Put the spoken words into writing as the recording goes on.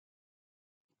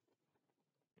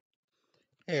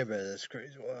Hey everybody, that's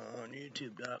Crazy Wild on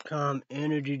YouTube.com.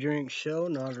 Energy drink show,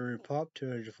 not a pop,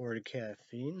 240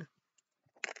 caffeine.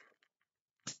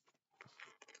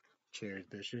 Cheers,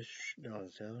 bitches. No,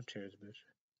 so, cheers,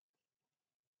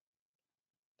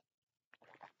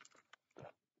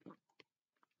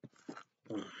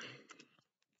 bitch.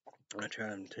 I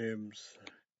tried them tubes.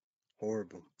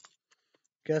 Horrible.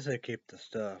 Guess I keep the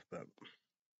stuff, but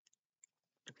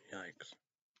yikes.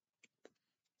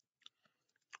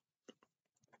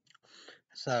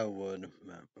 So I would,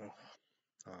 but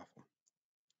awful.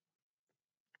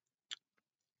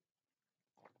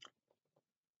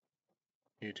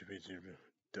 YouTube,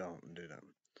 don't do that.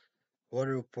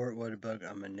 Water report, water bug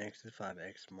on my Nexus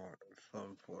 5X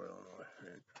smartphone for Illinois.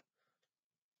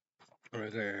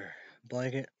 Right there.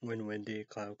 Blanket, wind windy,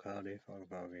 cloud cloudy, fog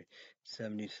foggy.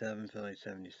 77, Philly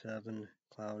 77,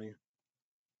 cloudy.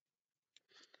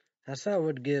 I thought I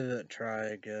would give it a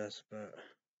try, I guess, but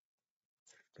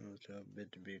it's a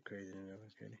bit to be crazy enough,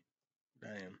 kidding.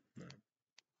 Damn. No.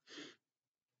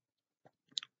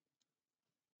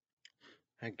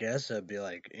 I guess that'd be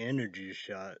like energy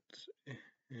shots.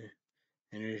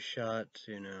 Energy shots,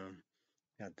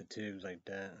 got the tubes like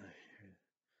that,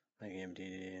 like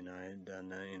MTD, and I had done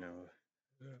that,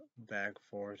 back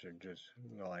force or just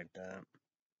go like that.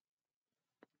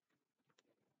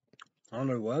 On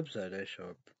their website, they show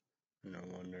up,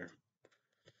 when they're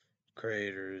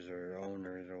creators or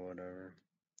owners or whatever.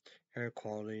 Air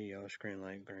quality, yellow screen,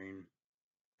 light green,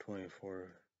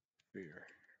 24 feet.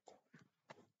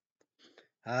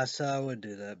 I saw I would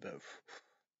do that, but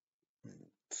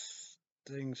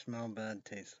things smell bad,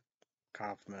 taste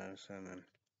cough medicine, and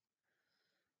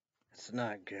it's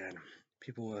not good.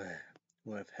 People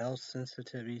with health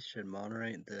sensitivities should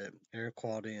moderate the air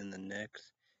quality in the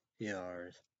next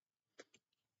years.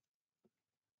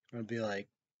 It'd be like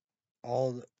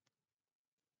all the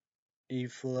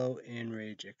E-Flow,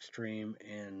 Enrage, Extreme,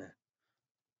 and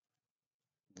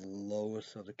the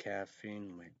lowest of the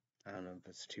caffeine, like, I don't know if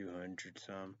it's 200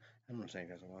 some. I don't think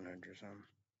it's 100 some.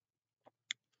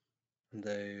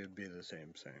 They would be the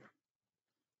same thing.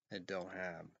 They don't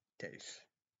have taste.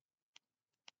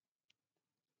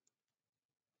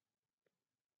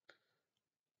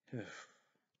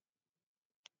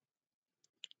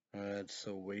 That's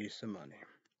a waste of money.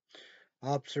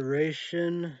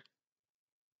 Observation,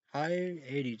 high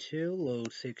 82, low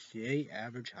 68,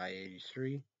 average high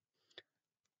 83,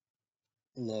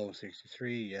 low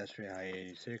 63, yesterday high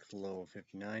 86, low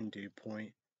 59, dew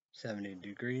point 70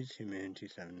 degrees, humidity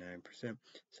 79%,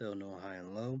 still no high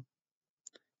and low.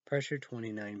 Pressure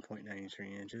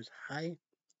 29.93 inches, high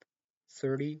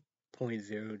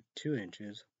 30.02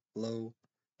 inches, low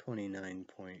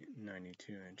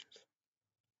 29.92 inches.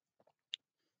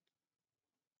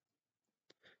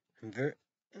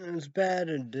 It's bad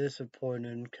and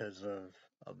disappointing because of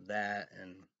that,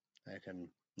 and I can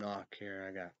knock here.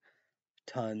 I got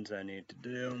tons I need to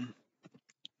do.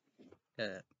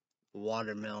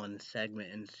 Watermelon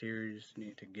segment and series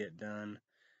need to get done.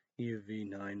 UV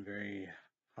 9 very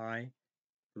high.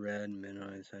 Red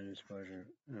minimize sun exposure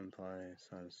and apply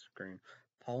sunscreen.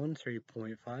 Pollen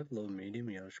 3.5 low medium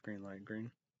yellow screen light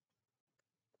green.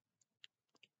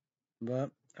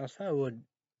 But I thought I would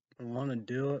want to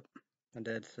do it. My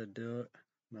dad said do it,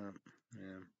 but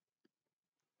yeah.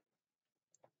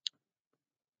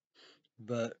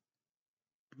 But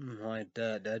like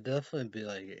that'd definitely be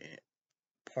like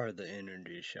part of the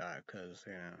energy shot, cause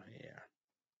yeah.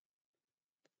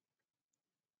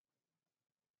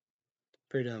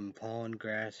 Freedom pollen,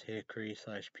 grass, hickory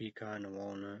 / pecan, and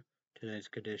walnut. Today's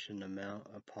condition amount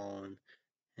of pollen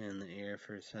in the air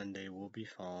for Sunday will be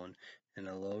falling in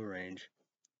a low range.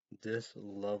 This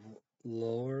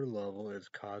lower level is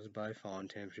caused by falling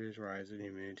temperatures, rising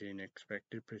humidity, and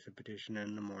expected precipitation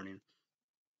in the morning,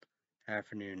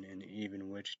 afternoon, and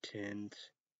evening, which tends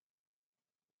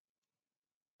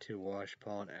to wash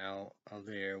pollen out of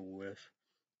the air. With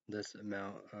this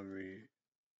amount of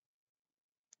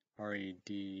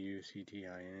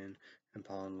reductin and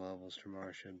pollen levels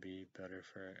tomorrow should be better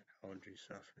for allergy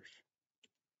sufferers.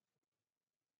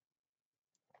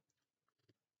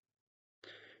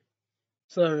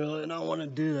 So I really don't want to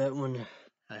do that when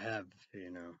I have,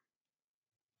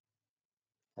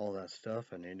 all that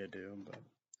stuff I need to do, but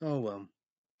oh well.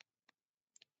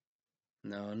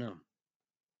 No.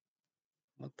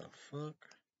 What the fuck?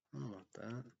 I don't want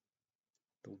that.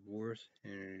 The worst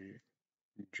energy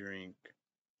drink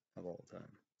of all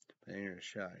time. But ain't a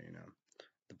shot,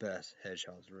 The best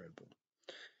Hedgehog's Red Bull.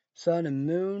 Sun and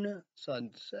moon,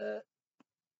 sunset.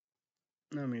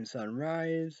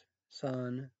 Sunrise,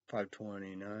 sun,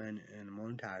 5:29 in the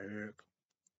morning, tired.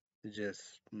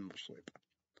 Just sleep.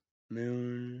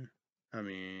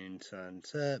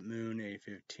 sunset, moon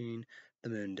 8:15, the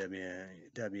moon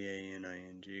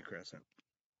WANING crescent.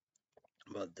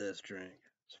 But this drink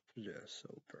is just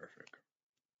so perfect.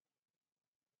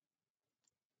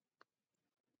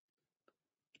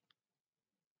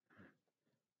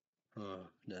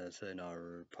 That's not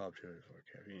popular for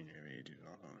caffeine.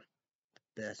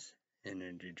 Best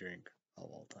energy drink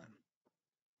of all time.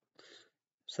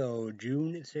 So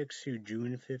June 6 to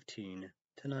June 15.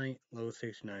 Tonight, low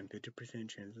 69, 50%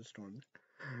 chance of storms.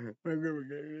 My grandma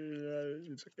gave me that.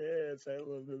 She's like, yes, I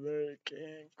love the night.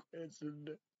 Can't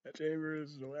question the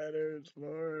chambers, the weather,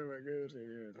 floor. My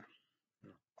goodness.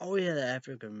 Oh yeah, the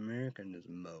African American is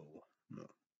Mo.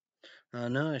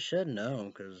 No, I should know,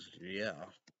 because, yeah.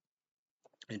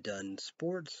 It done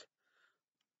sports.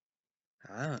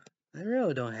 I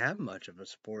really don't have much of a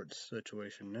sports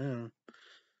situation now.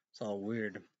 It's all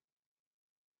weird.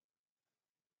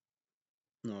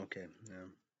 Okay,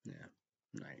 yeah.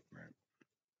 Night, right.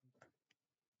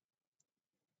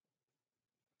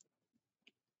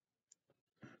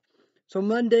 So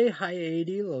Monday, high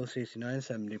 80, low 69,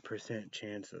 70%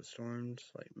 chance of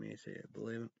storms, like me say, I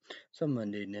believe it. So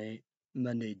Monday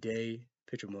day,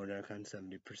 picture mode icon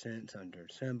 70%, thunder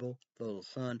symbol, little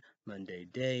sun. Monday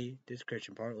day,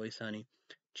 description partly sunny,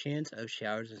 chance of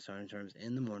showers and thunderstorms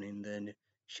in the morning, then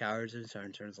showers and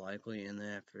thunderstorms likely in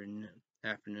the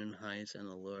afternoon, highs in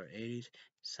the lower 80s,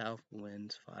 south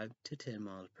winds 5 to 10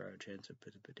 miles per hour, chance of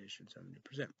precipitation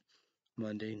 70%.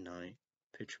 Monday night,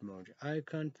 picture emoji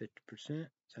icon 50%,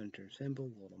 center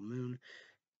symbol, little moon.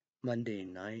 Monday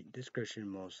night, description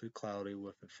mostly cloudy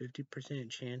with a 50%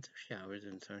 chance of showers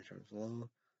and thunderstorms,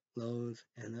 lows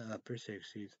in the upper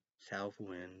 60s, south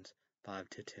winds 5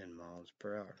 to 10 miles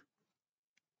per hour.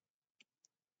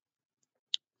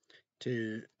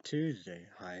 Tuesday,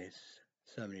 highs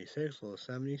 76, low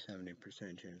 70,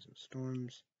 70% chance of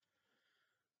storms.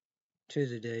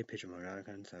 Tuesday, picture mode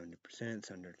icon 70%,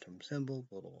 thunderstorm symbol,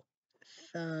 little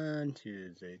sun.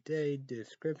 Tuesday day,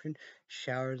 description,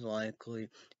 showers likely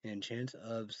and chance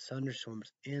of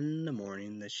thunderstorms in the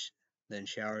morning, then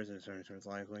showers and thunderstorms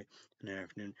likely in the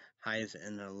afternoon. Highs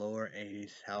in the lower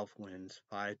 80s, south winds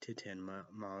 5 to 10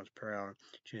 miles per hour,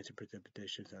 chance of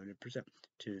precipitation 70%.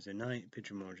 Tuesday night,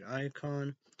 picture emoji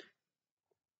icon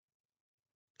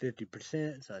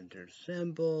 50%, thunder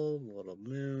symbol, little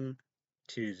moon.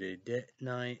 Tuesday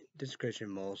night, description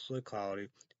mostly cloudy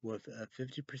with a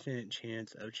 50%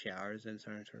 chance of showers and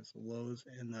thunderstorms, lows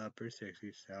in the upper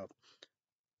 60s, south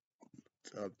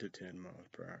up to 10 miles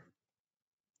per hour.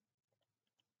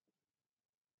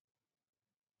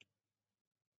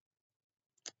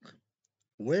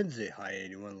 Wednesday, high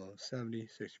 81, low 70,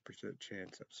 60%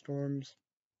 chance of storms.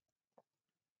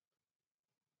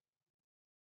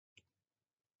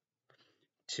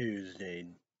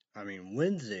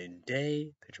 Wednesday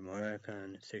day, picture more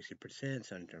icon, 60%,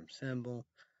 thunderstorm symbol,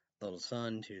 little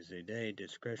sun. Tuesday day,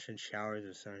 description, showers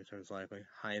and thunderstorms likely,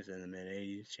 highs in the mid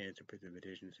 80s, chance of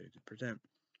precipitation 60%.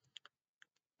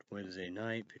 Wednesday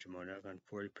night, picture more icon,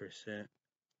 40%,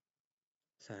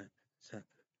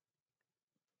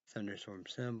 thunderstorm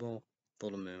symbol,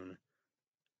 little moon.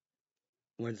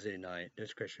 Wednesday night,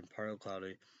 description, partly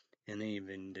cloudy, and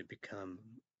even to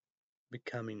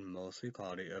becoming mostly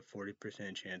cloudy, a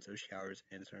 40% chance of showers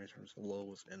and thunderstorms,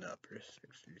 lows in the upper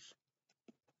 60s.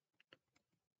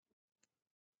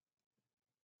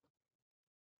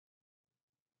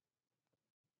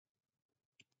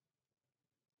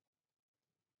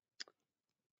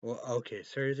 Well, okay,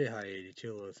 Thursday, high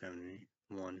 82, low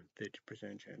 71,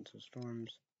 50% chance of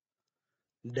storms.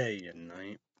 Day and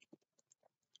night.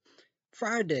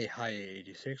 Friday, high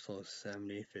 86, low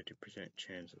 70, 50%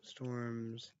 chance of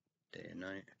storms. Day and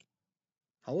night.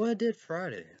 I did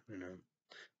Friday, I don't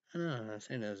know, I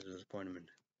think that's a disappointment.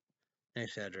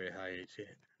 Next Saturday, high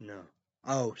 88. No.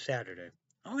 Oh, Saturday.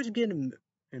 I always get them,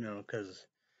 because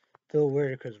feel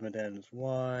weird because my dad's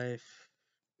wife,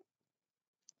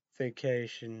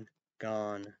 vacation,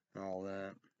 gone, all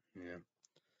that. Yeah.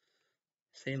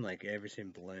 Seemed like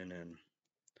everything blend in.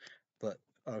 But,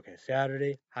 okay,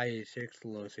 Saturday, high 86,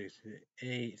 low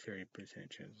 68, 30%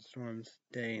 chance of storms.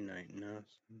 Day, night,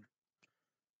 nothing.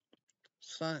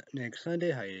 Next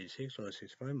Sunday, high 86, low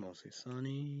 65, mostly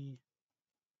sunny.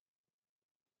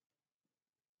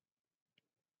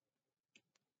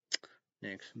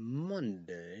 Next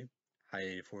Monday, high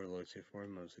 84, low 64,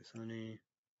 mostly sunny.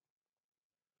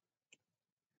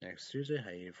 Next Tuesday,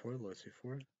 high 84, low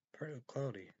 64, partly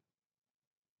cloudy.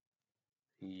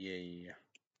 Yeah.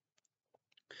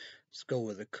 Let's go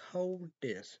with the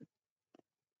coldest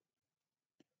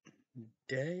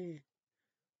day.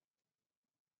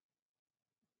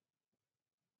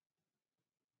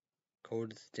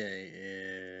 coldest day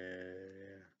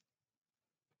is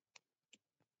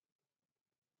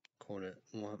cold at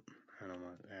what? I don't know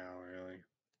now really.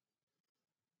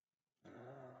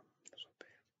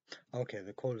 Okay,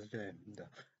 the coldest day,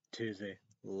 Tuesday,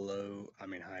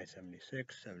 high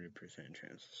 76, 70%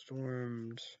 chance of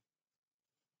storms.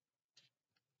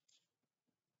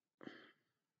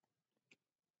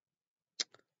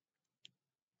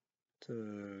 So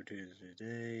Tuesday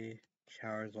day,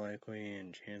 showers likely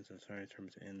and chance of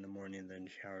thunderstorms in the morning, then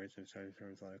showers and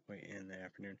thunderstorms likely in the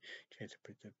afternoon. Chance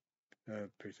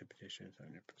of precipitation is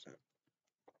 100%.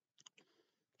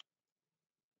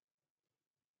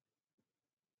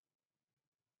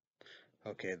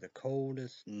 Okay, the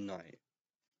coldest night.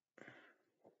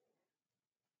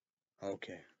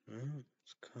 Okay,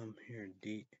 let's come here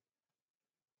deep.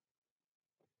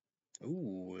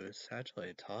 Ooh, it's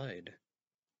actually a tide.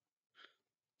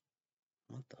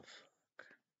 What the fuck?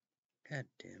 God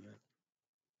damn it.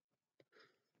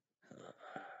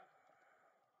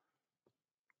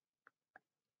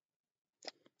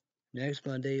 Next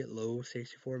Monday, low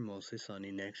 64, mostly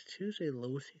sunny. Next Tuesday,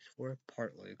 low 64,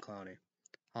 partly cloudy.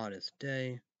 Hottest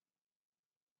day.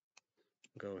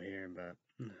 Go here, but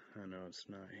I know it's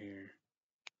not here.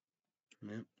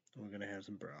 Yep, we're gonna have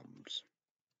some problems.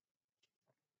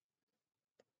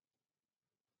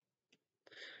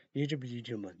 YouTube,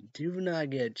 do not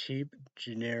get cheap,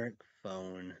 generic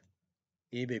phone.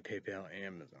 eBay, PayPal,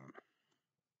 Amazon.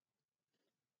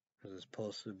 Because it's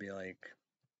supposed to be like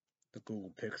the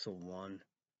Google Pixel 1.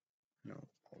 No,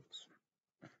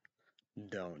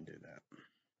 don't do that.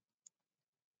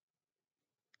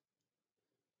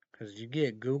 Because you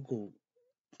get Google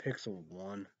Pixel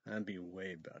 1, that'd be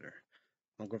way better.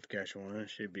 Uncle Cash 1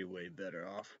 should be way better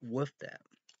off with that.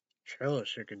 Trellis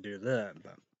sure could do that,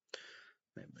 but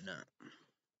maybe not.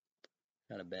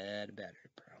 Got a bad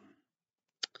battery problem.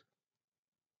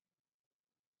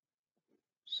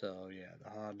 So yeah, the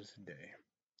hottest day.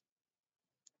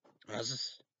 I was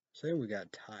just saying we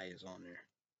got ties on there.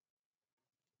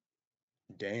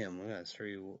 Damn, we got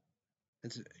three-way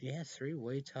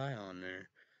tie on there.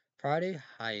 Friday,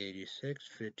 high 86,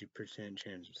 50%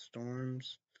 chance of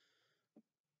storms.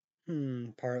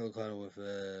 Partly cloudy with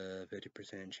a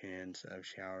 50% chance of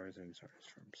showers and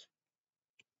thunderstorms.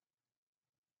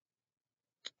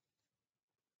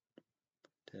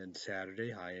 Then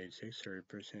Saturday, high 86,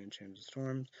 30% chance of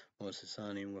storms. Mostly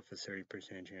sunny with a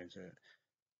 30% chance of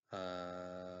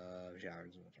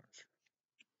showers and thunderstorms.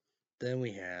 Then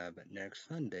we have next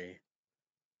Sunday,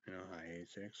 high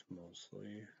 86,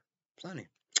 mostly sunny.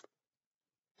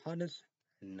 Hottest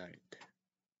night.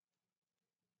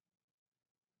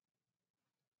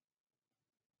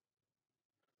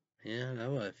 Yeah, that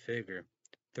would I figure.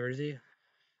 Thursday,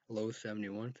 low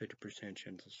 71, 50%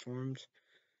 chance of storms.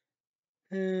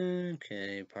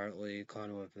 Okay, partly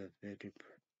cloudy with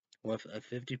a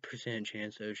 50%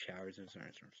 chance of showers and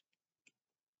thunderstorms.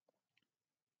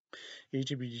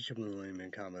 YouTube William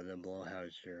and comment down below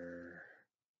how's your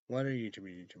weather. YouTube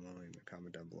William and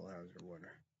comment down below how's your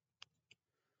weather.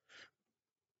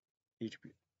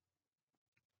 YouTube.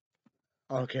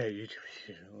 Okay,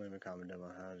 YouTube William and comment down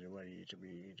below how's your weather. YouTube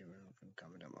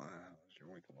comment down below how's your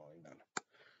week long done.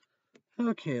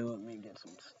 Okay, let me get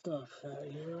some stuff out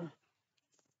here.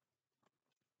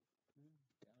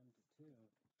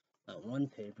 Not one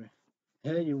paper.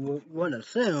 Yeah, you wouldn't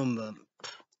assume, but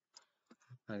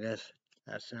I guess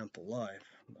that's simple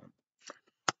life. But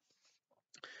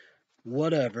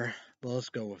whatever. But let's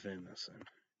go with innocent.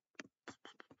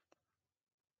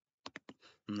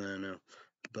 No.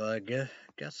 But I guess.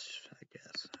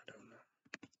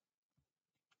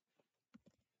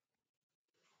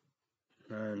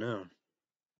 I don't know.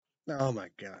 Oh my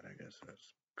god, I guess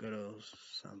that's good old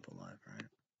simple life, right?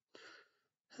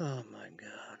 Oh my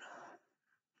god.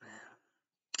 Man.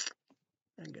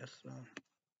 I guess so.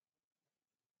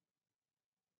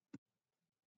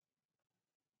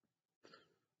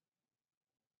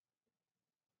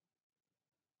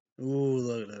 Ooh,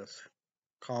 look at this.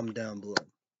 Comment down below.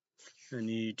 And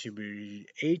you to be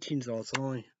 18 also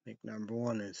only. Make number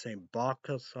one and say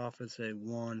box office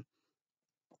A1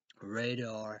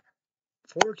 radar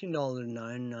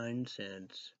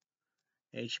 $14.99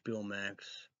 HBO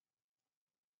Max.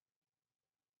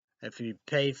 If you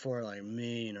pay for it like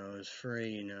me, it's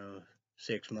free,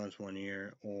 6 months, 1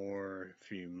 year, or a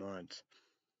few months.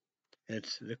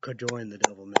 It's the Conjuring the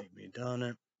Devil Made Me done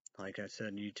it. Like I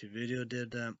said, YouTube video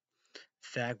did that.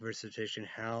 Fact versus fiction,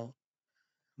 how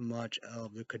much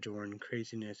of the Conjuring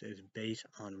craziness is based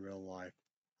on real life?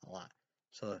 A lot.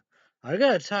 So I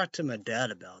gotta talk to my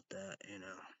dad about that,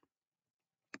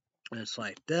 It's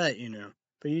like that,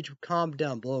 But you comment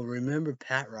down below. Remember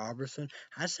Pat Robertson?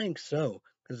 I think so,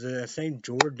 because I think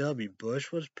George W.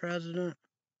 Bush was president.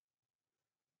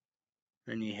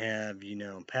 And you have,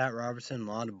 Pat Robertson,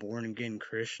 a lot of born again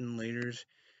Christian leaders.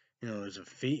 It was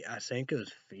I think it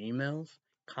was females.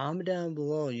 Comment down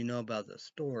below, about the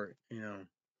story,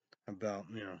 about,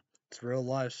 it's real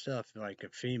life stuff, like a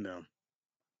female.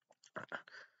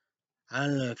 I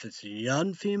don't know if it's a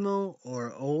young female or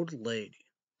an old lady.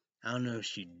 I don't know if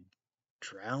she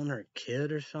drowned her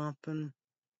kid or something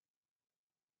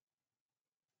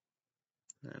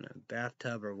in a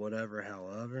bathtub or whatever,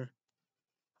 however.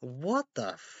 What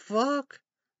the fuck?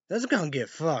 That's gonna get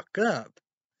fucked up.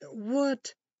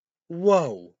 What?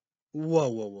 Whoa. Whoa,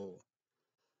 whoa, whoa.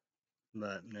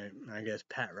 But I guess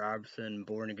Pat Robertson,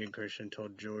 born again Christian,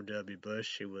 told George W. Bush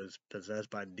she was possessed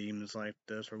by demons like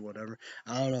this or whatever.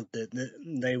 I don't know if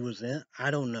they was in.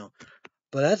 I don't know.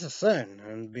 But that's a thing.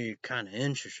 It'd be kind of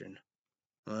interesting.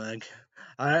 Like,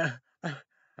 I,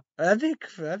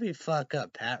 that'd be fuck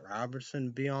up. Pat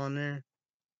Robertson be on there,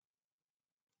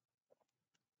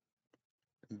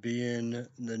 being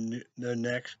the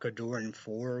next Cadorian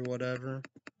 4 or whatever.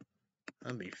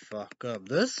 That'd be fuck up.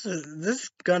 This is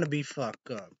gonna be fuck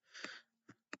up.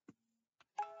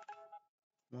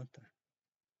 What the?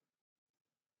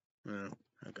 No,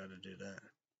 I gotta do that.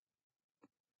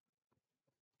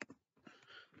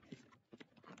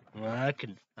 Well,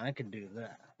 I can do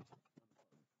that.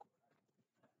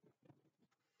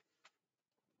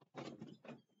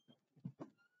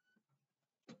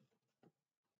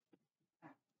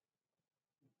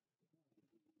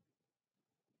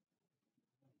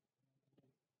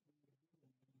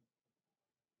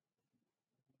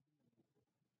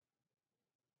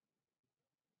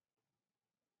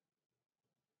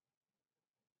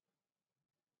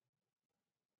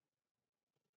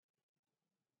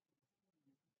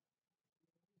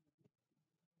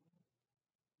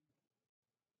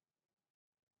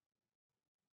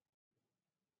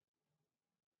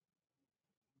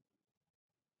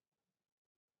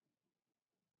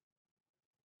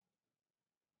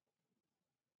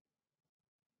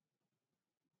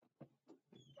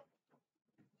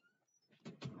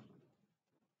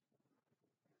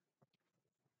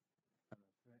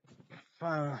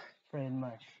 Pretty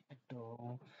much. A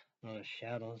lot of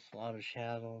shadows. A lot of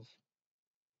shadows.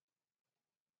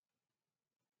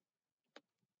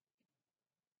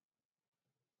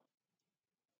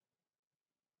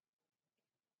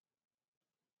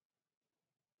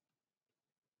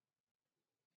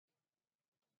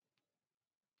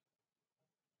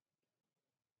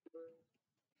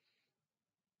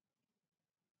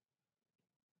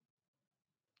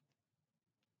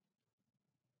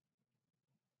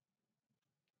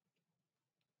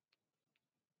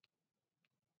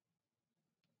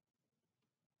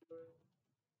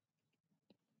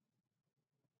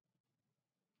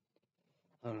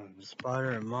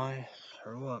 Spider and mice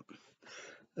or what?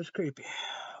 That's creepy.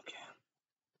 Okay.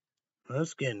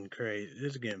 That's getting crazy.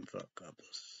 This is getting fucked up.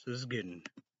 This is getting.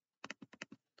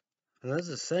 And that's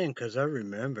the thing, because I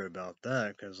remember about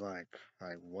that, because, like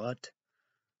what?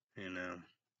 The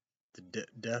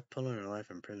death penalty or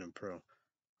life in prison pro.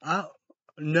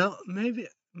 No, maybe,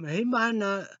 he might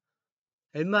not,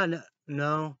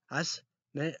 no,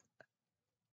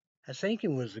 I think he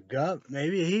was the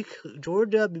maybe George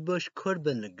W. Bush could have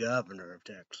been the governor of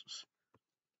Texas.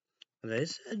 They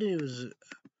said he was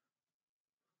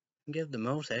give the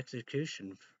most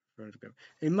execution for the government.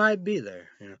 He might be there,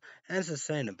 That's the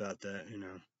thing about that,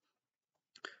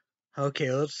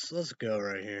 Okay, let's go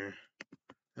right here.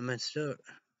 Am I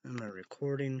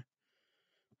recording?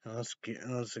 Let's get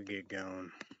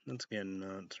going. Let's get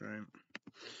nuts, right?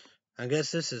 I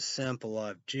guess this is sample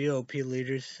life. GOP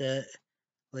leaders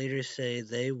say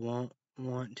they won't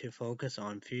want to focus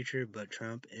on future, but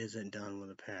Trump isn't done with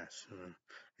the past.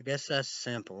 I guess that's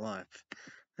sample life.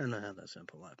 I don't know how that's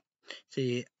sample life.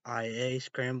 CIA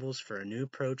scrambles for a new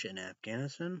approach in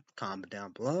Afghanistan. Comment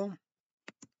down below.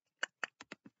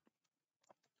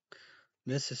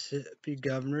 Mississippi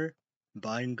Governor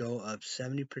Biden goal of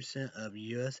 70% of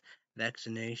U.S.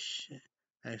 vaccinated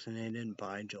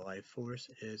by July 4th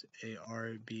is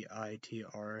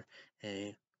ARBITRARY.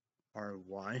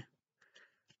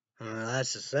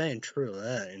 That's the saying, true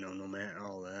that, no matter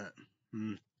all that.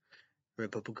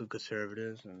 Republican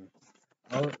conservatives and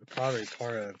probably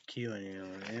part of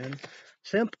QAnon.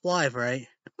 Simple life, right?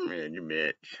 Man, you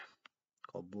bitch.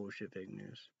 Called bullshit fake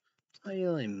news. Oh,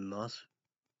 you like Musk?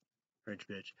 Rich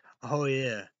bitch. Oh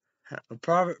yeah.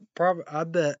 I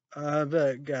bet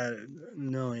got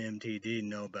no MTD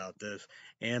know about this.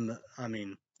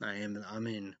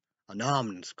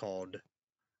 Anonymous called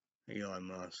Elon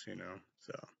Musk, you know.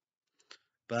 So,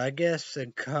 but I guess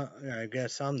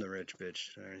I'm the rich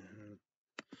bitch.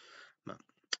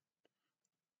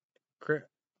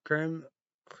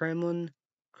 Kremlin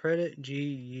credit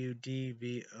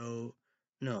GUDVO.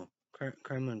 No,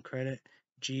 Kremlin credit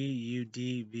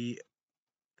GUDV.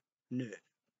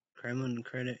 Kremlin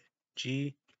credit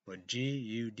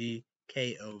GUDKOV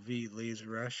leaves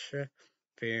Russia.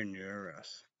 Fear near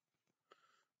us.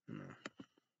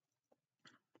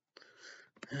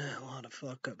 A lot of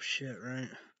fuck up shit, right?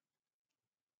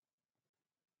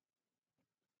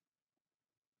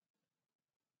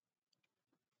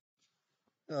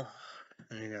 Oh,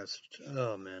 and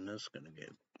oh man, that's gonna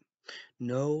get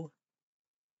no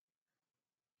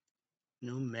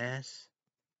mass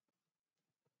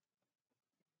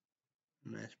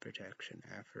protection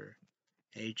after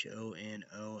HONOLULU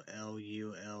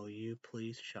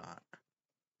police shot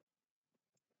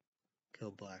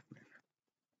kill black man.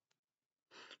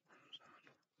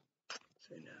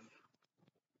 Say no.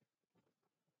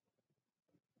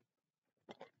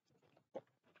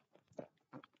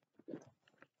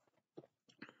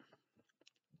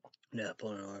 Yeah,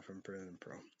 pulling away from prison,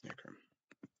 pro. Okay.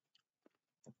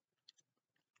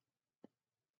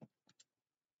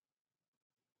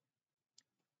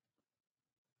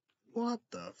 What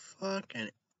the fuck? An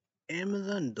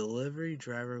Amazon delivery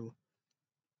driver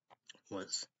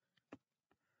was.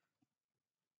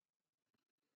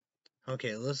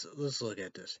 Okay, let's look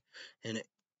at this. An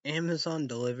Amazon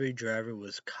delivery driver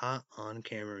was caught on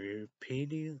camera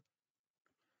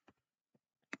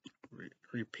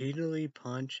repeatedly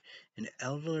punch an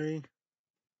elderly.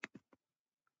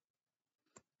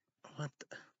 What?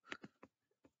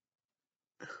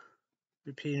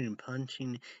 Repeatedly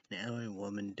punching an elderly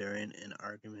woman during an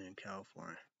argument in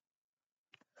California.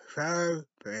 Fire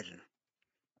prison.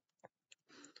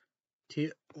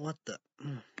 What the?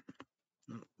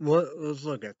 What? Let's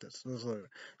look at this. Let's look.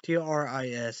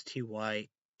 TRISTYN.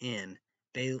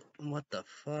 What the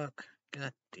fuck?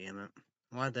 God damn it.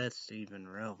 Why that's even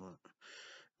relevant?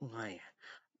 Why?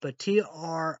 But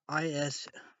TRIS.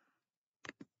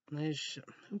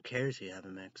 Who cares you have a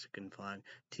Mexican flag?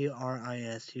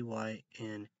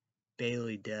 TRISTYN.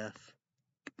 Bailey death.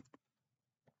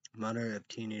 Mother of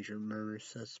teenager murder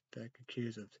suspect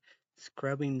accused of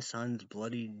scrubbing son's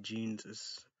bloody jeans,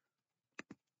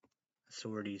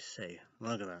 authorities say.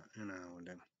 Look at that. You know,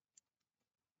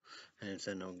 and it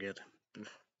said no good.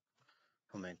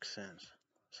 Will make sense.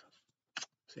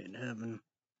 See in heaven.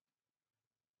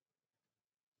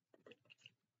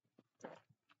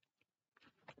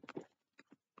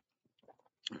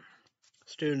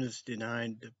 Students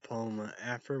denied diploma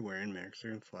after wearing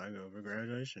Mexican flag over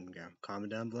graduation gown. Comment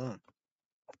down below.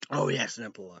 Oh yeah,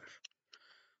 simple life.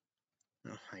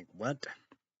 Like what?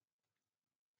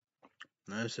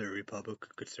 That's a Republican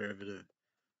conservative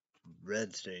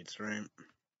red states, right?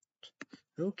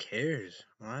 Who cares?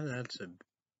 Why that's a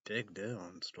big deal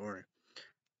in the story.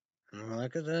 And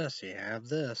look at this. You have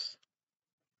this.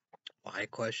 Why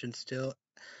question still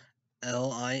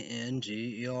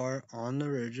LINGER on the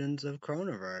origins of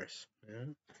coronavirus?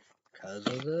 Yeah, because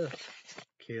of this.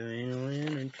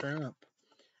 QAnon and Trump.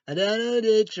 I don't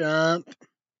know Trump.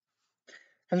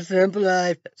 I'm simple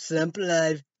life.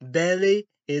 Belly,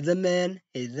 he's a man.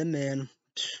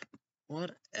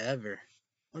 Whatever.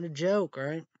 What a joke,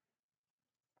 right?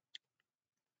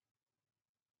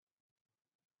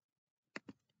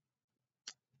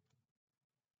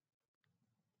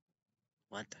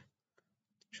 What?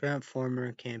 Trump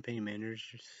former campaign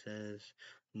manager says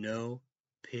no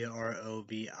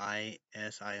PROVISION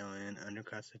under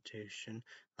Constitution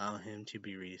allow him to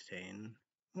be retained.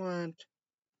 What?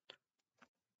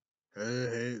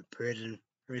 Prison.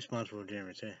 Responsible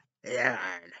generous. Yeah.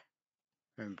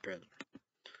 I'm prison.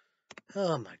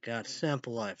 Oh my god,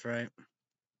 simple life, right?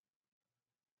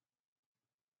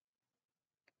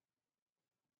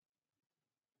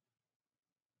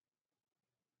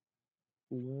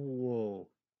 Whoa.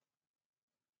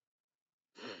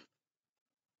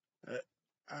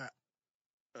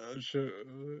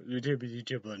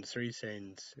 YouTube on 3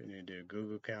 seconds. You need to do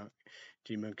Google account,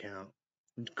 Gmail account,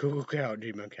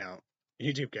 Gmail account,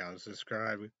 YouTube account,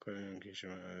 subscribe, click the notification.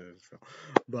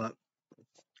 But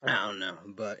I don't know.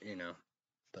 But you know,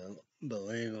 but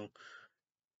legal.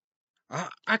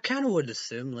 I kind of would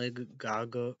assume Lady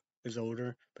Gaga is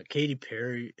older, but Katy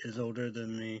Perry is older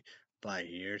than me by a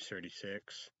year,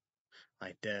 36,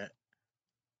 like that.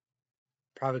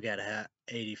 Probably got to have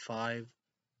 85,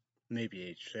 maybe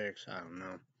 86. I don't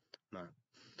know.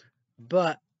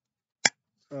 But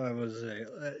I was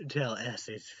tell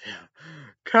essays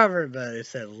cover, but it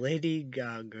said Lady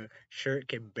Gaga shirt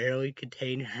can barely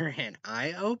contain her hand.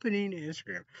 Eye-opening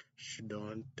Instagram.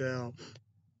 Don't tell.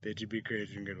 Bitch, you be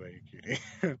crazy in a good way, cutie.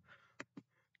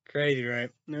 Crazy, right?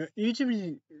 Now,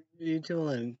 YouTube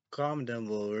and comment down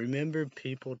below. Remember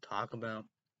people talk about,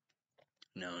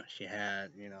 she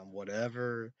had,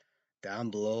 whatever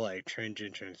down below, like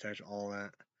transgender, such, all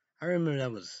that. I remember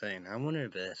that was a saying. I wonder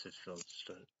if this is supposed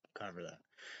to cover that.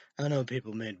 I know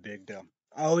people made big deal.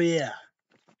 Oh yeah,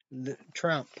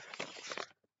 Trump.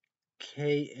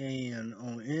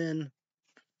 KANON,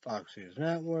 Fox News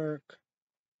Network,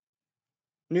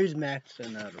 Newsmax,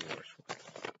 and other wars.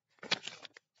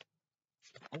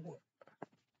 Oh,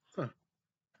 huh.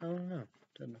 I don't know.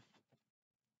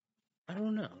 I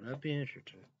don't know. That'd be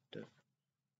interesting.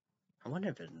 I wonder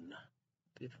if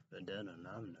people have done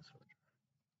anonymous.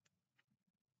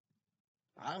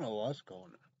 I don't know what's going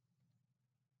on.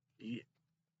 Yeah,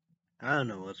 I don't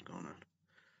know what's going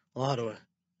on.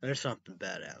 There's something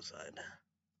bad outside.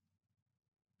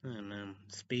 I don't know.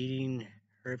 Speeding,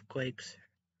 earthquakes,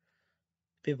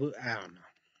 people. I don't know.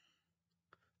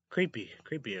 Creepy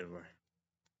everywhere.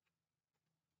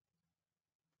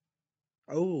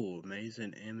 Oh,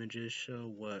 amazing images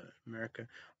show what America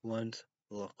once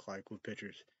looked like with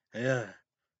pictures. Yeah,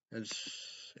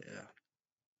 yeah.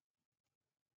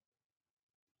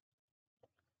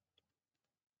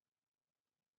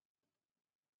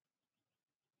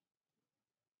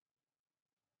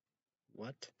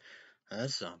 What?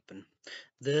 That's something.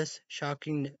 This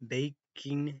shocking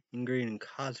baking ingredient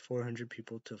caused 400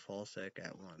 people to fall sick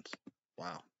at once.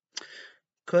 Wow.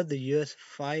 Could the U.S.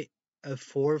 fight a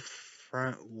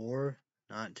four-front war?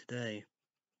 Not today.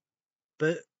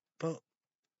 But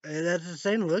that's the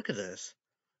same. Look at this.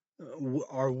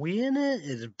 Are we in it?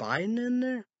 Is Biden in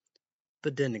there?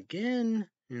 But then again,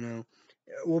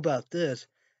 what about this?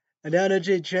 Adana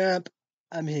J. Champ,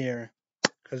 I'm here.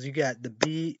 Because you got the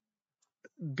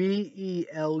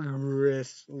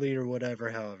Belarus leader, whatever,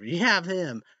 however. You have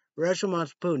him. Russia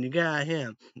wants Putin. You got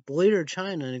him. The leader of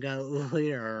China, and you got the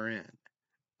leader of Iran.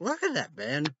 Look at that,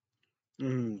 man.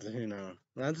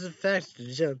 That's the facts.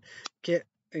 Just get,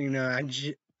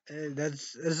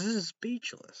 this is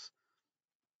speechless.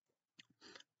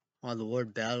 While the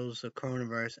world battles the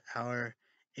coronavirus, our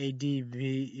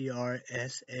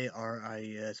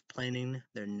ADVERSARIES planning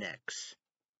their necks.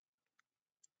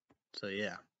 So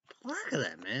yeah, look at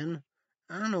that, man.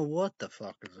 I don't know what the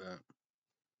fuck is that.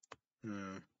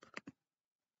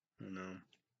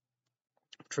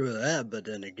 True that, but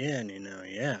then again,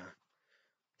 yeah.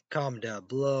 Comment down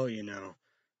below,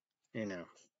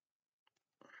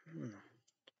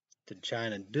 did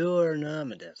China do it or not?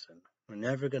 We're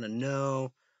never gonna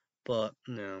know, but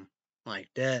like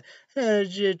that.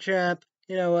 Hey, Trump,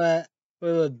 you know what?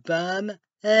 We would bomb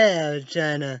hell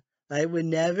China like we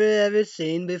never ever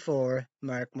seen before.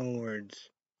 Mark my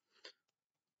words.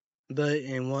 But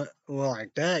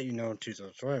like that,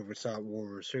 2012, we saw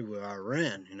World War II with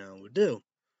Iran, we do.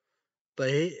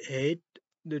 But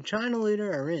the China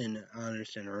leader Iran, I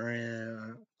understand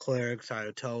Iran, clerics,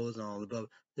 Ayatollahs, and all the above.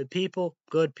 The people,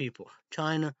 good people.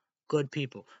 China, good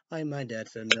people. Like my dad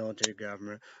said, military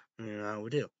government, we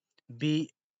do.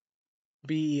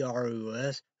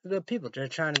 BERUS, good people. They're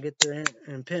trying to get their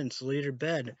independence, leader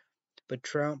bed. But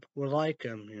Trump would like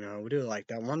him, we do like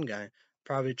that one guy.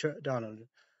 Probably Donald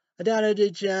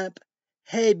Trump.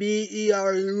 Hey,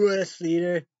 BERUS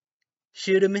leader.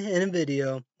 Shoot him in a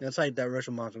video. That's like that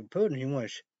Russian monster Putin. He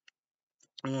wants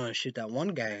to shoot that one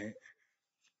guy.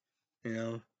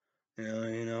 Know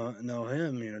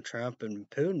him. Trump and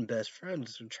Putin best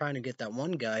friends. Trying to get that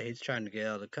one guy. He's trying to get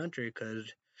out of the country because,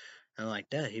 and like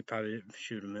that, he probably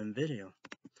shoot him in video,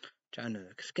 trying to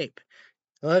escape.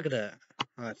 Look at that.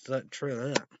 That's true.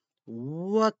 That.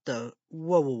 What the?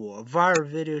 Whoa. A viral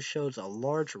video shows a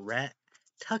large rat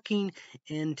tucking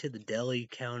into the deli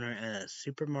counter at a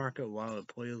supermarket while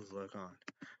employees look on.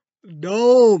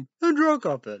 No, I'm drunk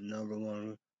off it. Number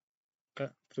one.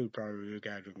 Food probably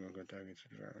guys are going to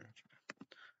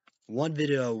one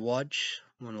video I watch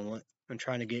when I'm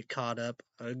trying to get caught up.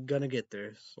 I'm gonna get there.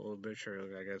 It's a little bit sure.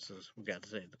 I guess we got to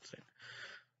say the same.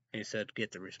 He said,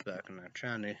 "Get the respect," and I'm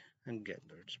trying to get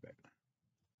the respect.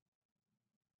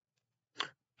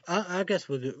 I guess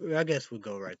we'll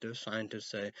go right there. Scientists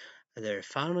say they're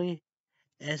finally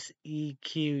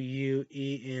sequenced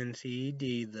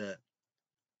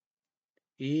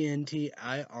the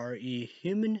entire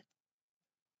human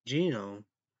genome,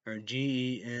 or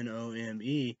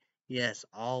genome. Yes,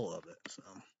 all of it. So.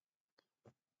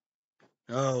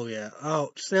 Oh yeah.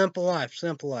 Oh, Simple Life.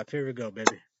 Here we go,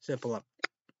 baby. Simple Life.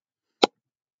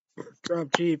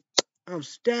 Trump Chief of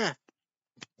Staff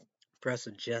pressed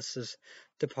the Justice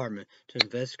Department to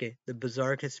investigate the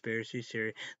bizarre conspiracy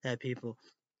theory that people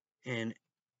in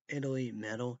Italy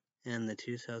meddled in the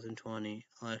 2020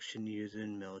 election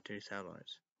using military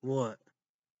satellites. What?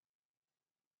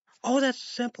 Oh, that's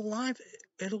Simple Life.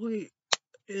 Italy,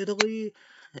 Italy,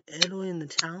 Italy in the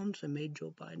towns that made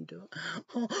Joe Biden do it.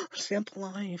 Oh, Simple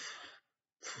Life.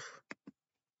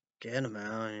 Get him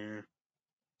out of here.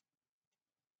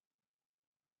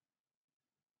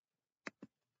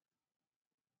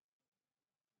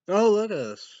 Oh, look at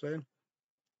this.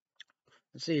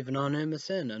 It's even on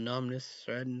MSN. Anonymous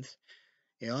threatens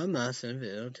Elon Musk in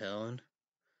video telling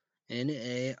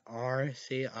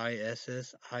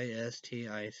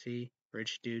NARCISSISTIC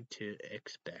rich dude to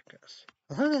expect us.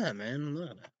 Look at that, man.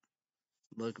 Look at that.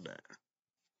 Look at that.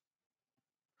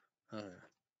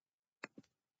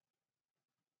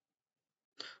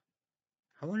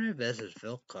 I wonder if this is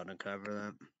Phil gonna cover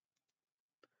that.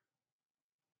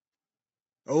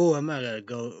 Oh, I'm not gonna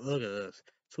go. Look at this.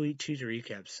 Sweet cheese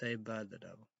recap saved by the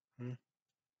devil.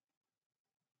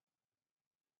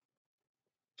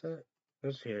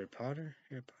 That's Harry Potter?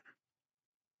 Harry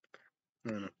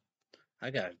Potter. No.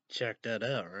 I gotta check that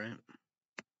out, right?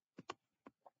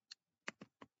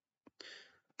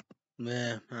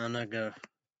 Man, I'm not gonna.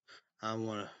 I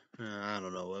wanna. I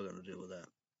don't know what I'm gonna do with that.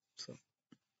 So.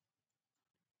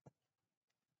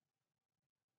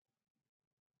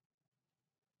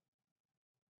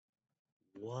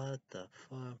 What the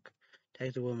fuck?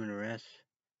 Texas woman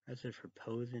arrested for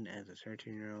posing as a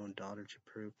 13-year-old daughter to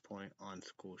prove point on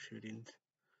school shootings.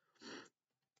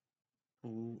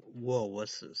 Whoa,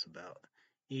 what's this about?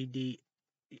 ED,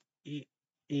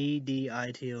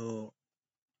 EDITO,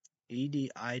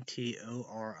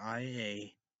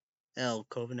 EDITORIAL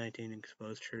COVID-19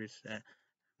 exposed truths that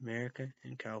America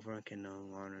and California can no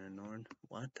longer ignore.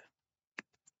 What?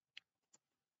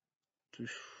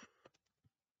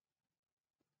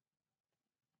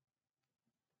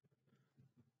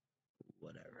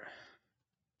 Whatever.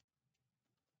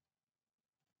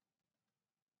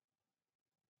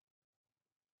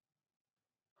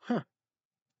 Huh.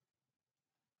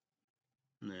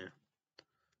 Nah.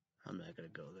 I'm not gonna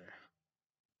go there.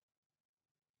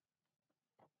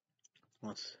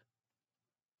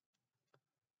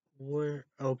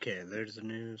 Okay, there's the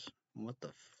news. What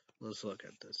the let's look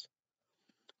at this.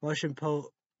 Washington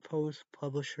Post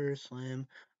publisher slam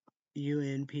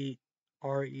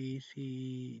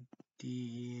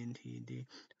UNPRECDENTD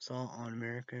assault on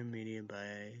American media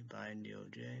by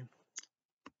DOJ.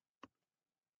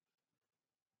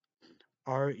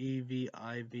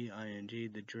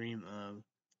 REVIVING, the dream of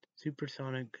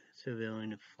supersonic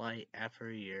civilian flight after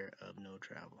a year of no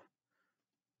travel.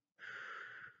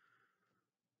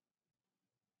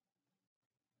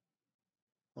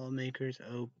 Lawmakers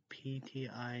owe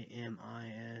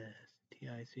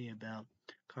PTIMISTIC about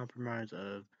compromise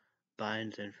of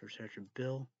Biden's infrastructure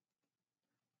bill.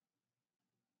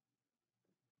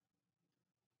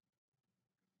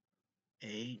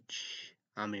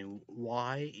 YELLEN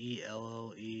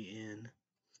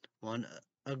won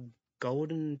a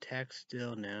golden tax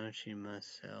deal. Now she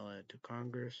must sell it to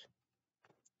Congress.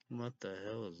 What the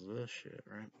hell is this shit,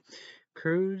 right?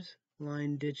 Cruise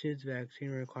line ditches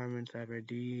vaccine requirements after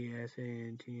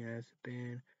DESANTS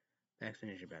ban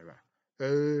vaccination ban.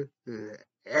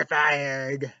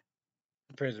 Fired.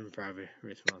 Prison probably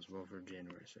responsible for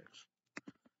January 6th.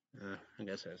 I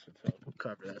guess that's a film. We'll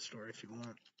cover that story if you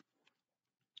want.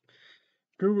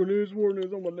 Google News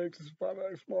warnings on my Nexus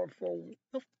 5X smartphone.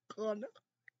 Oh, God, no.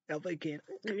 If we can.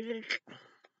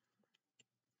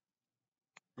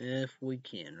 If we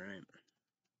can, right?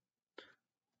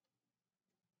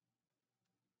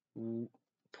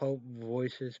 Pope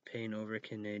voices pain over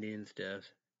Canadians'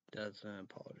 deaths. Doesn't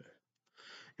apologize.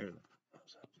 Here,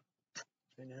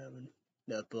 ain't having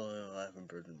death penalty life in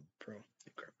prison. Pro.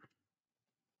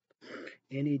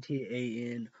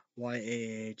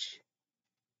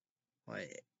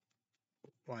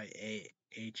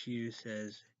 NETANYAHYAHU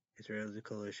says Israel's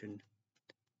coalition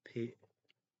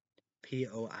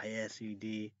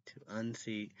POISED to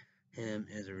unseat him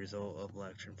as a result of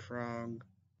election fraud.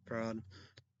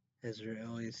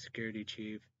 Israeli security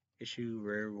chief issued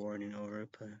rare warning over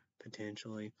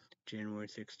potentially January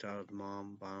 6th style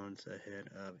bomb violence ahead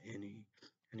of any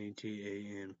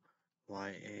NETANYAHU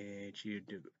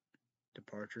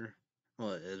departure.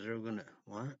 What, Israel gonna,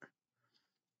 what?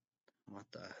 What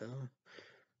the hell?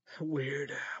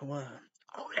 Weird. What?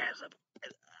 Oh, yes.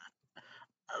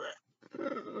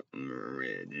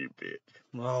 Reggie, bitch.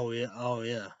 Oh, yeah. Oh,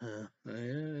 yeah.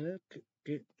 Yeah,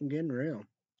 getting real.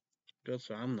 Good,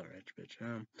 so I'm the rich bitch.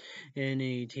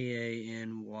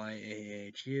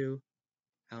 Netanyahu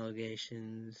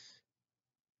allegations.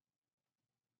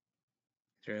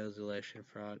 Israel's election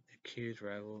fraud accused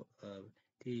rival of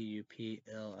DUP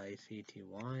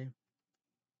LICTY.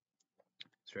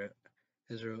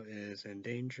 Israel is in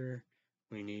danger.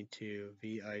 We need to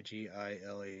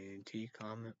VIGILANT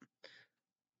comment.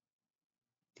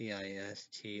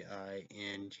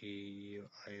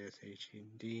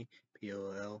 DISTINGUISHED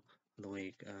POL the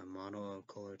week model of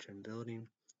coalition building.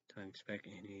 Don't expect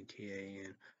any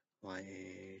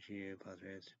TANYAHU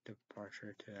positive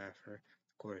departure to after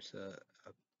of course a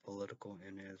political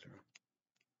in Israel.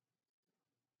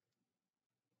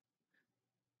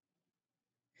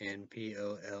 And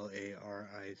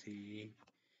POLARIZE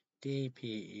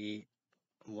DPE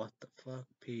what the fuck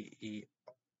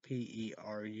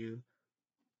PERU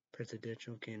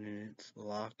presidential candidates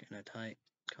lock in a tight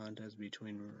contest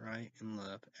between right and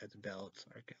left as ballots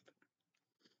are kept.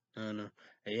 No.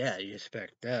 Yeah, you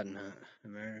expect that in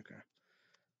America.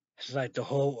 It's like the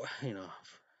whole,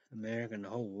 America and the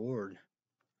whole world.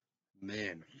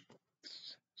 Man,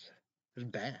 it's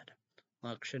bad.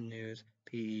 Election news,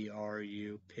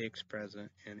 PERU picks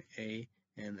president and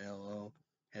AMLO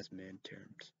has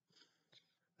midterms.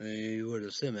 You would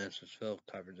assume SSL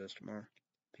covered this tomorrow.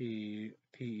 PERUVIN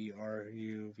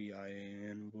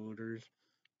voters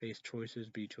face choices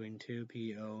between two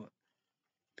POLARIZING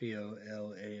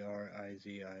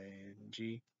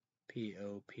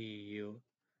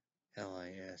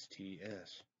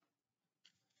POPULISTS.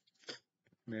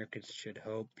 Americans should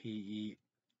hope PERU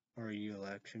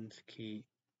elections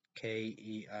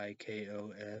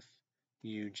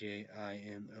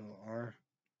KEIKOFUJIMOR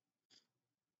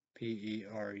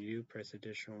PERU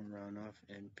presidential runoff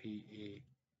and PERUVINS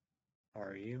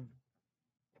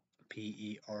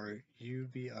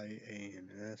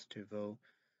to vote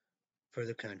for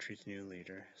the country's new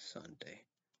leader Sunday.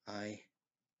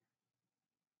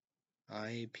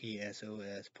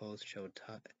 IPSOS post showed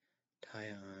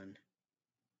Taiwan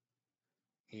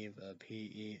eve of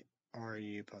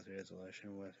PERU positive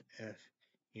election with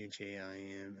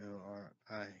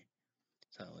FUJIMORI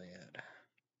Salayat.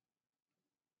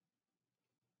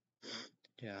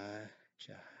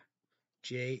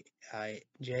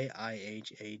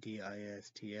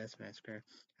 JIHADISTS massacre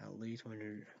at least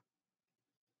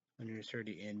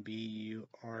 130 and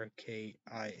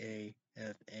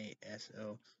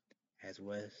BURKIAFASO as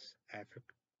West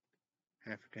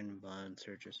African bond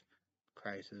surges.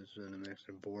 Crisis in the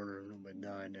Mexican border, nobody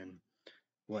died, and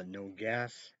no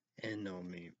gas and no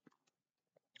meat.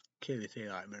 Can't say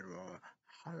I remember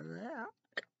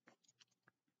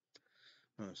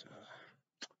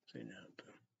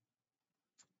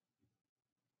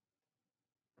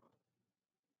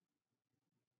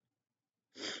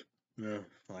no,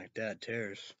 like that,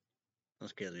 terrorists.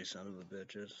 Let's get these son of a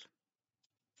bitches.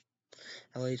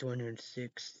 At least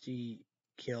 160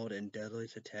 killed in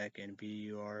deadliest attack in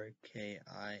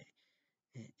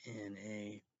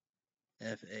BURKINAFASO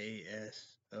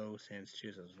since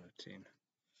 2015.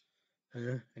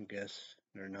 I guess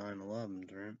they're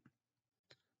 9/11s, right?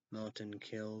 Milton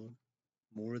killed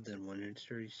more than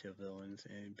 130 civilians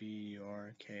in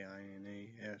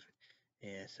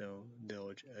BURKINAFASO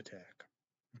village attack.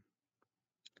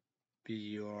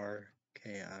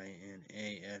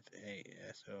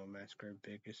 BURKINAFASO massacre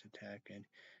biggest attack in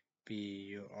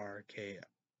BURKINAFASO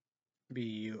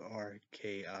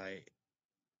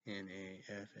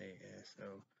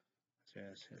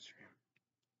history.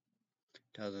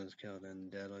 Dozens killed in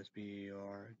the deadliest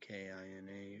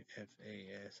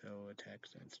BURKINAFASO attack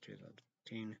since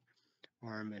 2015.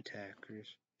 Armed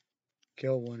attackers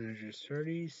killed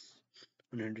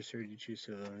 132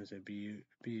 civilians at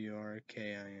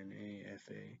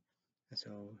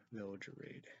BURKINAFASO village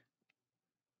raid.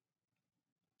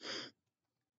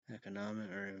 Economic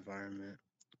or environment.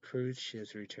 Cruise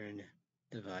ships return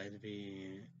device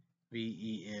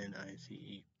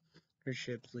VENICE. Cruise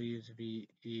ships leaves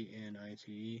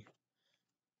VENICE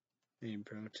in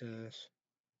protest.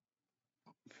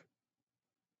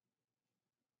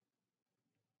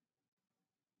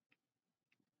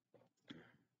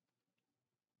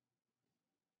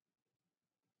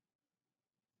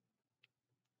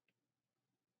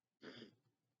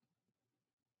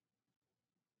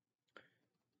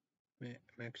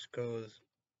 Mexico's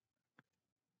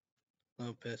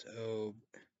Lopez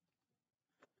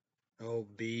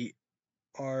Obrador,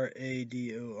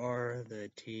 the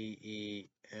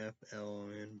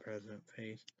TEFLN president,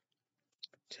 faced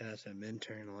tests at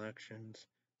midterm elections.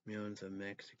 Millions of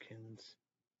Mexicans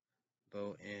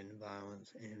vote in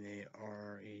violence in a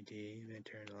RED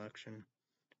midterm election.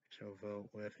 congressional vote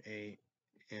with a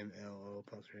MLO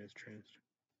Pulsar's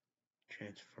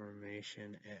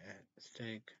transformation at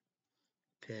stake.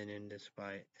 Pinning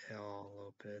despite L.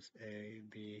 Lopez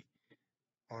A.B.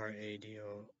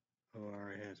 RADOR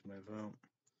has my vote.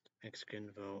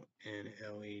 Mexican vote and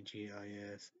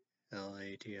LEGIS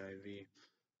LATIV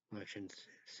election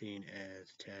seen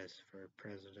as test for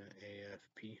President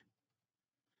AFP.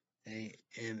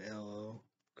 AMLO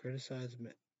criticized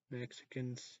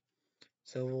Mexicans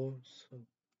civil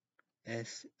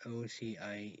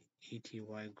SOCIETY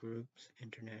groups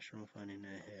international funding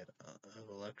ahead of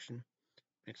election.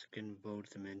 Mexican votes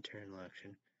the midterm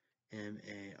election.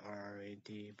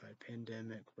 MARAD by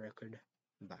pandemic record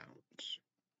bounce.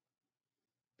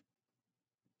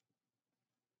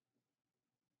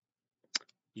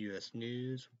 U.S.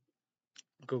 News,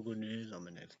 Google News on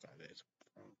the next 5 days.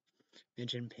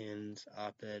 Mention Pence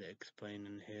op-ed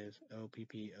explaining his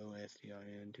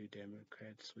OPPOSDIN to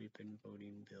Democrats sweeping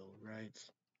voting bill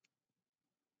rights.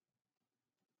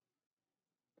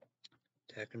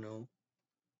 Technical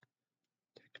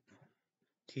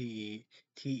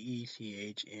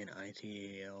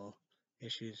TECHNITAL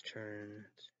issues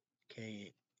turns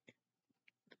KAMALA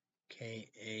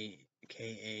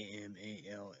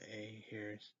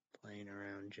here's playing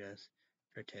around just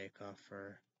for takeoff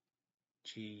for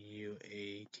GUATEMALA.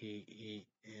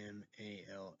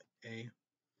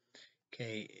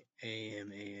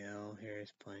 KAMAL here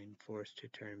is playing forced to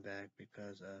turn back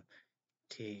because of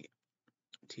TECHNITAL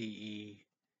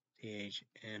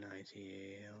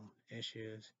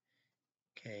issues.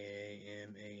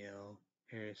 KAMAL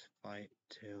here's flight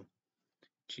to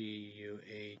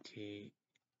GUATEMAL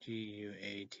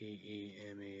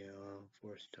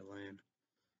forced to land.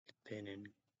 Pinning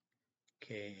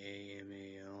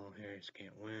KAMAL Harris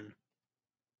can't win.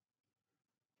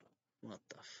 What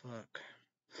the fuck?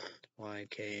 Why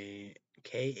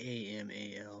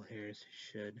KAMAL Harris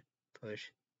should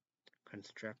push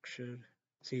construction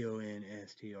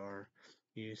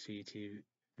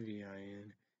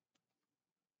CONSTRUCTVIN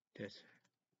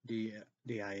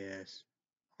DIS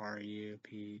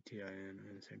RUPTIN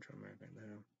in Central America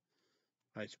now.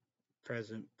 Vice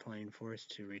President plane forced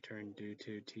to return due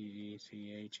to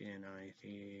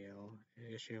TECHNITAL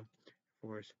issue.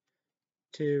 Forced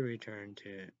to return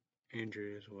to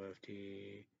Andrews with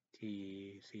TECHNITAL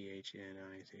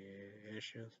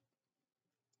issues.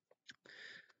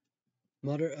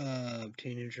 Mother of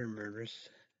teenager murders.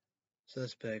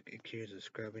 Suspect accused of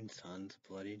scrubbing son's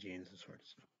bloody jeans and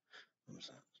sorts of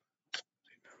sons.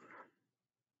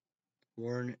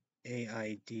 Warren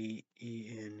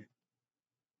AIDEN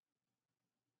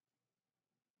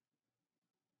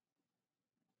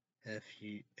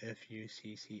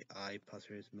FUCCI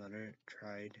Pusser's mother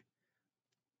tried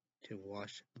to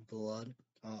wash blood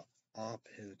off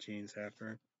his jeans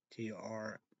after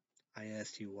TRISTYN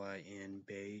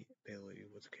Bailey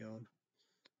was killed.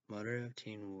 Mother of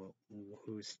teen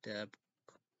who stabbed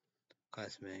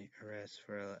classmate arrested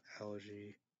for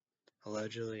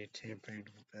allegedly tampering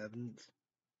with evidence.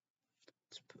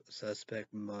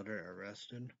 Suspect mother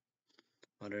arrested.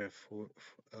 Mother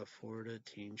of Florida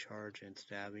teen charged in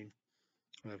stabbing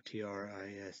of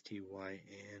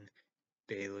TRISTYN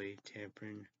Bailey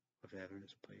tampering with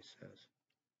evidence, police says.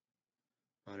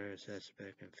 Mother of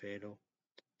suspect in fatal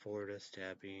Florida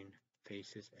stabbing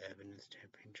faces evidence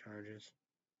tampering charges.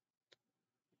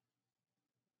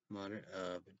 Mother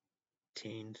of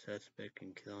teen suspect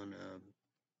in killing of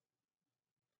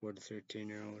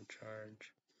 13-year-old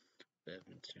charge with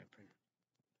evidence tampering.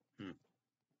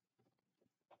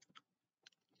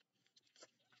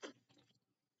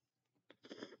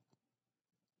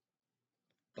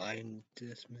 Biden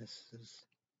dismisses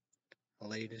the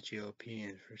latest GOP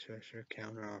infrastructure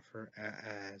counteroffer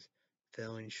as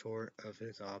falling short of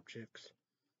his objectives.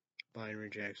 Biden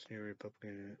rejects new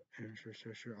Republican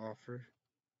infrastructure offer.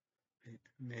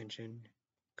 Mentioned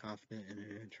confident in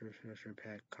an infrastructure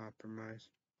pact compromise.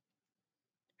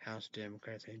 House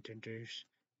Democrats introduced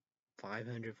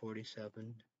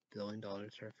 $547 billion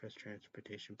surface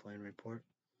transportation plan report.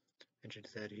 Manchin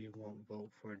said he won't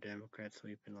vote for a Democrat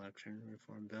sweeping election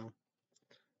reform bill.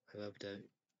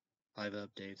 Live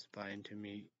updates Biden to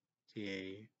meet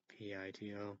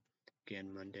CAPITO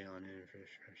again Monday on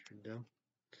infrastructure bill.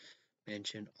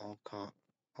 Mentioned all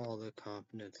the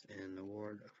confidence in the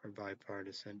award for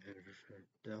bipartisan infrastructure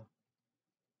bill.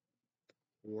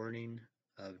 Warning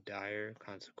of dire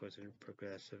consequences.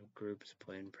 Progressive groups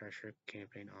playing pressure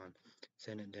campaign on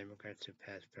Senate Democrats to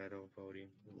pass federal voting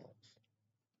laws.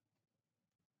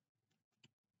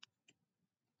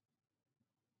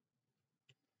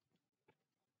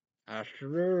 I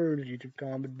sure you can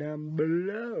comment down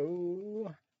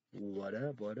below. What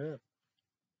up? What up?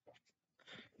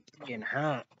 Getting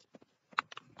hot.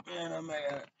 Man, oh my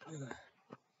god.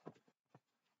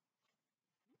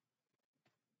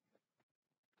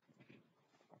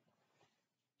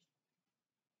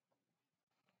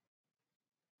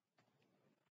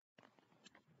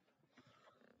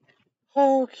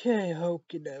 Okay,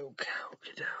 hokey doke,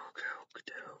 hokey doke, hokey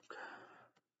doke.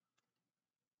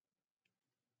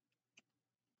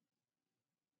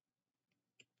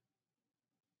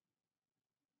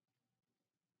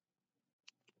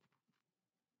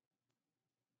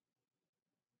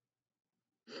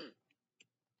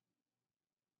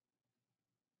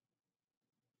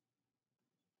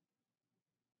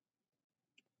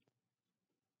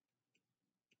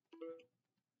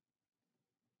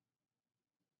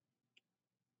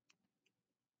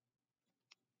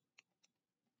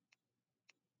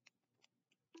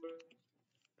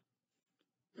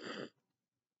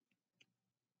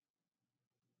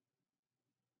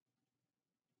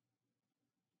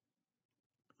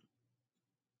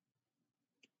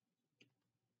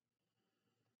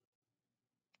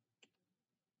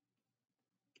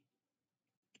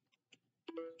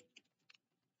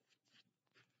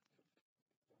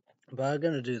 But I'm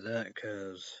gonna do that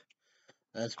because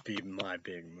that's be my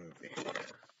big movie.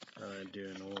 I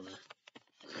do in order.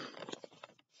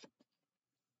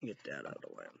 Get that out of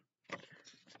the way.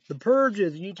 The Purge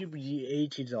is YouTube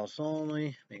 18 all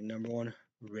only. Make number one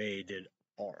rated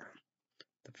R.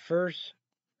 The first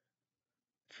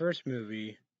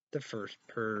movie, the first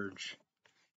Purge.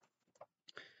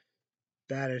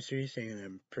 Battersea saying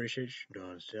I'm appreciate you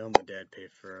doing sale. My dad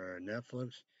paid for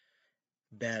Netflix.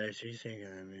 Battersea saying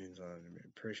I mean I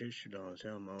appreciate you doing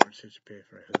sale. My older sister paid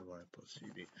for his wife plus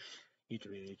CB.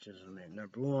 YouTube is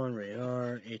number one rated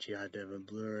R. HEI Devon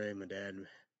Blu-ray. My dad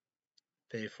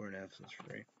paid for Netflix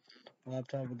free.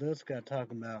 Laptop with this guy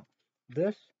talking about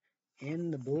this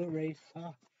in the Blu-ray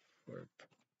software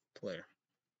player.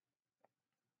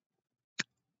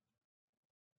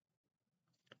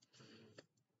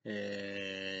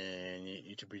 And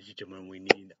YouTube when we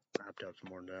need laptops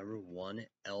more than ever. One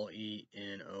Lenovo,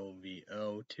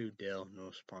 two Dell, no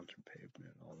sponsor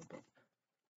payment, all above.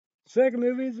 Second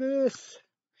movie is this.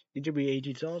 YouTube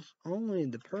 18 sauce only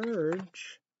The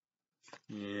Purge.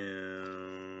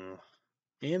 Yeah.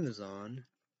 Amazon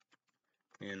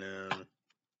and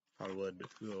Hollywood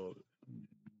go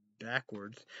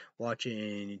backwards. Watch it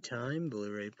anytime.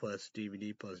 Blu-ray plus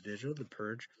DVD plus digital. The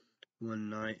Purge. 1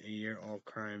 night a year. All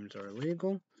crimes are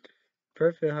legal.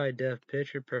 Perfect high def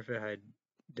picture. Perfect high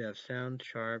def sound.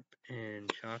 Sharp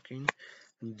and shocking.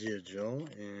 Digital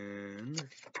and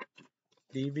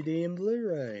DVD and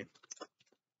Blu-ray.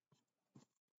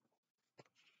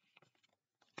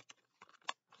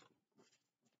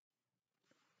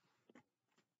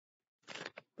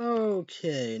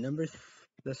 Okay,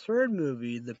 the third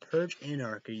movie, The Purge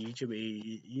Anarchy,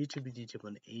 YouTube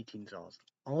on 18 sauce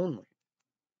only.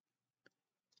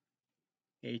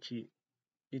 YouTube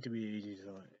 18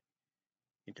 sauce.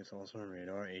 18 sauce on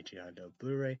radar. HEI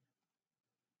Blu-ray.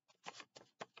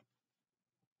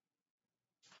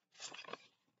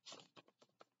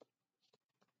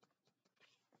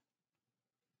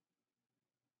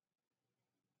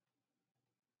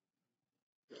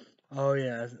 Oh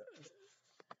yeah,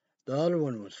 the other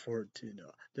one was $14.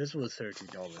 This was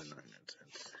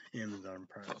 $13.99. Amazon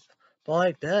Prime. But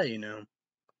like that, yeah.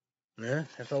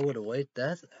 If I would have waited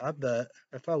that, I bet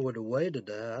if I would have waited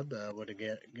that, I bet I would have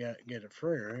get it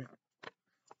free, right?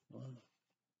 Well,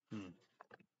 wonder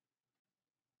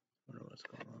what's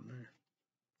going on there.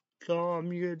 So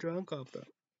you get drunk off that.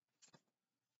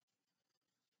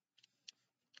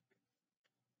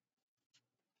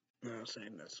 No, I'm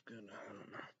saying that's good. I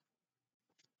don't know.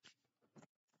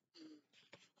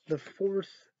 The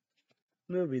fourth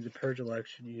movie, The Purge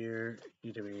election year,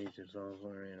 YouTube is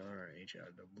also in our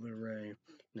HIW Blu-ray.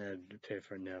 Now to pay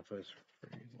for Netflix for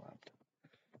free laptop.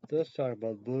 Let's talk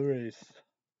about Blu-ray's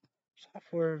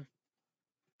software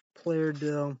player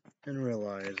deal and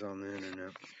realize on the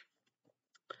internet.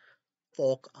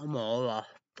 Folk, I'm all off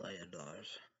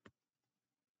 $1,000.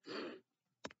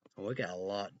 We got a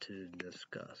lot to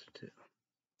discuss too.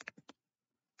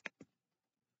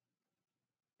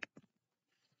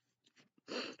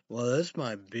 Well, this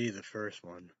might be the first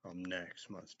one of next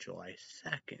month, July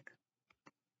 2nd.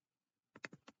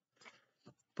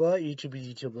 But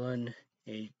YouTube 1,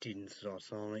 18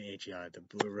 sauce only, HEI the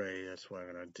Blu-ray, that's what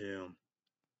I'm gonna do.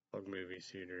 Fuck movie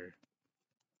theater,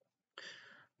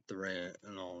 the rent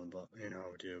and all, but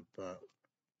do. But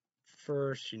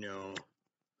first,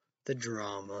 the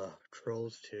drama,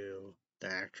 Trolls 2,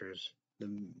 the actress,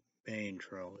 the main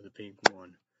troll, the pink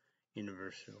one,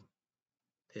 Universal.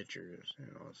 pictures,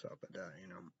 stuff like that.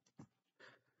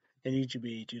 And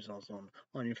YouTube is also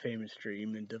on your famous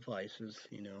streaming devices,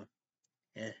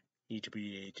 Eh,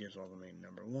 YouTube is also made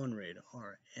 #1 rated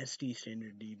R SD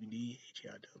standard DVD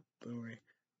HDR Blu-ray,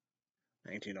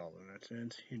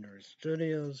 $19.09. Universal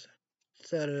Studios,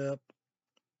 set it up.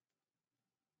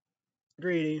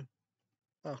 Greedy,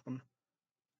 welcome.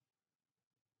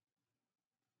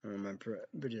 My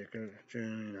particular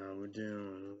journey, we're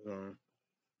doing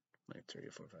like 3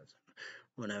 or 4, 5, 7,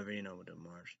 whenever, we'll do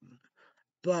March.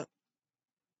 But,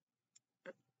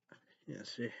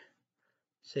 see,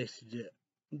 60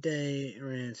 day,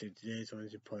 ran 60 days,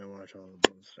 once you play and watch all the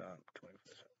bull stop,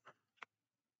 24/7.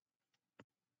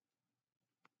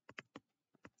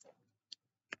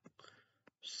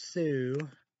 So,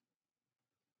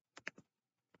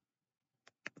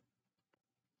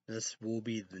 this will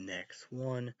be the next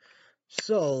one.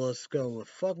 So, let's go with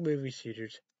Fuck Movie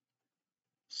Theaters,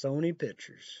 Sony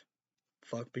Pictures,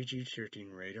 Fuck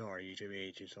PG-13 Rated R, YouTube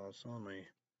ages also only.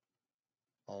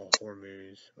 All horror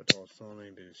movies, adults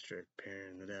only, be the strict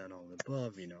parent, and all the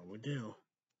above, we do.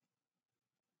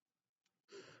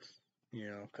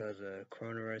 Because of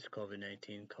coronavirus,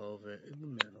 COVID-19, COVID,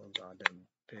 goddamn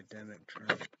pandemic,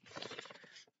 Trump,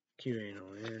 Q ain't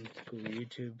on. Google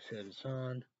YouTube said it's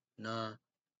on. Nah,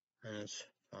 and it's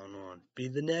on. Be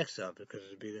the next up,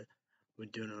 because we're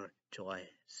doing it on July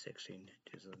 16,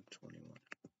 2021.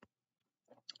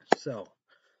 So,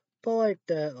 but like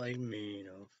that, like me,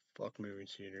 fuck movie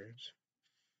theaters,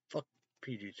 fuck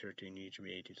PG-13, YouTube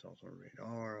 18 also rated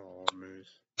R, all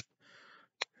movies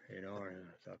rated R,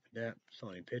 and stuff like that.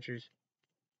 Sony Pictures,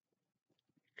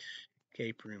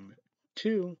 Escape Room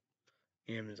 2,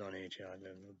 Amazon HI,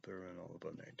 Blu-ray, all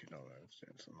about $19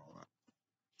 and all that.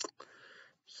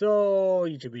 So,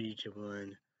 YouTube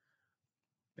 1,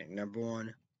 make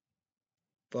 #1,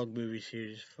 fuck movie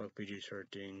series, fuck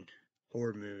PG-13,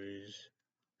 horror movies,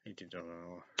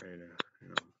 $18 rated,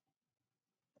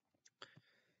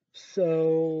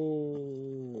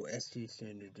 So, SD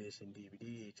standard disc and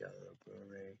DVD, HI,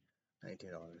 Blu-ray,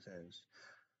 $19.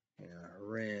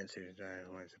 Ran series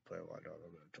 9, wants to play Watch all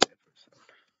about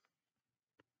 20%.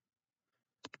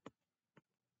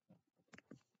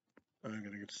 I'm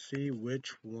gonna see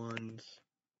which ones.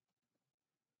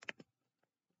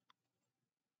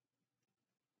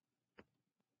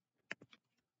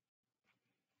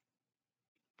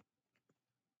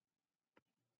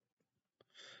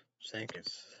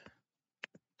 Sankis,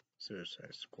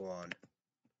 Suicide Squad.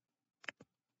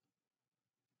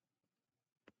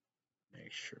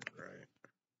 Make sure, right?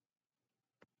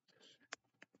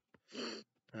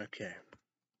 Okay.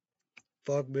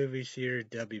 Fuck movie theater,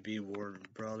 WB Warner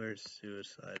Brothers,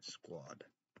 Suicide Squad.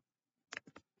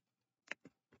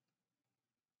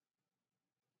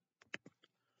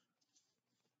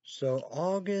 So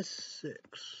August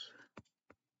 6th,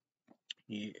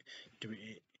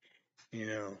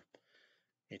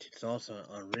 it's also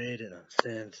unrated,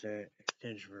 uncensored,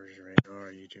 extended version rated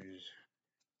R, YouTube's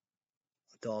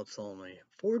adults only,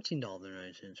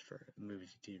 $14.09 for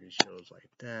movies, TV shows like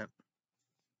that.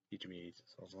 YouTube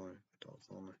it's also only, adults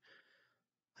only.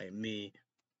 Like me,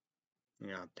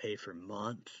 pay for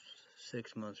months,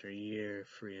 6 months or a year,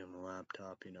 free on the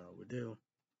laptop, would do.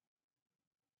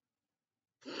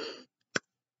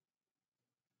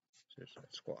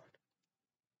 Suicide Squad.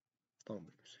 Phone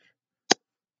music.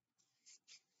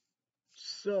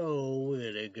 So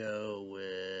we're gonna go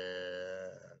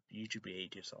with YouTube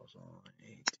ages also on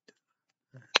 8.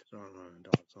 It's on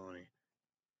adults only.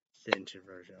 Extension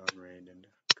version unrated.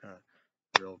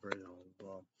 Real version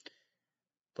blah.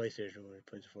 PlayStation 1,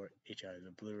 PlayStation 4, each out of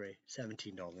the Blu-ray,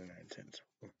 $17.09.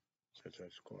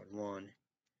 Suicide Squad 1.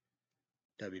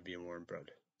 WB Warner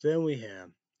Brothers. Then we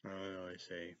have, I don't know, I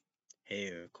say,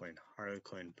 Halo Quinn, Harley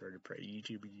Quinn, Bird of Prey,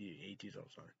 YouTube 80s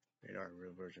also. Radar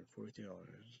real version, $40.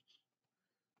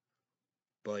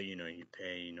 But you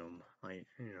pay,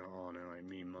 all in like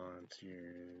me months,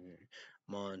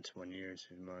 months, 1 year,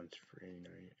 6 months for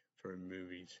for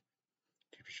movies.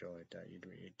 TV show like that, you'd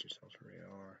read yourself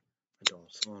radar.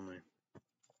 Adults only.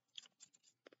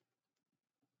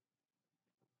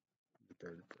 The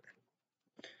Bird of Prey.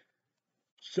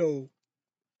 So,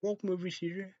 Walk Movie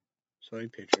Theater, Sony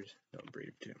Pictures, Don't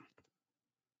Breathe 2.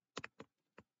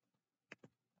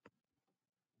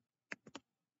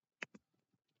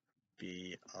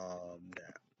 Beyond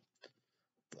that.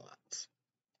 Lots.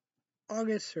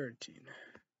 August 13th.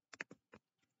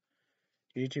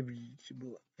 YouTube,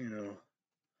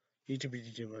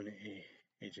 YouTube on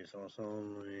ages also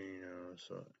only,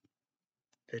 so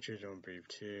Pictures Don't Breathe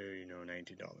 2,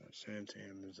 $19.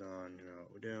 Amazon,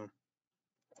 we do.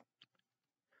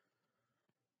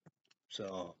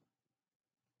 So,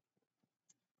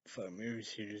 fuck, movie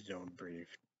series don't brief.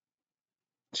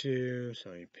 2,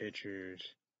 Sony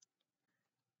Pictures.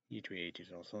 E3H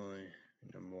is also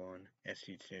number 1.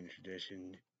 SC Standard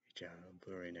Edition.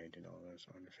 Blu-ray $19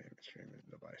 on your favorite streaming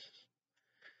devices.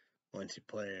 Once you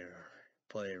play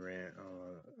rent,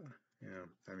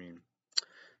 I mean,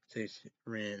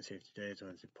 rent 60 days.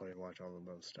 Once you play, watch all of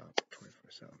those stuff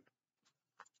 24/7.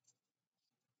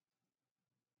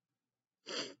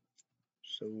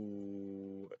 So,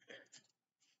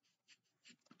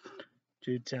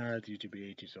 2 times YouTube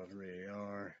HDs on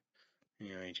radar.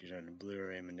 HDs on the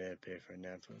Blu-ray. My dad paid for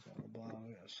Netflix, blah blah.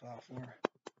 We got software,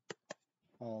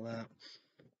 all that.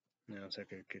 Now it's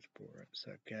like a good sport.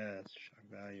 Suck gas, shock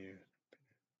value.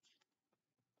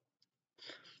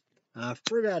 I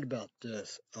forgot about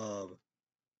this.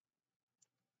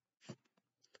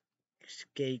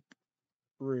 Escape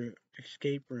Room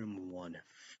 1.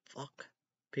 Fuck.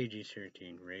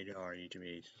 PG-13. Rated R.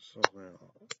 YouTube.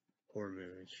 Horror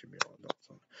movies should be all adults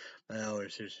on. My older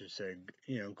sister said,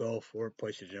 go for it.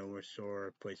 Place it in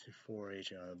store. Place it for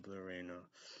Blu-ray and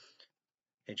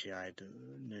HEI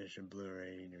edition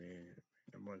Blu-ray.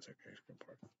 One second.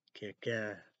 Kick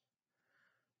ass.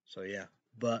 So yeah.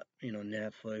 But,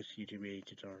 Netflix, YouTube,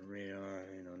 it's on radar,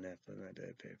 Netflix, I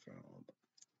did pay for all.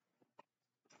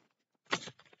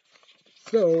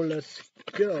 So, let's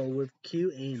go with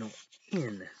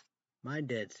QAnon. My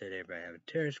dad said everybody have a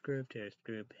terrorist group,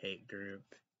 hate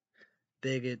group,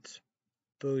 bigots,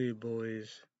 bully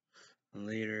boys,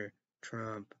 leader,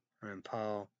 Trump, Rand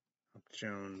Paul,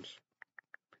 Jones,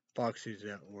 Foxy's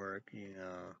at work,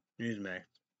 Newsmax,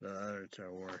 the others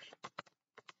are worse.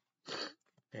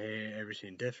 Hey,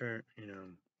 everything different,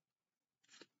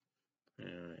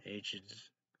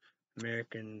 Asians,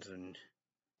 Americans, and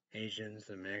Asians,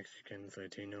 the Mexicans,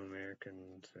 Latino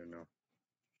Americans,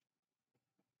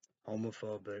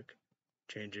 homophobic,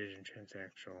 transgender,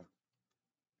 transsexual,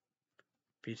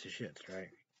 piece of shit,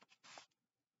 right?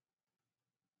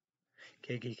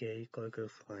 KKK, Ku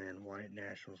Klux Klan, white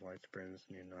nationals, white supremacists,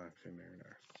 neo-Nazis, American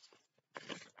Arts.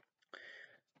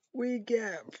 We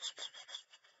got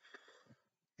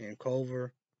and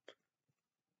Culver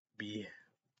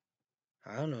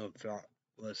I don't know if it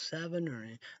was 7 or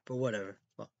 8, but whatever.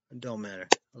 Well, it don't matter.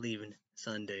 Leaving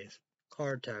Sundays.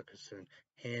 Carl Tuckerson,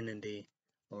 Hannity,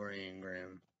 Lorraine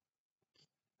Graham,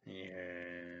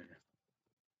 and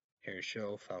Harry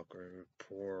Show, Falker,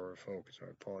 Poor Focus, or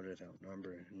Apologize,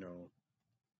 Outnumber, no.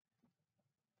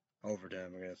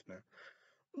 Overtime, I guess now.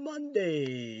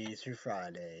 Monday through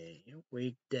Friday,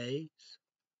 weekdays.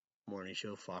 Morning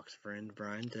show, Fox Friend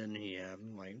Brian, then he have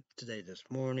like today this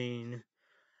morning.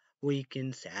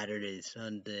 Weekend, Saturdays,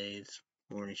 Sundays,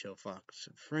 morning show, Fox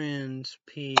and Friends,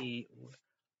 Pete,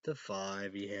 the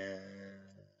 5 he had.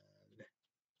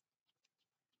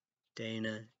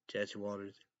 Dana, Jesse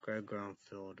Waters, Greg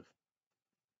Gromfield,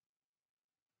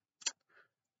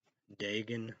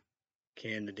 Dagan,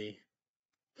 Kennedy.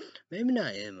 Maybe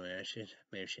not Emily,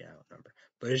 maybe she outnumbered.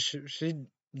 But she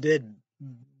did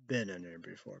been in there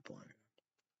before playing.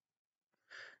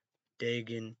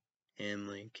 Dagan,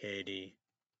 Emily, Katie,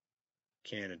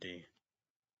 Kennedy.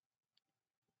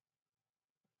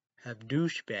 Have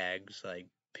douchebags like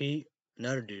Pete,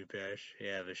 another douchebag, he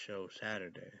have a show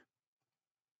Saturday.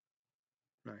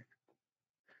 Right.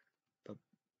 But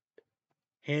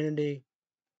Hannity,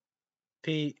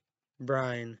 Pete,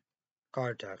 Brian,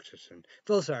 Carl Tuckerson.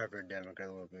 Feel sorry for Democrat,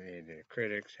 a little bit the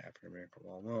critics, African American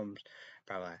wall mums,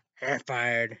 probably half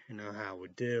fired, how we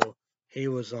do. He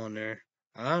was on there.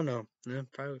 I don't know.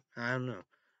 Probably, I don't know.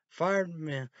 Fired,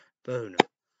 man, but who knows?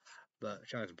 But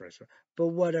shots impressive. But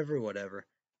whatever.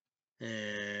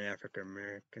 And African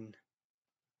American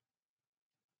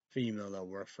female that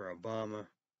worked for Obama.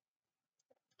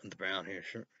 The brown hair,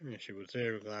 she was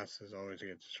there with glasses, always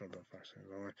gets the shoulder fox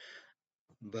going.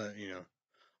 But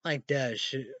like that,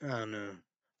 I don't know.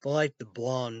 But like the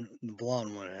blonde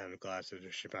one that had the glasses,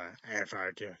 she probably had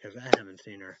fired too, because I haven't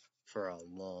seen her for a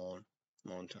long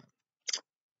time.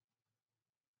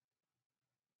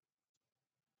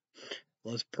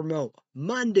 Let's promote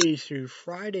Monday through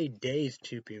Friday days,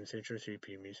 2 p.m. Central, 3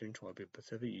 p.m. Eastern, 12 p.m.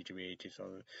 Pacific, YouTube 80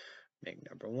 Southern, make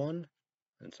number 1.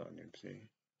 That's on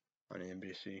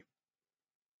NBC.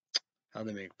 How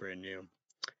they make brand new.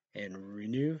 And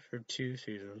renew for 2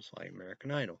 seasons like American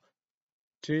Idol.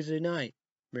 Tuesday night,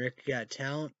 America Got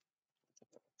Talent.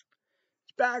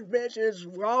 It's back, bitches.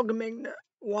 We're all gonna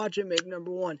watch it make number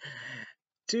 1.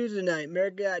 Tuesday night,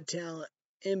 America Got Talent.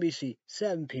 NBC,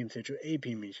 7 p.m. Central, 8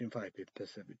 p.m. Eastern, 5 p.m.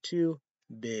 Pacific. 2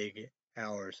 big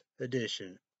hours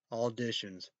edition.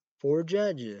 Auditions. 4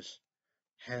 judges.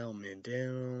 Hal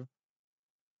Mandel.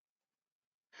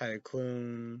 Heidi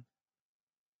Klum,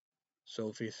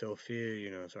 Sophia, sorry,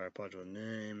 I apologize for the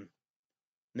name.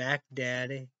 Mac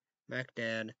Dad,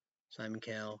 Simon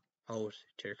Cowell, host,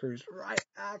 Terry Crews. Right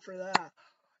after that,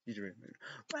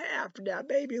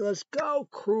 baby, let's go,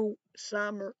 Crew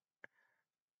Summer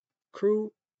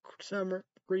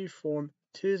Reform,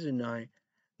 Tuesday night,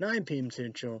 9 p.m.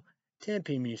 Central, 10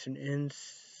 p.m. Eastern, and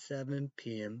 7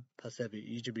 p.m. Pacific.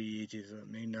 EGB is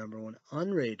main #1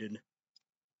 unrated.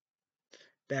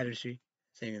 Battersea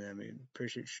saying that I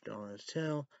appreciate Donald's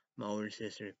tell. My older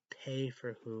sister pay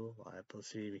for who I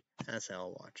placebo. That's how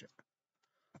I'll watch it.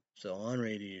 So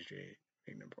unrated EGB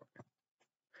main #1.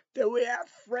 Then we have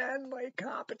friendly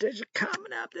competition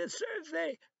coming up this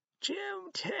Thursday.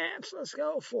 June 10th. Let's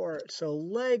go for it. So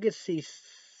Legacy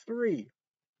 3.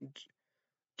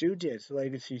 Jujitsu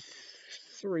Legacy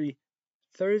 3.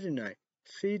 Thursday night.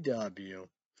 CW.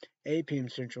 8 p.m.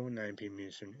 Central, 9 p.m.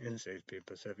 Eastern, and 6 p.m.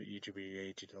 Pacific.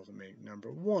 EGBA 2008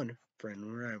 #1. Friendly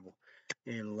rival.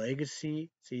 And Legacy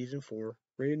Season 4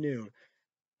 renewed.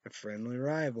 A friendly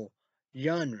rival.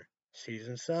 Genre.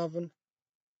 Season 7.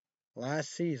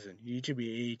 Last season,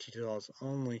 EGB 2000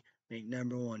 only, make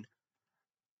 #1.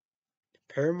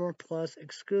 Paramore Plus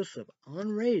exclusive,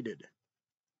 unrated.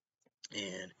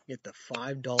 And get the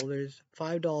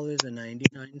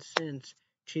 $5.99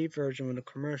 cheap version with the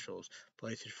commercials.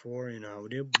 PlayStation 4 and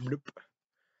audio. Bloop.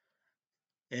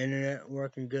 Internet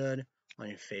working good on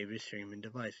your favorite streaming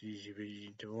device.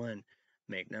 EGB to win.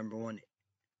 Make #1.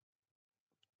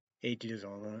 18 years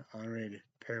old, unrated.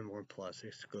 Paramore Plus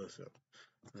exclusive.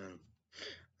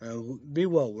 Be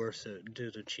well worth it. Do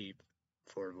the cheap,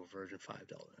 affordable version,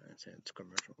 $5.09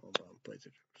 commercial about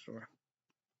PlayStation Store.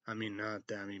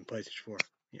 PlayStation 4.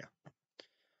 Yeah.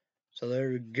 So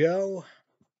there we go.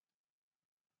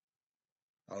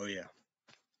 Oh yeah.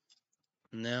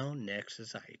 Now next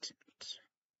is iTunes.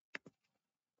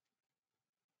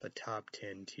 The top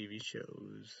 10 TV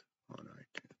shows on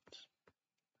iTunes.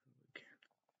 Okay.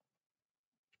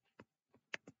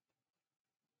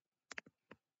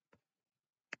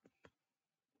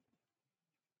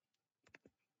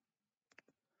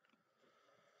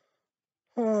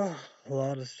 Oh, a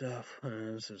lot of stuff.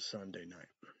 This is Sunday night.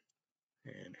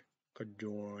 And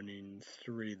Conjuring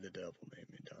 3, The Devil Made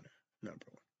Me Done It. #1.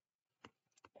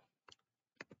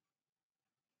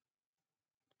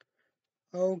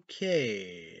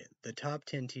 Okay, the top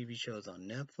 10 TV shows on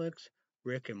Netflix.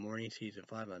 Rick and Morty Season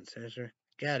 5 on Censor.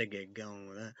 Gotta get going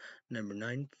with that.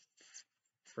 #9,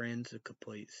 Friends, a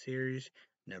complete series.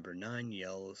 #9,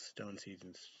 Yellowstone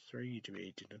Season 3. You should be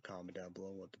 18 to comment down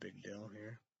below what the big deal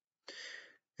here.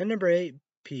 And #8,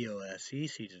 POSE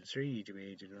Season 3. You should be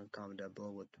 18 to comment down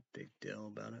below what the big deal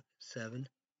about it. 7.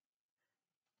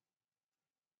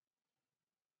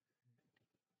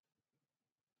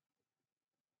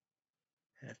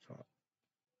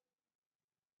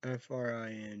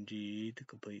 FRINGE, the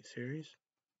complete series.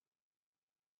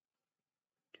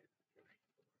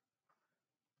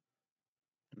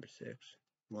 #6,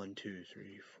 1, 2,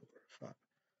 3, 4, 5.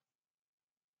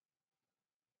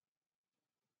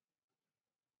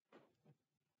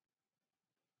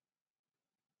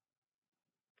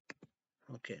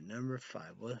 Okay,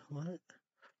 #5. What?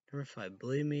 #5.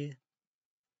 Believe me,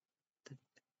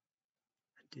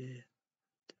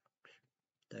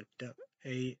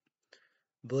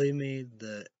 believe me,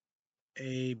 the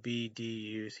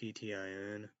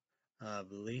ABDUCTIN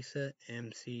of Lisa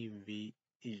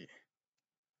MCVE.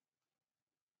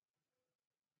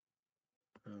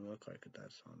 Doesn't look like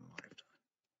that's on Lifetime.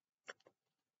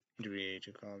 Age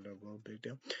of comment down below, big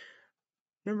deal.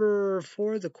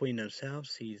 #4, The Queen of South,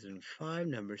 Season 5.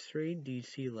 #3,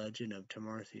 DC Legend of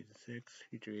Tomorrow, Season 6.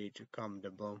 Future age of comment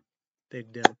down below,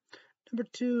 big deal.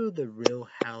 #2, The Real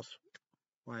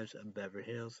Housewives of Beverly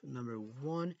Hills.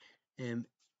 #1, MARE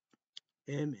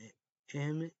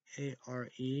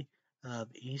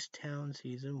of Easttown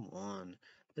Season 1.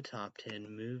 The top 10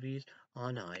 movies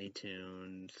on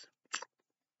iTunes.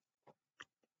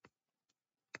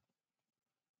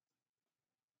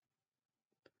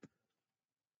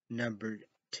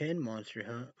 #10,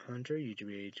 Monster Hunter.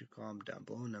 YouTube age comment down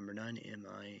below. #9,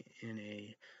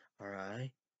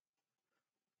 MINARI.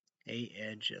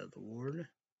 Edge of the Ward.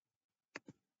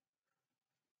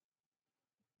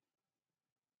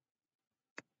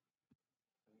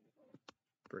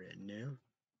 Brand new.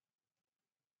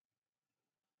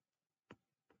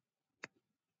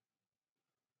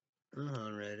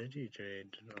 On Reddit,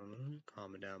 YouTube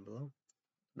comment down below.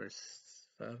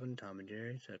 #7, Tom and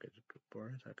Jerry.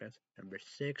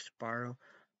 #6, Borrow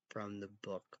from the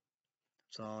Book.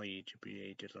 It's all YouTube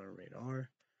ages on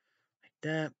radar. Like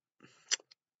that.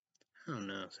 I don't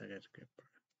know. So I got to get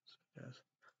guys.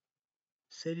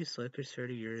 City Slickers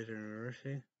 30 years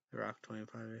anniversary. The Rock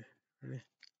 25 years.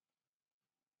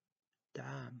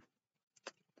 Damn.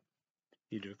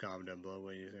 You do comment down below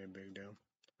what you think, big deal.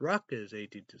 Rock is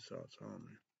 18 to salt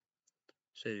on.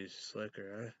 City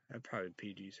Slicker, I'd probably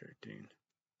PG-13.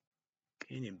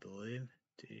 Can you believe?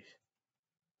 Jeez.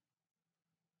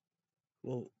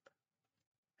 Whoa.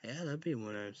 Yeah, that'd be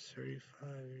when I was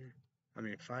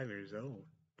 5 years old.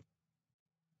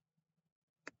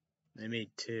 They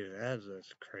made 2. That's a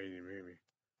crazy movie.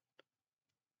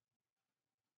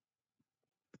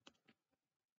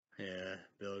 Yeah,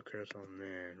 Billy Crystal,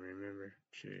 man, remember?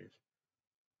 Jeez.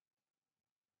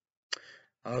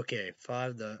 Okay,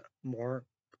 5, the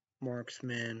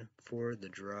Marksman for the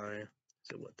Dry.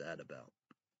 So what that about?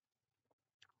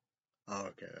 Oh,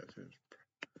 okay, that's his.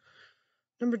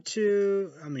 Number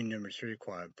 3,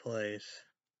 Quiet Place.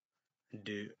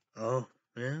 Oh,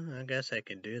 yeah, I guess I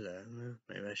can do that.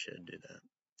 Maybe I should do that.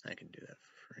 I can do that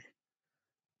for free.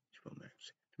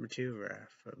 Number 2,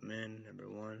 Wrath of Men. Number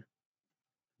 1,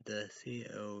 The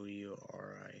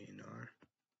Courinr.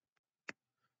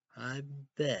 I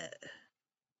bet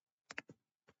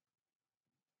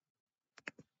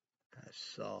I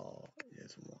saw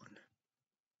is 1.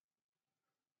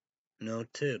 No,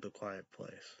 2, The Quiet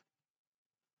Place.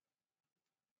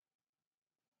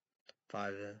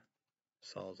 5,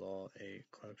 Saul's All 8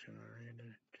 collection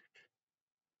already.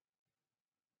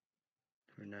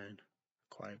 Number 9,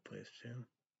 Quiet Place 2.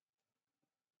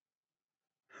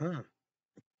 Huh.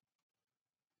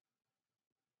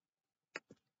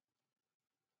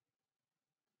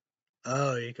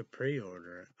 Oh, you could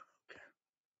pre-order it.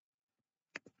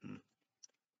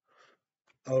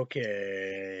 Okay.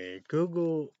 Okay.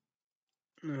 Google.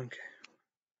 Okay.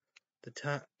 The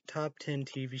top 10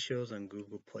 TV shows on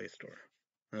Google Play Store.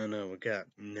 I know we got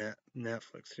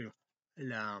Netflix too. I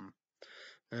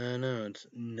know it's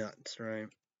nuts, right?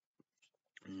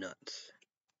 Nuts.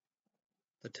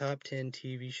 The top 10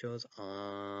 TV shows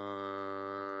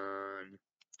on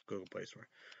Google Play Store.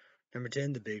 Number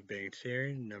 10, The Big Bang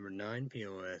Theory. Number 9,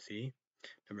 POSE.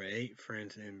 Number 8,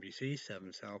 Friends NBC.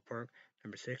 7, South Park.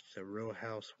 Number 6, The Real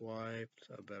Housewives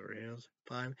of Beverly Hills.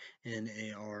 5,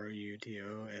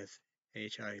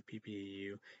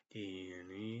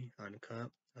 NARUTOSHIPPUDNE.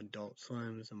 Uncut. Adult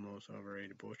Swim is the most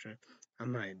overrated bullshit. I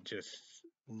might just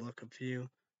look a few.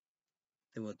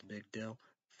 Then what the big deal?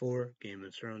 4, Game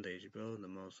of Thrones, HBO, the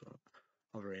most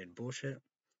overrated bullshit.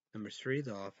 Number 3,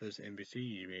 The Office, NBC.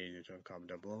 You rated on comment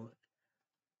down below.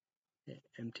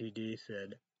 MTD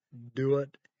said, do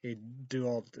it. He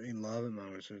love it.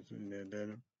 Mama says,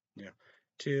 yeah.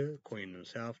 2, Queen of the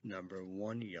South. Number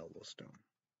 1, Yellowstone.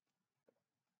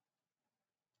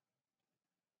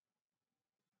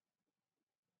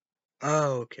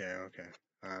 Oh, okay.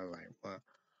 I like what?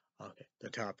 Okay, the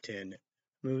top 10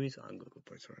 movies on Google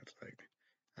Play Store. It's like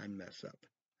I messed up.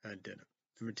 I didn't.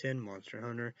 Number 10, Monster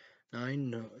Hunter.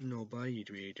 9, Nobody.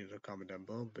 YouTube agents. Comment down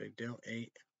below. Big deal.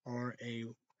 8,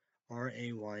 RAYA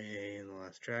and the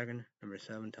Last Dragon. Number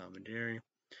 7, Tom and Jerry.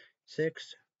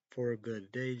 6, For a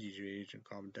Good Day. YouTube agent.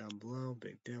 Comment down below.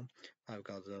 Big deal. 5,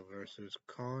 Godzilla vs.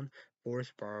 Kong. 4,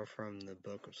 Borrow from the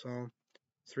Book of Psalm.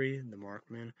 3, The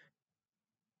Markman.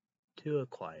 2, A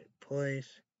Quiet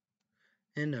Place.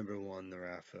 And number 1, The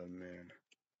Wrath of Man.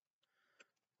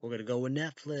 We're going to go with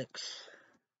Netflix.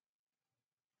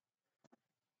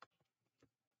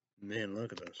 Man,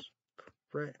 look at this.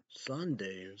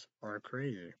 Sundays are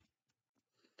crazy.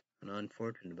 And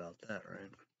unfortunate about that,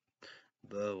 right?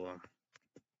 But,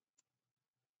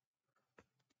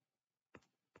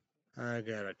 I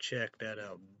gotta check that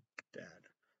out.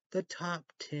 The top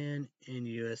 10 in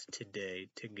US today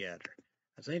together.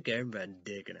 I think everybody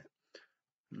digging it.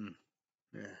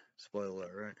 Yeah, spoiler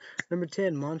alert, right? Number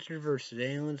 10, Monsters vs.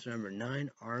 Aliens. Number 9,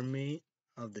 Army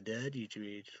of the Dead.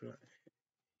 YouTube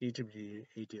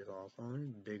is also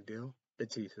big deal.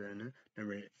 Batista in it.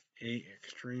 Number 8,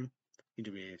 Extreme.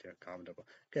 YouTube comment up.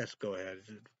 Guess go ahead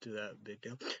do that big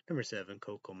deal. Number 7,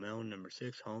 Coco Melon. Number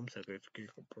 6, Home.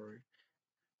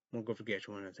 Won't go forget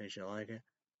you one. I think you'll like it.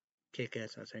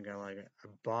 Kick-Ass. I think I like it. I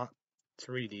bought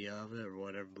 3D of it or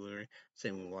whatever Blu-ray.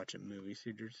 Same with watching movie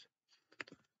theaters.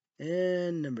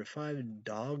 And number 5,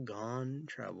 Doggone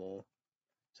Trouble.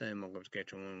 Same, I'll go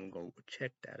sketch one. We'll go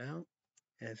check that out.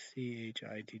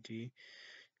 SCHITT.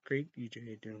 Great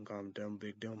DJ doing calm down,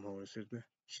 big dumb hole sister.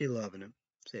 She loving it.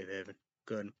 Safe haven.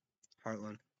 Good.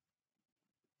 Heartland.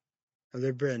 Oh,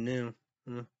 they're brand new.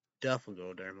 Definitely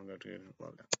go there. I'm gonna go to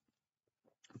love that.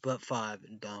 But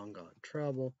 5, Doggone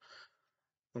Trouble.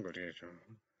 I'm gonna go to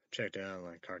check that out,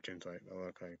 like cartoons like I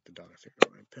look like the dogs that go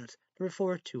like pets. Number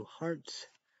 4, 2 Hearts.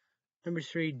 Number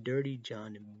 3, Dirty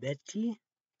John and Betty.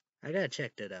 I gotta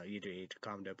check that out. Either Age of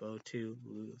Combat 02,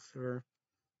 Lucifer.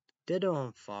 Ditto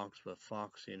on Fox, but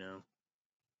Fox, you know.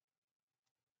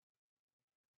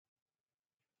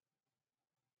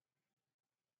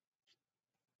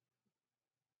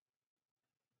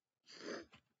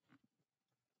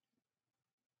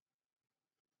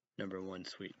 Number one,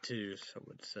 Sweet Tooth, I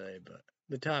would say, but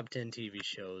the top 10 TV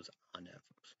shows on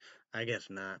Netflix. I guess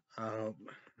not. I hope.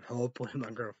 Hopefully,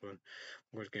 my girlfriend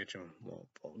was getting won't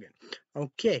fall again.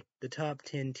 Okay, the top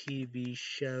 10 TV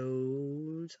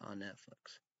shows on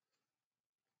Netflix.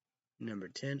 Number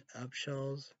 10,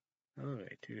 Upshaws.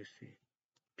 Okay,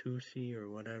 Tusi or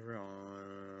whatever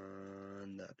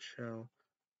on that show.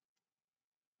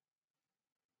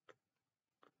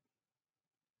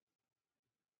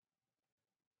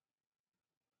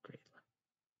 Great.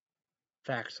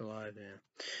 Facts Alive, yeah.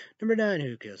 Number 9,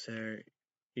 Who Kills Harry?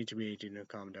 Each be 18 to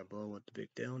comment down below what the big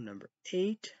deal. Number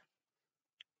 8,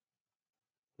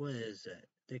 what is that?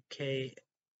 The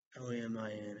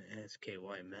KOMINSKY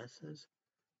messes.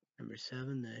 Number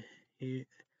 7, the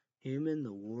Human,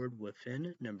 the Ward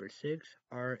Within. Number 6,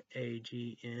 RAGNAROK.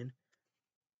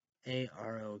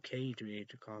 Each be 18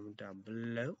 to comment down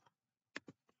below.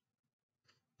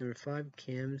 Number 5,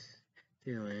 Kim's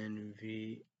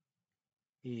CONVENINZE.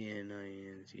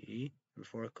 Number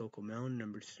 4, Coco Melon.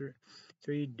 Number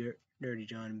 3, Dirty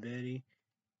John and Betty.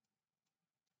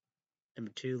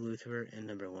 Number 2, Lucifer. And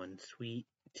number 1, Sweet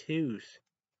Tooth.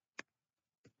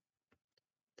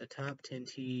 The top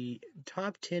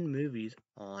 10 movies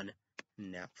on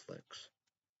Netflix.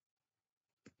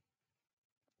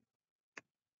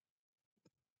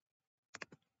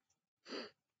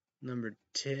 Number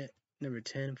 10,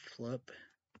 Flip.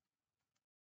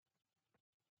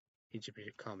 Each of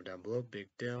you comment down below. Big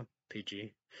deal.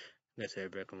 PG. I guess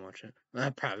everybody can watch it.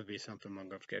 That'd probably be something my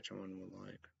girl's catching one would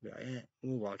like. But yeah,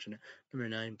 we're watching it. Number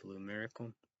 9, Blue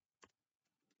Miracle.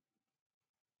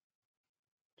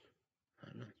 I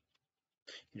don't know.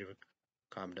 You never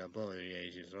comment down below. Yeah,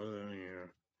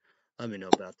 let me know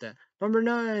about that. Number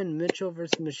 9, Mitchell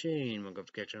vs. Machine. My girl's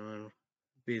catching one.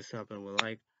 Be something we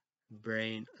like.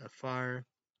 Brain of Fire.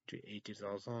 80s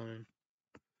all on.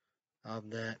 Of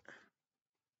that.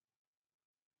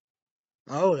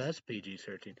 Oh, that's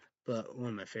PG-13. But one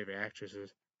of my favorite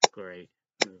actresses. Great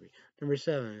movie. Number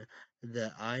 7,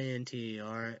 The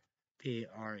INTER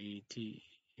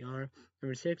PRETER.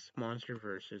 Number 6, Monster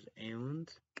vs.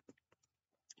 Aliens.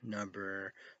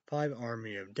 Number 5,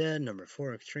 Army of Dead. Number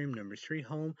 4, Extreme. Number 3,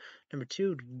 Home. Number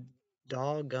 2,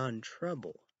 Doggone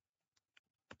Trouble.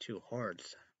 2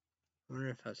 Hearts. I wonder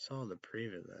if I saw the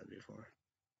preview of that before.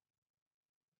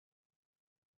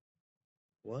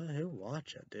 What? Who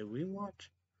watched it? Did we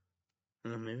watch?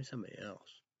 Maybe somebody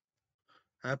else.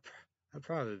 I'd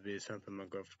probably be something my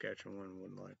girlfriend catching one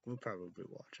would like. We'll probably be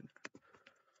watching it.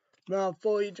 Now,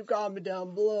 for you to comment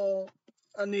down below,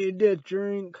 I need this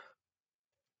drink.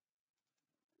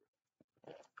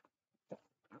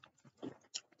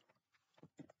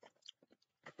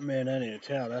 Man, I need to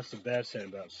tell. That's the bad thing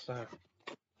about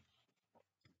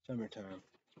summertime.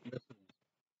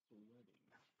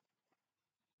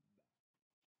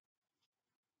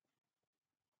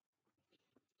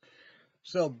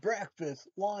 So, breakfast,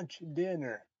 lunch,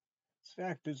 dinner,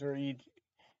 snack, dessert, eat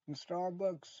in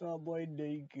Starbucks, Subway,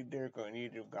 they're going to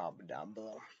need to comment down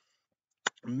below.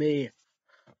 Me,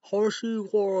 Horsey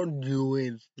World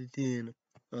doing the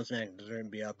no snack,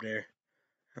 dessert, be up there.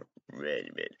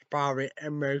 Probably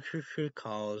emergency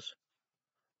calls.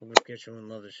 I'm gonna get you and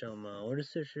love the show, man. What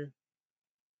is this show?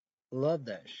 Love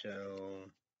that show.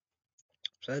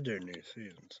 So that's their new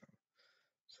season,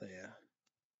 so yeah.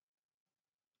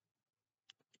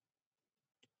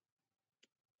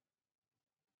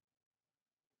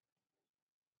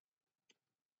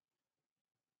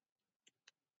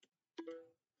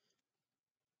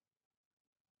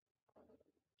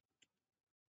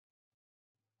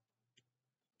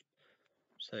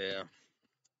 So yeah.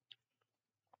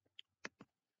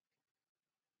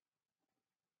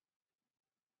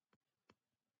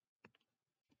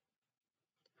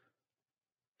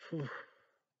 Whew.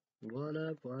 What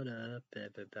up,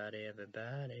 everybody, every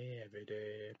day, every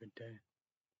day.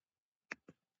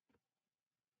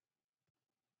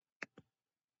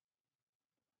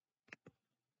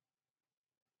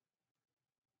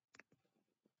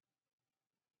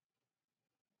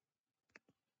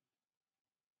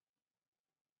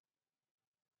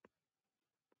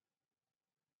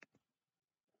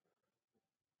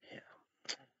 Yeah.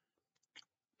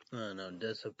 I know,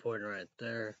 disappointing right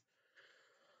there.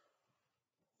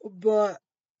 But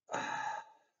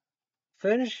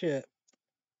finish it.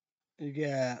 You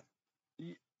got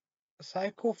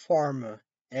Psycho Pharma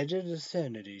Edge of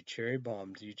Insanity, Cherry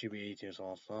Bomb, YouTube 18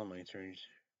 sauce only,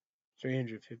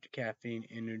 350 caffeine,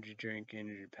 energy drink,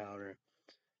 energy powder.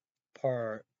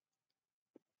 Part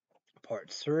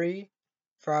 3,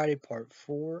 Friday part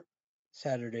 4,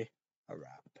 Saturday a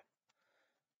wrap.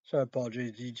 So I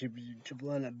apologize YouTube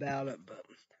learn about it, but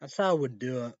that's how I would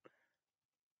do it.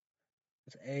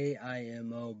 It's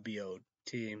AIMOBOT,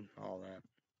 all that.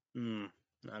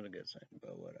 Not a good thing,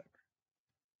 but whatever.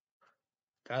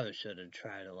 Probably should have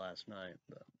tried it last night,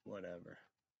 but whatever.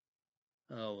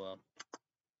 Oh well.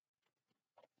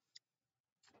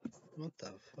 What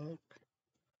the fuck?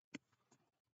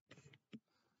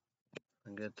 A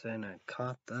good thing I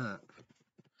caught that.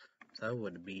 So I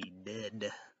would be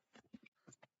dead.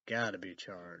 Gotta be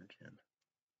charged.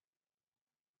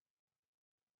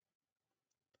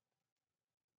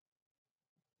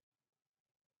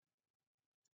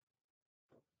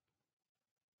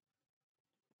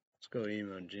 Let's go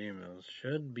email Gmails.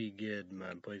 Should be getting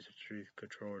my PlayStation 3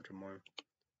 controller tomorrow.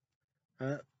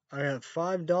 I have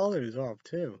 $5 off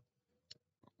too.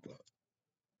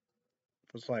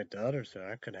 Just like the other side,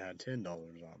 I could have had $10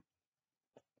 off.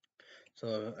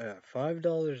 So I got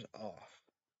 $5 off.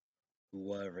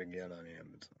 Whatever I get on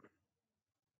Amazon.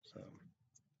 So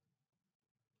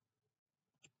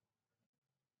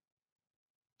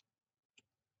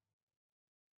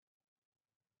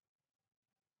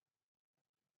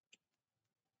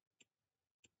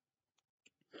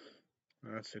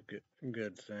that's a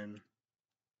good thing.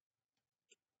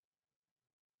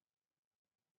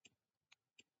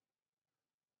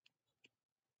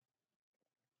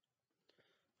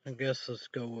 I guess let's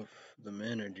go with the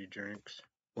energy drinks.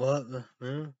 What?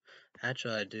 No?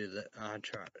 Actually, I do that. I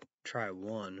try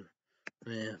one.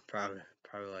 Yeah, probably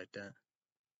like that.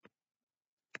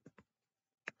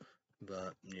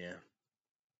 But yeah.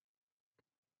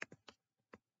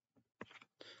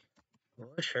 Well,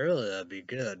 surely that'd be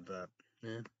good, but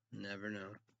yeah, never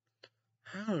know.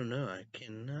 I don't know. I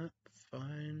cannot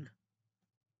find.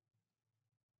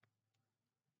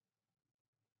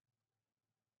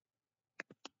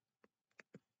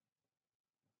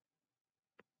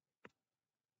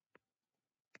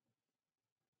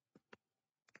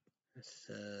 It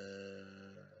says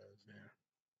yeah,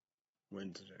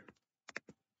 Wednesday.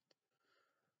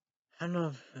 I don't know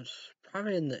if it's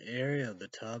probably in the area of the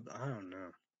tub. I don't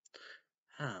know.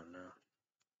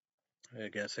 I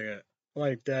guess I got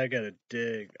like that. I gotta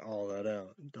dig all that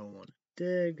out. Don't want to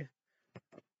dig.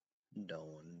 Don't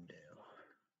want to do.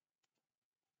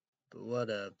 But what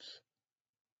ups?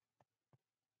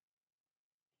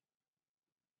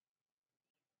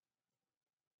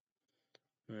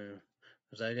 Yeah,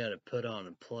 cause I gotta put on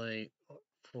a plate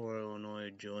before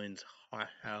Illinois joins Hot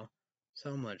House.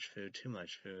 So much food, too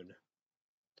much food.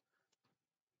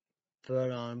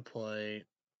 Put on plate,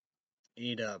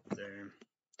 eat up there.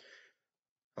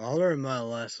 I learned my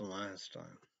lesson last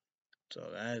time,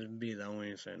 so that'd be the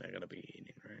only thing I gotta be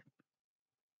eating, right?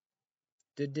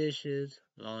 The dishes,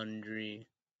 laundry,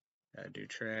 gotta do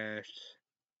trash.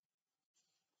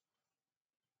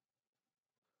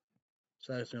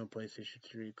 So that's no PlayStation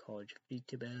 3 College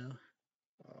Football.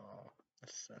 Oh,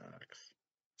 that sucks.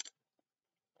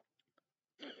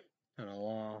 And a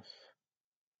loss.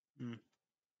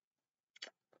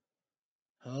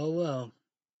 Oh well.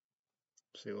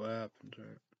 See what happens,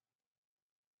 right?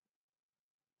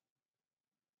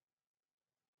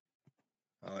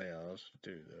 Oh yeah, let's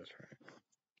do this, right?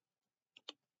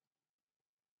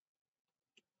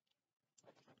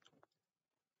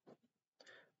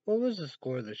 What was the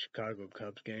score of the Chicago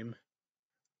Cubs game?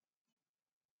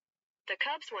 The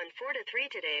Cubs won 4-3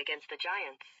 today against the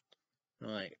Giants.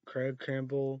 Alright, Craig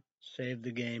Kimbrel saved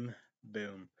the game.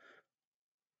 Boom.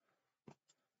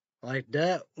 Like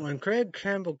that, when Craig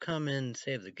Kimbrel come in and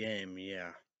save the game,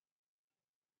 yeah.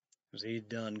 Because he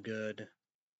done good.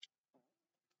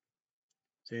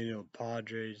 So,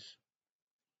 Padres,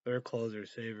 their closer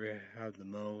saver have the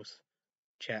most.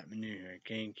 Chapman New York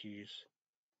Yankees.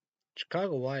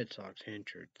 Chicago White Sox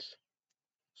Hinchers.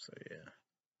 So, yeah.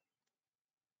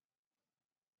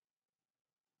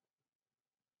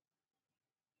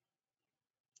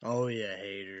 Oh, yeah,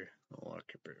 hater.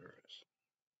 Lucky Brewers.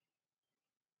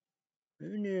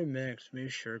 Who knew Max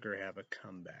Scherzer have a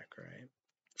comeback, right?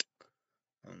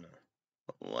 I don't know.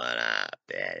 What up,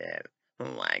 baby?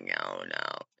 Why going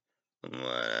out?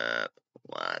 What up?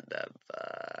 What the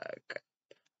fuck?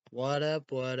 What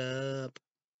up? What up?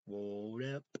 What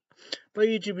up? But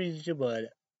YouTube,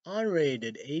 but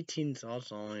unrated 18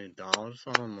 sauce only, dollars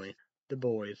only. The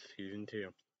Boys season 2.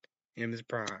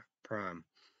 Amazon Prime.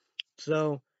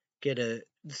 So get a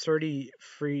 30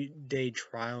 free day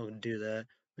trial and do that.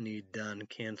 when he's done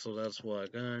cancel. That's what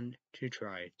I'm going to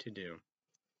try to do.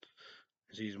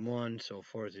 Season 1, so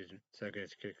far, season 2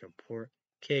 is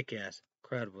kick-ass,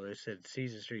 incredible. They said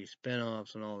season 3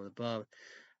 spin-offs and all of the above.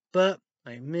 But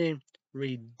I may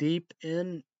read deep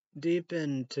into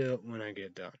it when I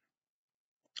get done.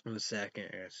 On the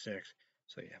second at 6.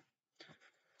 So yeah.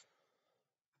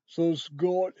 So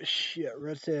Scott, shit,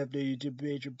 let's say the YouTube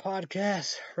major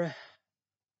podcast.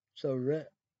 So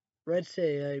let's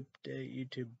say the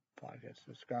YouTube podcast.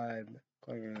 Subscribe,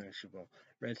 click on the Super.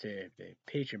 Let's say the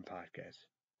Patreon podcast.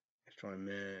 It's 20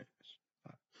 minutes.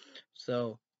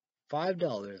 So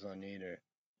 $5 on either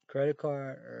credit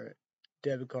card or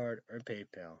debit card or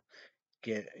PayPal.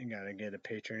 You gotta get a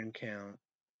Patreon account.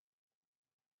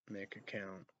 Make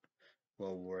account.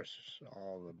 Well worth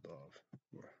all above.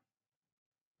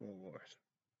 Well worth.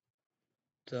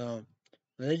 So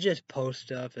they just post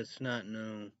stuff. It's not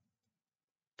no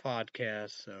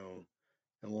podcast, so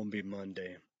it won't be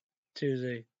Monday.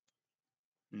 Tuesday,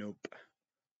 nope.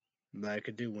 But I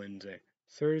could do Wednesday.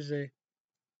 Thursday,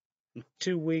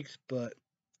 2 weeks, but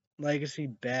Legacy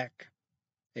back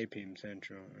 8 p.m.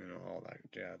 Central, all that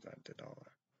jazz. I did all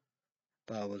that.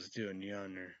 But I was doing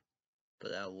Yonder,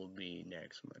 but that will be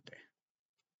next Monday.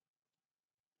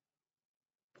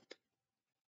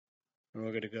 And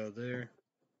we're gonna go there.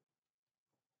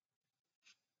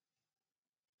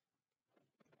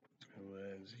 It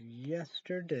was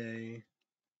yesterday.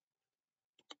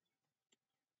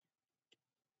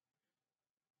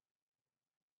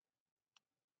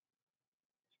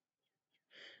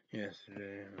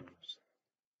 Yesterday was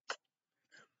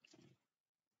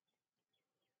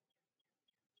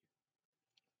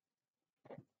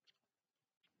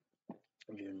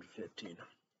June 15th.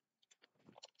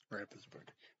 Rapper's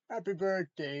birthday. Happy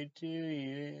birthday to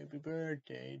you. Happy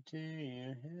birthday to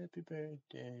you. Happy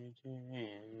birthday to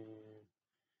you.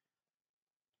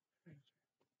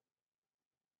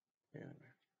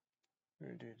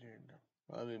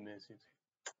 I'll be missing.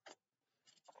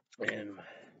 And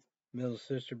middle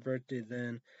sister birthday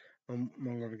then. My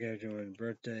little graduate's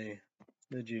birthday,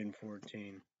 the June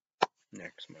 14th,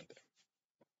 next month.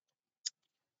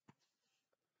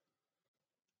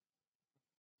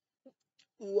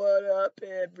 What up,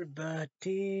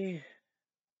 everybody?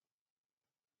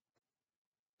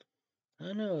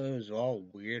 I know it was all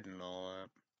weird and all that.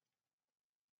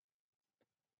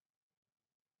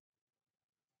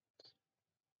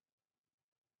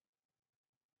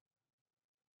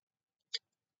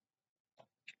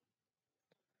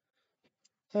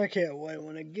 I can't wait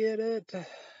when I get it.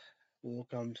 We'll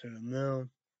come to the mill.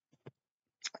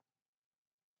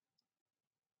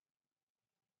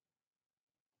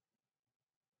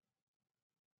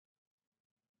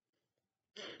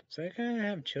 So I kind of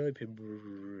have chili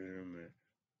pepper.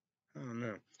 I don't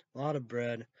know. A lot of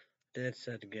bread. Dad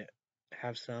said to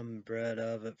have some bread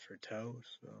of it for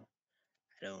toast. So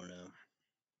I don't know.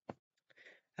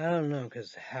 I don't know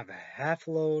because have a half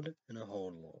load and a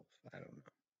whole loaf. I don't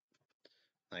know.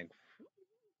 Like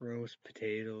roast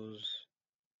potatoes,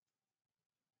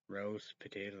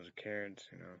 carrots.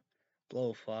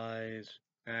 Blow flies,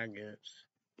 maggots,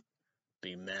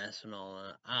 be mess and all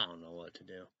that. I don't know what to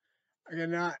do. I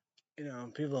cannot.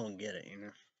 People don't get it.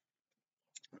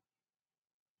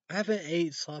 I haven't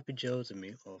ate sloppy joes and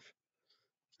meatloaf.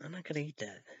 I'm not gonna eat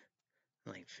that.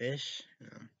 Like fish,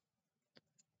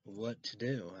 what to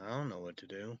do? I don't know what to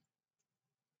do.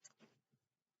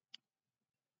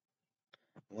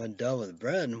 When done with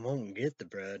bread, won't get the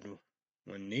bread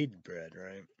when need bread,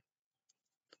 right?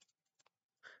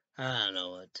 I don't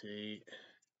know what to eat.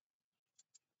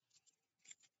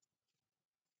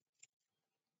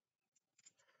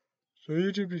 So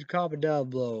YouTube is comment down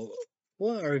below.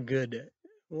 What do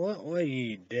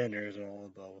you eat dinners and all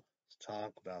about? Let's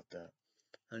talk about that.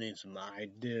 I need some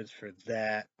ideas for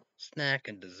that. Snack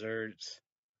and desserts.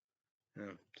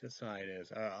 Just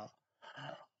ideas. I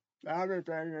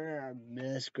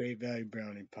miss Great Value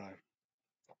brownie pie.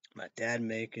 My dad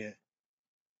make it,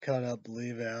 cut up,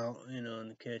 leave it out, in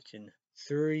the kitchen.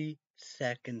 3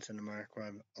 seconds in the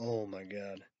microwave. Oh my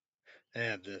god. I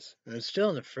have this. And it's still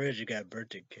in the fridge. You got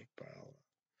birthday cake by all.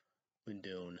 We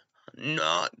doing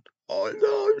not. Oh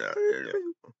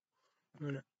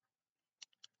no.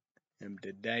 And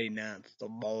today night's the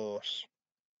boss.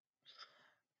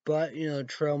 But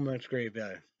Trail Mix Great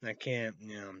Value. I can't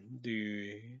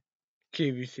do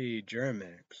QVC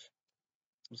Germix.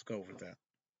 Let's go with that.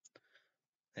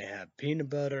 They have peanut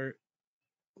butter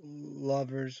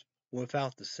lovers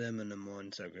without the cinnamon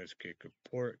one, so goes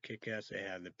Kick-Ass. They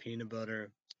have the peanut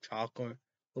butter chocolate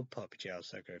with puppy chow,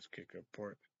 so goes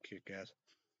Kick-Ass.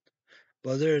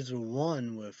 But there's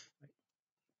one with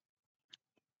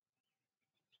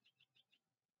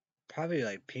probably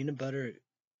like peanut butter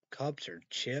cups or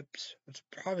chips. It's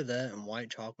probably that and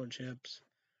white chocolate chips.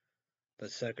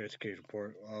 But Sucker's Cage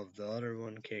Report of the other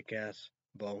one, Kick-Ass,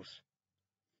 both.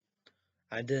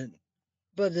 I didn't,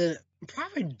 but then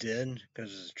probably did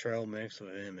because it's trail mix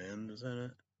with M&M's in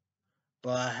it.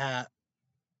 But I had,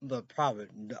 but probably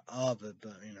of it,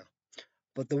 but you know.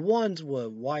 But the ones with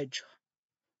white,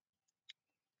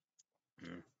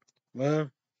 well,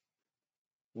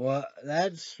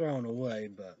 that's thrown away.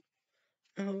 But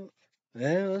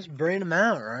yeah, let's bring them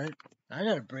out, right? I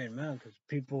gotta bring them out because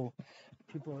people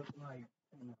like.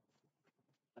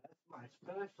 That's my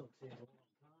specialty.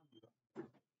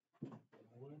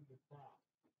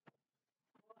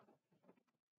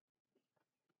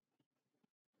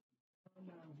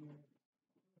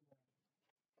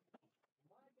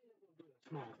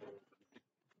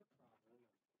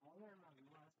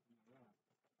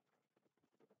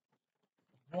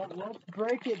 Well, let's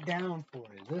break it down for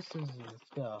you. This is the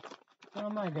stuff. I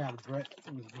might gotta break.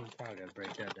 We probably gotta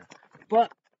break that down.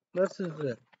 But this is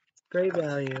the Great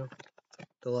Value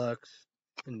Deluxe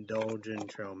Indulgent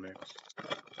Trail Mix.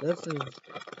 This is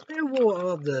favorable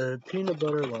of the peanut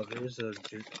butter lovers of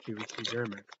QVC Trail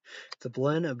Mix. It's a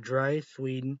blend of dry,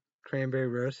 sweetened cranberry,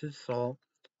 roasted salt,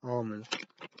 almonds,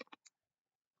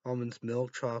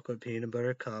 milk, chocolate, peanut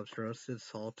butter cups, roasted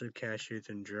salted cashews,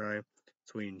 and dry,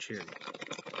 sweetened cherries.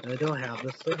 And I don't have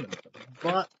the cinnamon,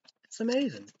 but it's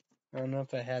amazing. I don't know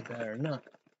if I had that or not.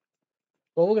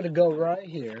 But we're gonna go right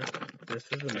here.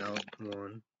 This is the milk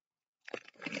one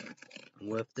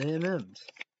with the M&Ms.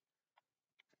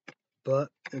 But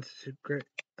it's a great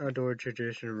outdoor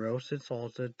tradition: roasted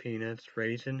salted peanuts,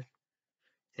 raisin,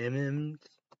 M&Ms,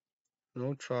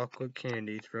 milk chocolate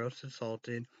candies, roasted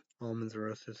salted almonds,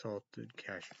 roasted salted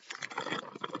cashews.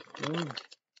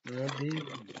 That'd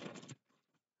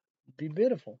be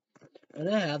beautiful. And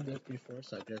I have this before,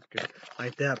 so that's good.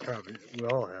 Like that, probably we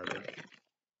all have it.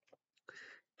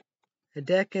 A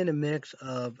decadent mix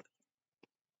of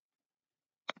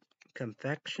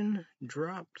confection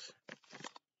drops.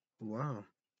 Wow.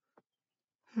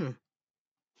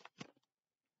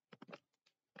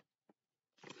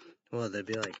 Well, they'd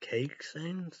be like cake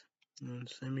things.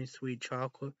 Semi-sweet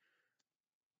chocolate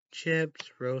chips,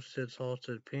 roasted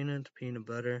salted peanuts, peanut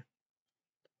butter,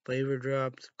 flavor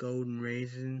drops, golden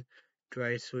raisin,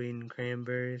 dry sweetened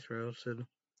cranberries, roasted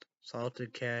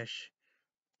salted cashews,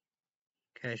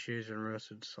 and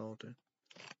roasted salted.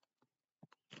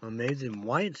 Amazing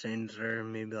white things are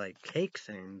maybe like cake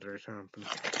things or something.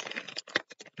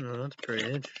 Oh, that's pretty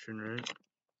interesting, right?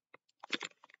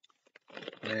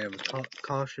 They have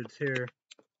cautions here.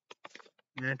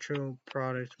 Natural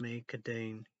products may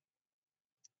contain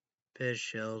fish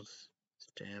shells,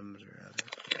 stems, or other.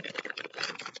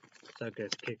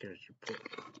 Suckers, kickers,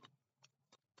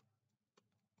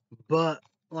 but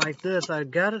like this, I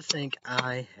gotta think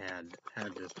I had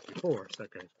this before.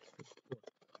 Suckers,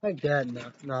 like that,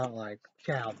 not like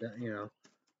cow, you know.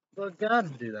 But gotta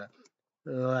do that.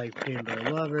 Like peanut butter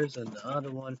lovers and the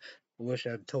other one. I wish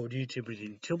I'd told YouTubers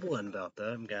in YouTube about that.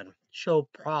 I'm gotta show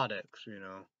products, you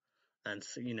know. And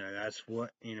you know, that's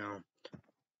what, you know,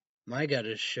 I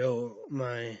gotta show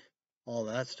my all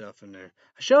that stuff in there.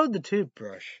 I showed the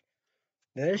toothbrush.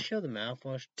 Did I show the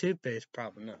mouthwash? Toothpaste,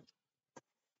 probably not.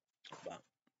 But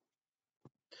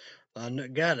I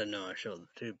gotta know I showed the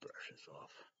toothbrushes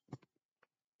off.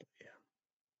 Yeah.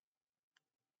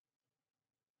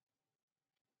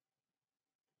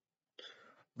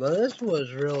 But this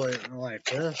was really like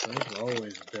this. This has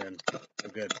always been a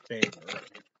good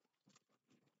favorite.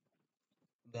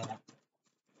 But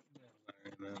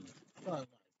not like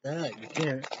that. You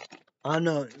can't. I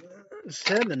know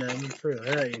 7 of them for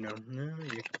that. You know, you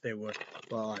can say what,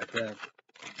 well, like that.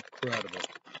 Incredible.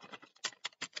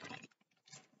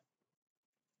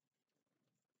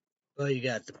 But you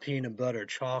got the peanut butter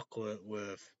chocolate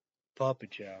with Puppy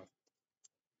Chow.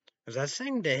 Cause I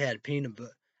think they had peanut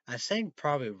butter. I think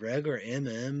probably regular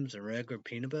M&Ms and regular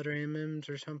peanut butter M&Ms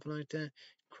or something like that.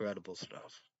 Incredible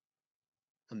stuff.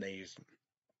 Amazing.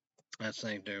 I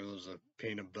think there was a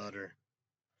peanut butter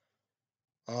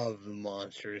of the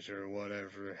monsters or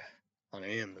whatever on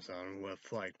Amazon with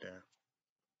like that.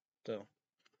 So,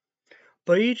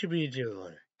 but you should be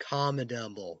doing comment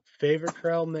down below. Favorite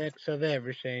trail mix of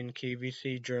everything,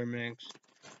 QVC, Germix,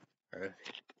 or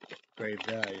Great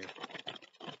Value.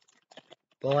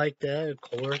 But like that, of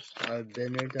course, I've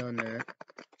been there, done that.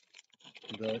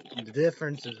 But the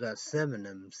difference is that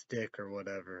synonym stick or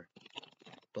whatever.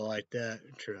 But like that,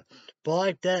 true. But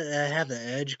like that, I have the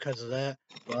edge because of that.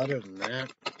 But other than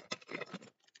that, but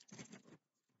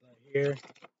here,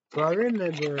 but I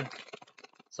remember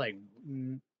it's like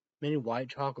many white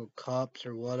chocolate cups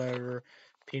or whatever,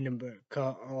 peanut butter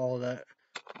cup, all that.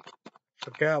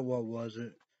 Forgot what was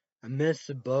it. I missed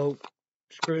the boat,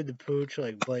 screwed the pooch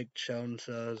like Blake Shelton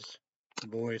says,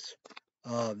 voice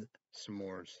of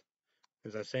s'mores.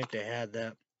 Because I think they had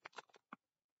that.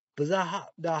 But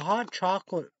the hot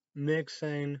chocolate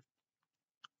mixing,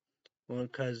 well,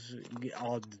 because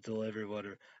all the delivery,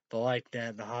 whatever. But like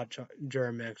that, the hot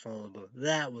germ mix, all of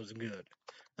that was good.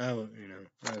 That was,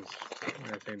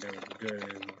 I think that was good.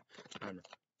 I don't know.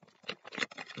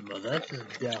 But that's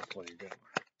just definitely good.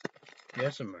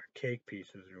 Yes, some are cake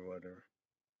pieces or whatever.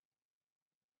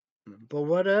 But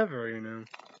whatever,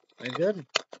 they're good.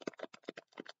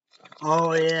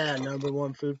 Oh yeah, number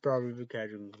one food probably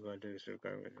casual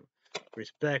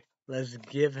respect. Let's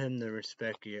give him the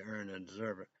respect he earned and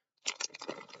deserve it.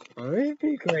 Well, these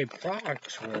be great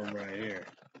products for him right here.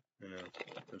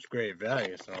 It's great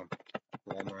value. So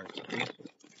Walmart's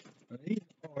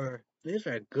these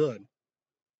are good.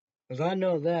 Cause I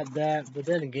know that, but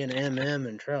then again, MM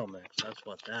and Trail Mix, that's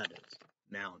what that is.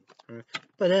 Mountain.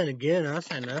 But then again, I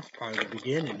think that's probably the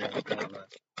beginning of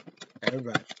it.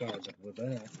 Everybody started with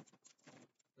that.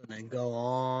 And then go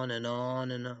on and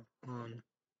on and on.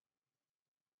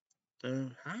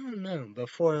 I don't know.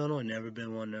 Before Illinois, never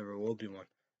been one, never will be one.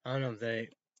 I don't know if they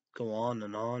go on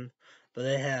and on, but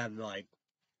they have like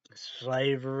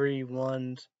slavery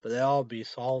ones, but they all be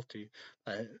salty.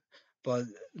 But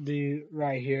the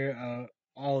right here,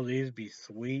 all these be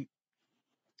sweet.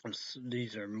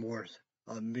 These are more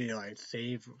be like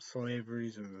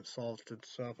slaveries and salted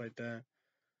stuff like that.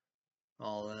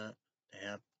 All that they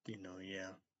have,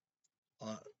 yeah.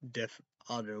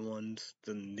 Other ones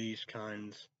than these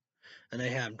kinds, and they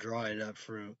have dried up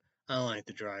fruit. I don't like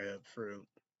the dried up fruit.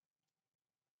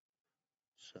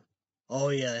 So, oh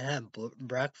yeah, they have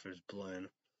breakfast blend,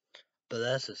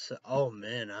 but oh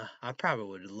man, I probably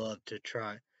would love to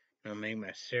try. Make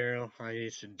my cereal. I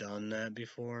used to done that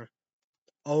before.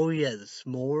 Oh yeah, the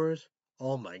s'mores.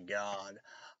 Oh my god,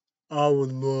 I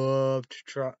would love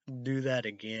to do that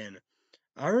again.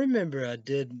 I remember I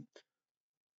did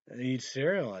eat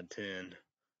cereal at 10.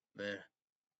 Man,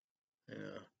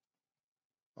 yeah.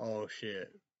 Oh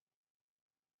shit.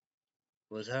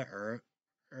 Was that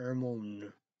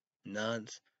Ermal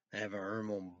nuts? I have an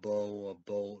Ermal bow, a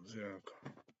bolt,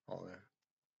 all that.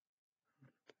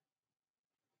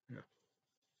 Yeah.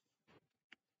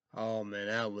 Oh man,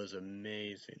 that was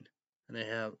amazing. And they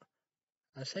have,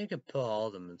 I think I put all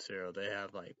of them in cereal. They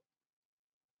have like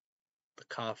the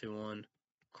coffee one,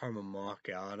 caramel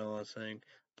macchiato, I think.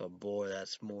 But boy, that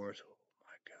s'mores. Oh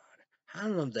my god. I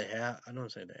don't know if they have. I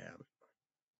don't think they have it.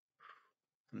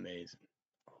 Amazing.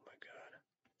 Oh my god.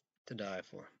 To die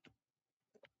for.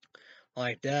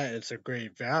 Like that, it's a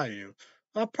great value.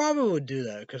 I probably would do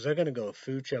that because they're gonna go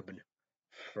food shopping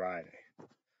Friday.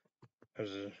 Cause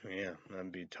yeah,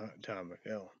 that'd be time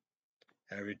ill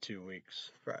every 2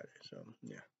 weeks Friday. So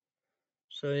yeah.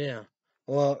 So yeah.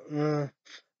 Well,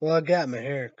 I got my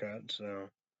hair cut, so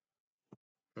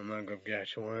I'm not gonna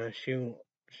get you one.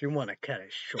 She wanna cut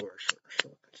it short.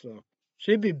 So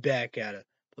she'd be back at it.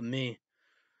 But me,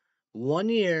 1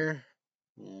 year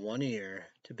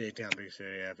to Big Town Big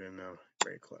City after no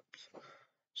great clips.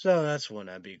 So that's when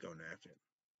I'd be going after.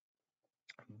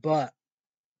 But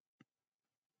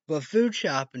food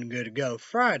shopping good to go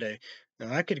Friday.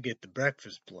 Now I could get the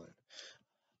breakfast blend.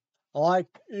 Like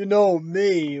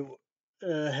me,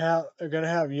 gonna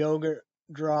have yogurt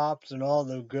drops and all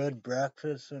the good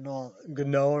breakfast and all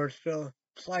granola stuff.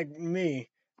 It's like me.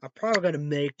 I'm probably gonna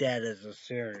make that as a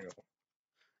cereal.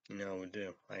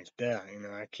 Do like that.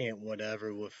 I can't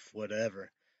whatever with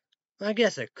whatever. I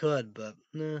guess I could, but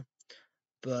nah.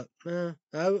 But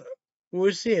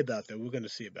we'll see about that. We're gonna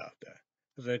see about that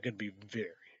because that could be very,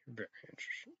 very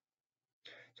interesting.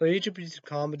 So YouTube, please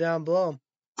comment down below.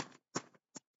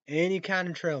 Any kind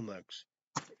of trail mix.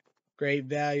 Great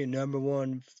value, number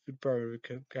one food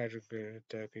product.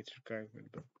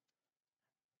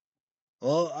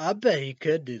 Well, I bet he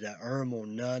could do that. Ermal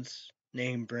nuts,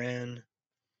 name brand.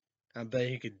 I bet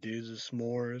he could do the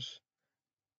s'mores.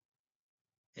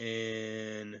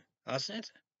 And I said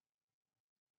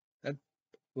that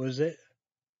was it.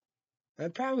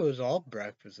 That probably was all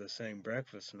breakfast, the same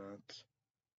breakfast nuts.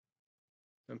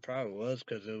 It probably was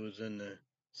because it was in the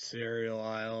cereal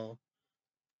aisle,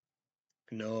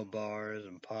 granola bars,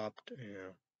 and popped.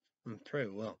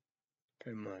 Pretty well,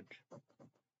 pretty much.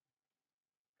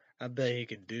 I bet he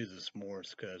could do the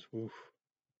s'mores because, woof.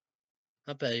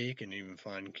 I bet he can even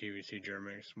find QVC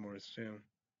German s'mores too.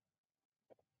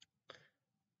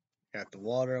 Got the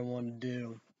water I want to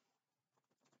do.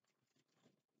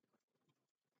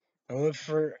 I would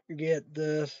forget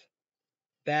this.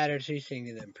 Battersea,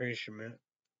 thinking that appreciate.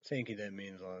 Thinking that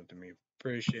means a lot to me.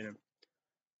 Appreciate him.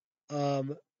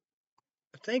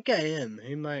 I think I am.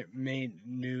 He might make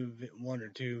new 1 or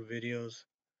 2 videos.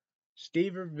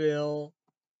 Steverville,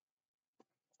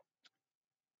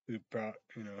 food pro,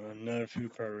 another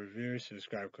food pro reviewer.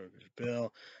 Subscribe, Cookers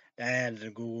Bill. Ads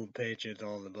and Google pages,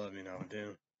 all the above.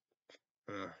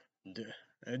 Do.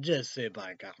 I just say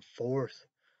I got fourth.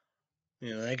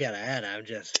 They got an ad. I'm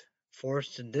just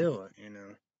forced to do it.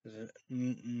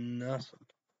 Nothing.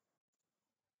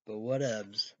 But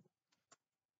whatevs.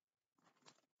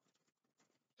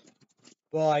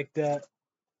 Well, like that,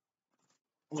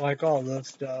 like all this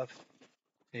stuff,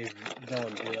 they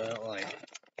don't do that. Like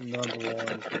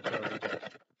 #1 for COVID.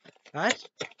 That's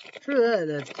true.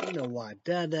 That's why.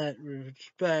 That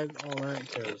respect all that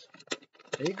because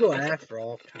they go after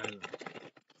all kinds of.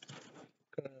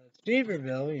 Cause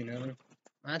Steverville,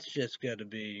 that's just got to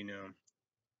be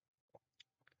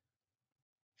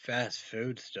fast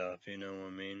food stuff. You know what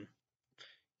I mean?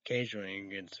 Occasionally you can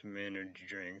get some energy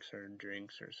drinks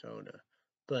or soda.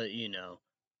 But, you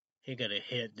gotta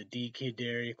hit the DK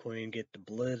Dairy Queen, get the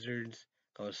Blizzards,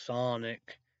 go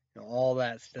Sonic, all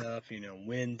that stuff,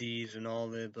 Wendy's and all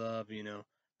the above,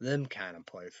 them kind of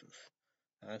places.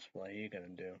 That's what you gotta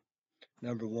do.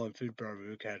 #1 food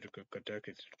probably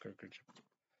Kentucky.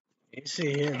 You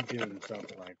see him doing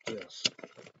something like this.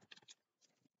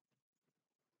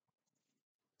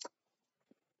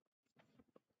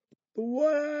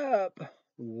 What up?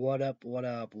 What up? What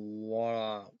up? What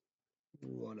up?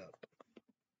 What up?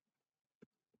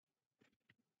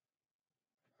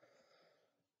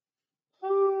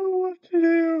 Oh, what to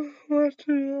do? What to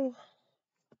do?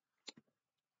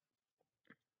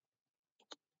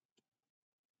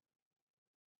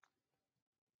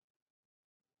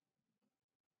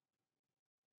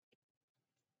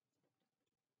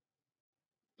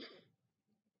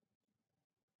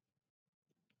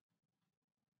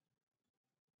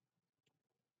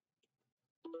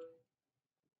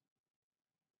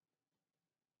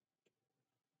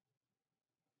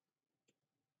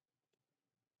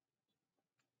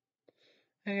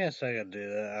 I guess I could do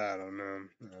that. I don't know.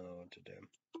 I don't know what to do.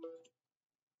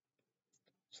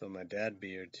 So my dad be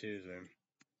here too, then.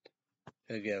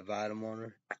 He'll get a vitamin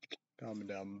water. Calm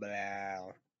down,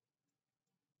 blow.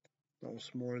 No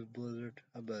s'mores blizzard.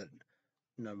 I bet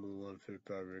 #1 food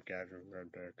probably capture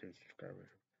right there.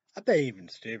 I bet even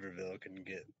Steverville can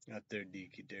get out there.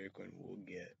 DK Dairy Queen will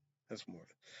get. That's more.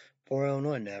 For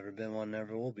Illinois, never been one,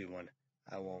 never will be one.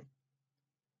 I won't.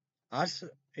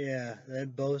 Yeah, they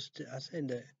boast. I said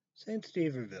that. Saying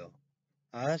Steverville.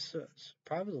 That's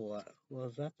probably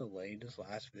was that the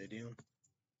last video?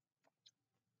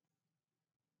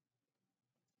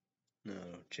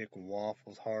 No, chicken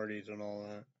waffles, Hardee's, and all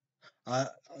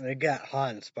that. They got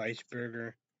hot and spicy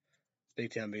burger.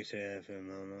 Big Town Big City FM,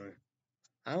 Illinois.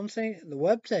 I don't think the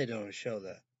website don't show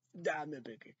that.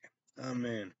 Oh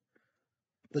man,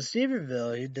 but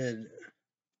Steverville, he did.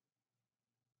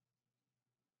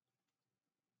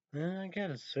 I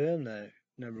gotta assume that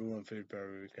 #1 food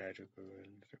probably catch.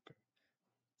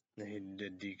 He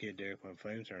did DK Dairy Queen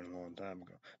Flames Turn a long time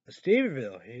ago. But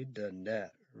Steverville, he done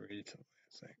that recently,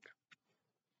 I think.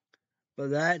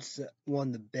 But that's one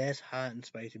of the best hot and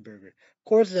spicy burgers. Of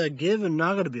course, given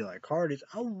not gonna be like Hardee's.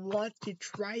 I want to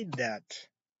try that.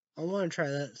 I want to try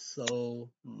that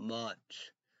so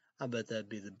much. I bet that'd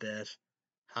be the best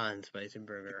hot and spicy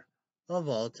burger of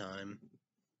all time.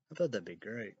 I bet that'd be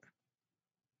great.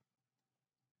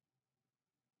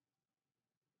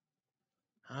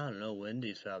 I don't know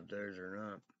Wendy's have theirs or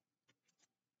not.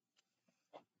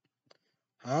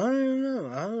 I don't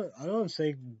know. I don't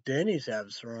think Denny's have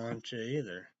sriracha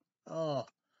either. Oh,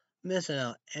 missing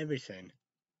out everything.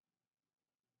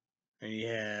 And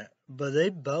yeah, but they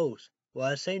both. Well,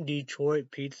 I say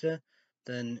Detroit pizza,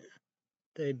 then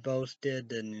they both did.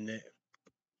 Then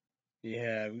you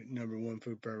have #1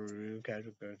 food per review,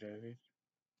 casual groceries.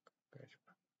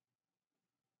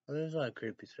 Oh, there's a lot of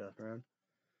creepy stuff around.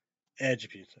 Edge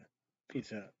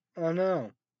pizza. Oh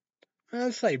no,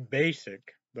 that's like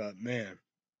basic, but man.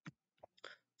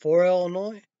 For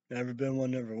Illinois, never been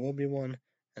one, never will be one.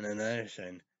 And another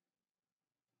thing,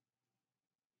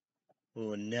 we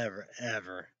will never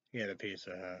ever get a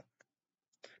Pizza Hut.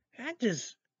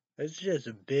 It's just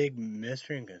a big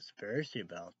mystery and conspiracy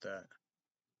about that.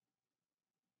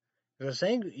 I was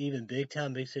saying even Big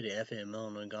Town, Big City, FM,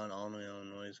 Illinois gone, Illinois,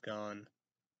 Illinois is gone.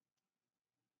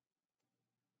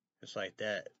 It's like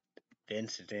that.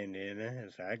 Vincent, Indiana,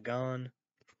 is that gone?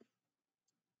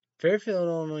 Fairfield,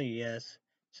 Illinois, yes.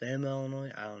 Sam,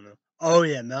 Illinois, I don't know. Oh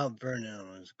yeah, Mount Vernon,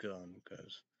 Illinois is gone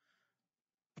because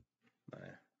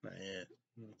my aunt.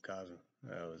 Cosmo.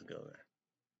 I always go there.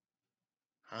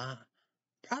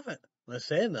 Profit. Let's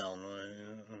say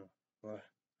Illinois.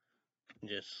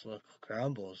 Just look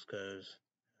crumbles because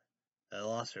they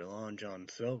lost their Long John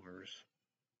Silvers.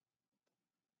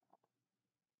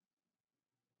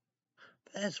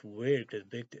 That's weird because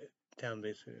Big Town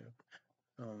basically,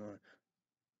 I don't know.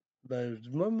 But it was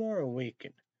Memorial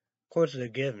Weekend. Of course, they're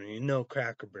given. You know,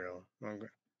 Cracker Barrel.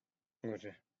 Which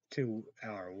is 2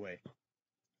 hour away.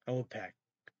 I will pack.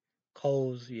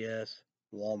 Kohl's, yes.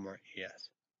 Walmart, yes.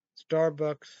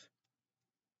 Starbucks,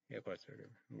 yeah, of course they're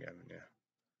given, yeah.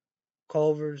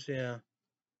 Culver's, yeah.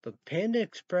 But Panda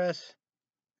Express,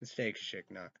 and Steak Shack,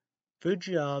 not.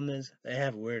 Fujiyama's, they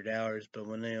have weird hours, but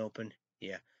when they open,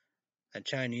 yeah. A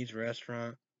Chinese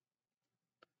restaurant.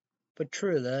 But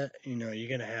true that, you're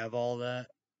gonna have all that,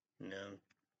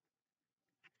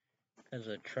 because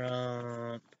of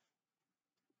Trump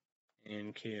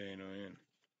and and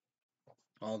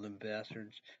all the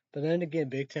bastards. But then again,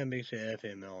 Big Ten, Big City,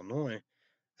 FM, Illinois,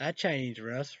 that Chinese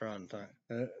restaurant,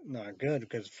 not good,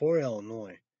 because for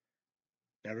Illinois,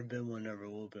 never been one, never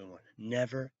will be one.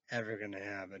 Never, ever gonna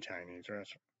have a Chinese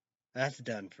restaurant. That's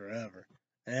done forever.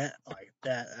 And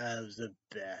that was the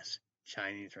best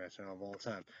Chinese restaurant of all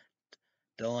time.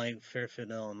 Don't like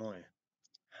Fairfield, Illinois.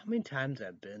 How many times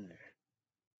I've been there?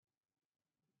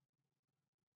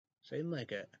 Seem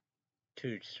like a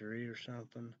 2 or 3 or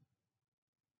something.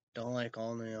 Don't like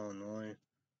Olney, Illinois.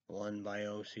 One by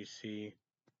OCC,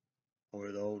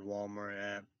 or the old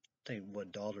Walmart app. I think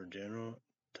what Dollar General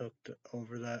took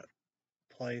over that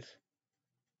place.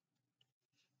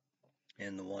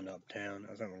 And the one uptown.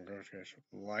 I was at my grocery store.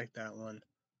 Like that one.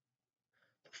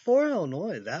 For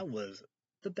Illinois, that was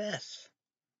the best.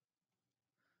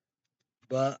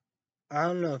 But I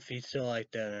don't know if he's still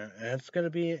like that. It's gonna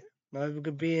be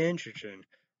interesting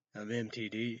of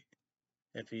MTD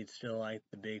if he'd still like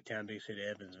the big town, big city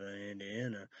Evansville,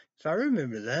 Indiana. So I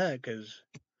remember that because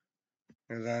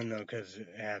I don't know because it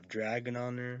have Dragon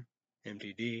on there,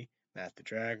 MTD, Matt the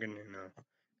Dragon,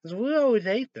 Because we always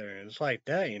ate there. It's like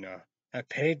that, I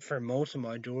paid for most of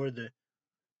my the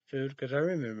food because I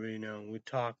remember, we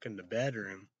talked in the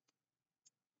bedroom.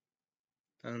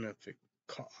 I don't know if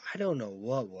I don't know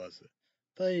what was it,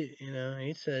 but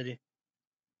he said he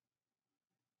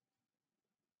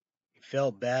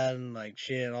felt bad and like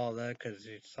shit and all that because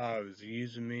he saw he was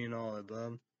using me and all that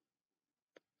above.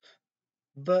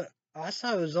 But I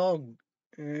thought it was all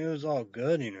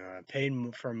good, I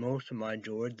paid for most of my of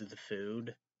the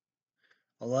food.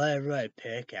 I let everybody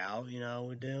pick out, we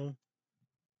do.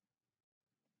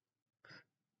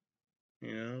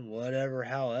 Whatever,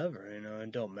 however,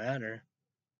 it don't matter.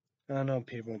 I know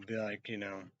people be like,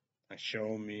 a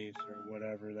show meat or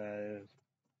whatever that is.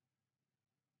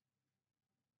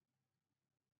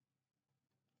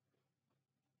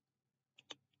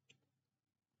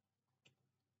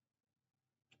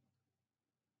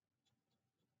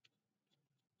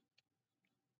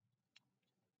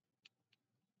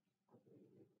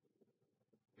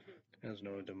 There's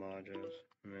no DiMaggio's.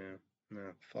 Man, no,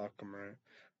 fuck them right.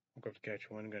 I'm going to catch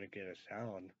one, gotta get a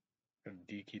salad. Of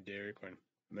Deaky Dairy Queen.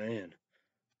 Man,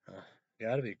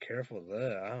 gotta be careful of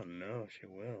that. I don't know if she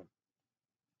will.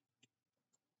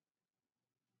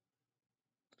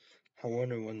 I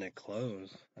wonder when they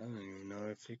close. I don't even know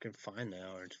if you can find the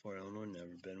hours for Illinois.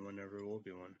 Never been one, never will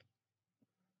be one.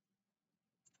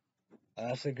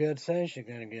 That's a good sense you're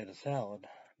gonna get a salad.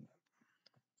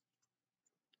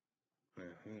 Yeah,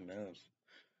 who knows?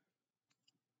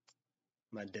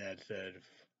 My dad said,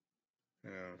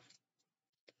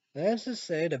 that's to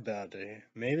say it about it.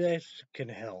 Maybe that can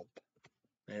help.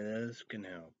 Maybe this can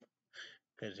help.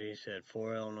 Because he said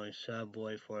 4 Illinois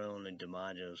Subway, 4 Illinois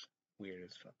DiMaggio's. Weird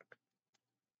as fuck.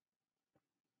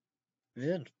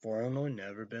 Yeah, 4 Illinois,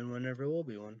 never been one, never will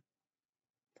be one.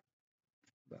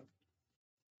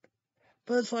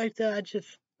 But it's like that,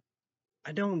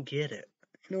 I don't get it.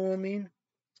 You know what I mean?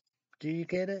 Do you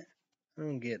get it? I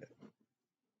don't get it.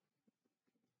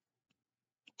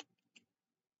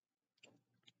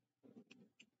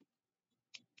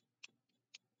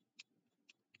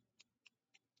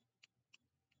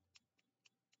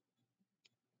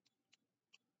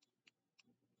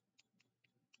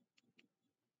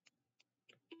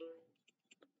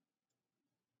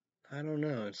 I don't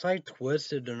know. It's like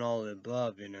Twisted and all the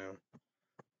above, I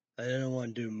didn't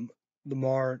want to do the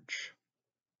march.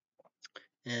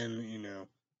 And,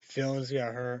 feelings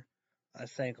got hurt. I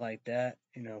think like that,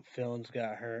 feelings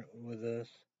got hurt with this.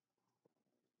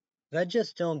 I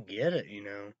just don't get it,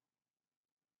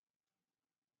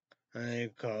 I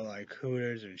call it like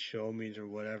Hooters or Show Me's or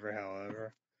whatever,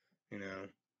 however,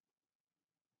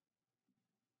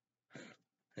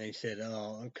 And he said,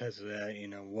 oh, because of that,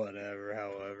 whatever,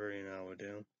 however, we'll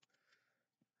do.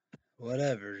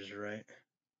 Whatever's right.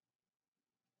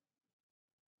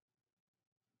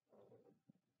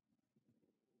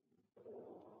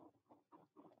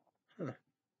 Huh.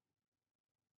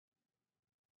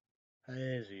 That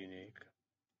is unique.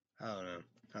 I don't know.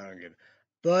 I don't get it.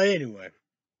 But anyway,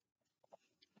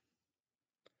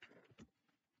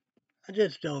 I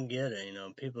just don't get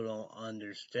it. People don't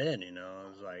understand,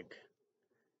 It's like,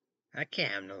 I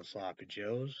can't have no sloppy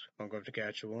joes. I'll go up to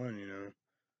catch one.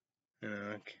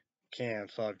 I can't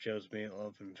have sloppy joes,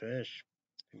 meatloaf, and fish.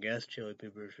 I guess chili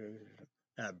pepper sugar.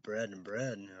 Have bread and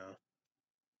bread.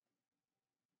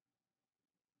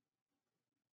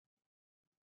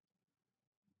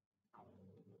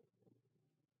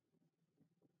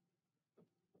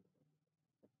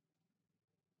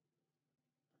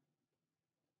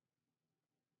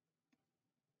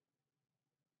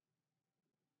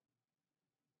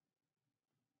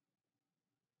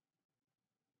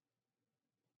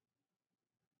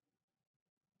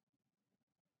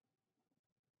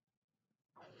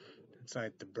 It's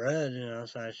like the bread,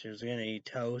 so she was gonna eat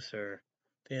toast or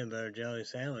peanut butter jelly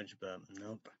sandwich, but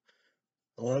nope.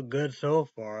 Look good so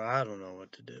far. I don't know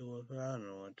what to do with it. I don't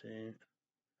know what to eat.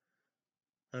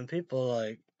 And people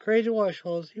like Crazy Wash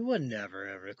Holes, he would never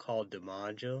ever call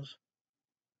DiMaggio's.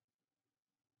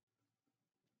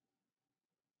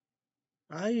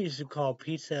 I used to call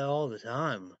pizza all the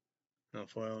time. No,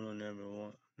 Foil never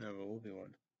will be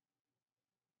one.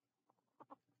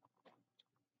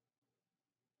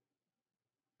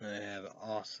 I have an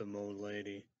awesome old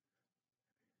lady.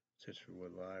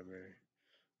 Sisterwood Library.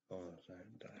 Oh, I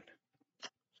died.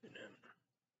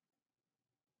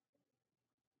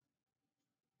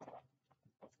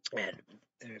 And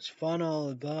it's fun all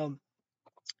above.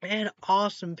 And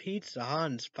awesome pizza,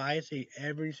 hot and spicy,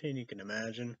 everything you can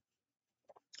imagine.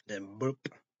 Then boop.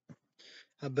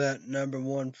 I bet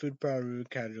 #1 food product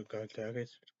casual Kentucky,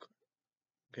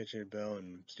 Kitchen Bell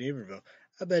and Steverville.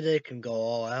 I bet they can go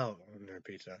all out on their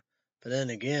pizza. But then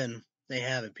again, they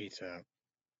have a Pizza Hut.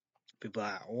 People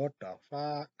are like, what the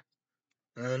fuck?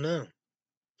 I don't know.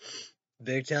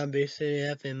 Big Town, Big City,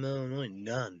 FM, Illinois,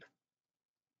 none.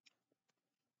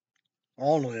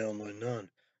 All Illinois,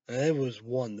 none. And it was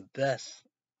one of the best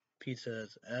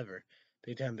pizzas ever.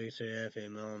 Big Town, Big City,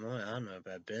 FM, Illinois. I don't know if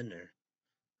I've been there.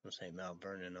 I'll say Mount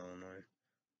Vernon, Illinois.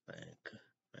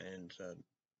 And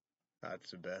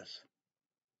that's the best.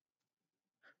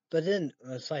 But then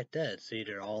it's like that. It's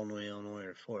either all Illinois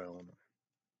or for Illinois.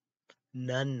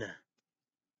 None.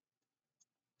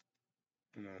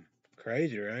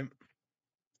 Crazy, right?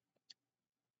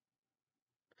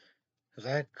 Because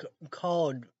I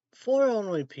called for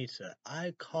Illinois pizza.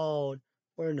 I called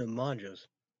for DiMaggio's.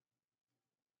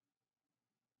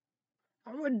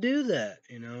 I would do that,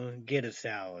 get a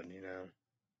salad,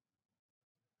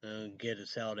 get a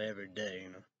salad every day.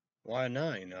 Why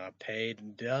not? I paid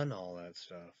and done all that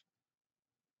stuff.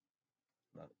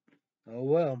 But, oh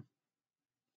well.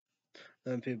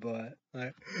 Then people are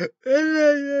like,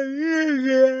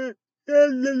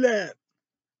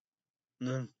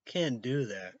 no, can't do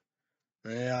that.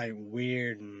 They're like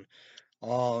weird and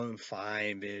all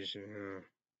fine, bitch. I'm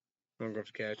gonna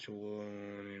catch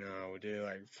one, we do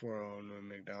like 409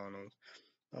 McDonald's.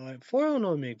 Like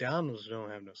 409 McDonald's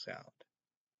don't have no salad.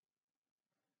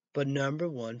 But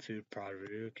 #1 food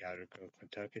product,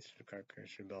 Kentucky,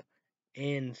 Christian Bell,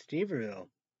 and Steverville.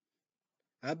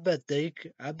 I bet they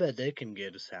can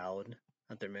get a salad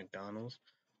at their McDonald's.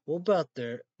 What about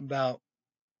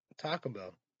Taco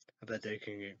Bell? I bet they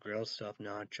can get grilled stuffed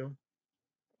nacho,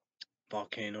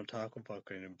 volcano taco,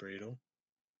 volcano burrito,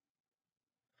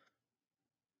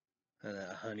 and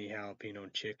that honey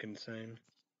jalapeno chicken thing.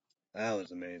 That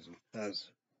was amazing. That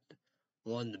was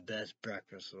one of the best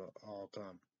breakfasts of all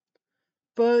time.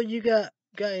 But you got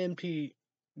MTD.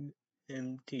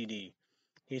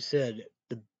 He said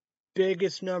the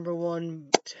biggest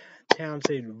 #1 town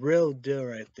said real deal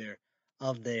right there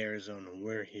of the Arizona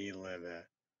where he live at.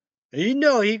 He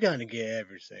gonna get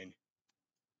everything.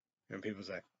 And people's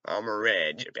like, I'm a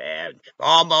rich man.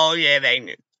 I'm all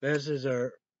living. This is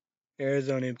our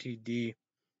Arizona MTD.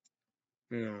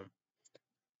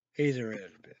 He's a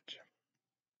rich bitch.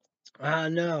 I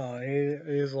know.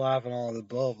 He's laughing all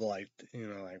above, like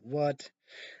what?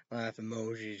 Laugh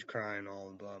emojis, crying all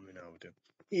above,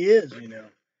 He is,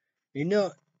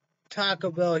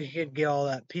 Taco Bell, he could get all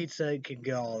that. Pizza, he could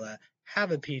get all that.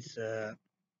 Have a pizza,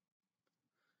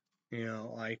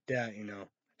 like that,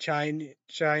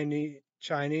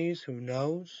 Chinese, who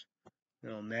knows?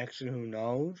 Mexican, who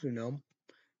knows? Something,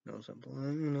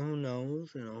 who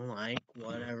knows? Like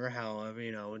whatever,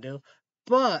 however, do.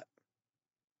 But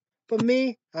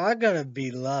me, I gotta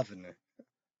be loving it.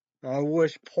 I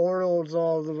wish portals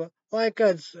all the like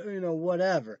us,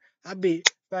 whatever. I'd be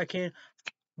if I can,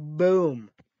 boom,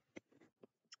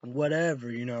 whatever,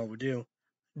 we do,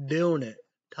 doing it.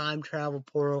 Time travel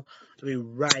portal to be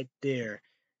right there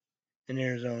in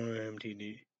Arizona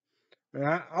MTD.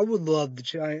 I would love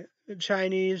the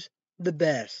Chinese, the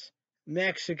best.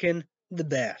 Mexican, the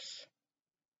best.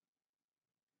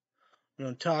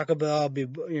 Taco Bell,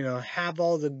 have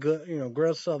all the good,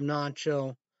 grilled stuff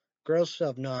nacho,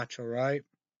 right?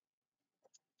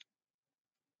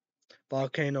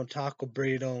 Volcano taco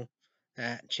burrito,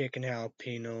 that chicken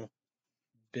jalapeno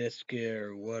biscuit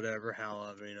or whatever,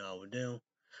 however, we do.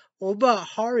 What about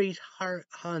Harry's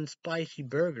Han Spicy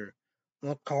Burger?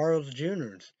 Well, Carl's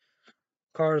Jr.'s.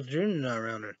 Carl's Jr. not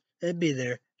around there. They'd be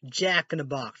there, Jack in the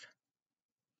Box.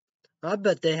 I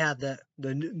bet they have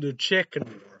the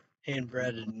chicken hand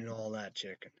breaded and all that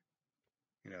chicken.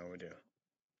 We do.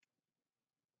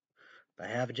 But I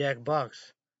have a Jack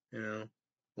Box,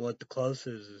 what the closest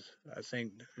is, I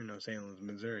think, St. Louis,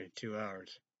 Missouri, 2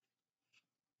 hours.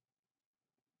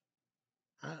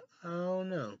 I don't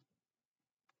know.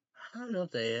 I don't know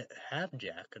if they have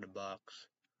Jack in the Box.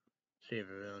 See if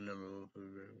I number.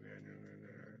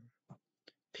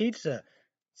 Pizza,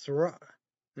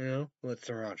 with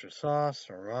sriracha sauce,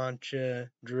 sriracha,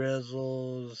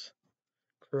 drizzles,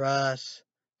 crust,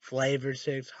 flavored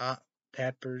six, hot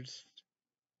peppers,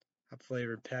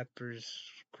 flavored peppers,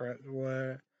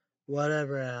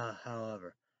 whatever,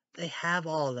 however. They have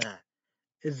all that.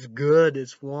 It's good,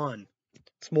 it's fun.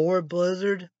 S'more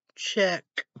Blizzard? Check.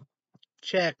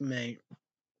 Checkmate.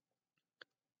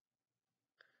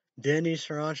 Denny's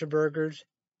Sriracha Burgers?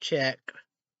 Check.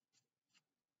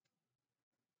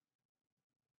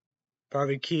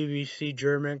 Barbecue QVC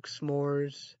German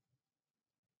S'mores?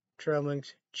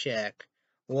 Trailmix? Check.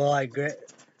 Well, I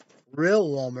get real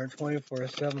Walmart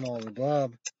 24/7 all the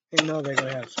above. They're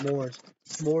gonna have s'mores.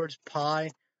 S'mores pie,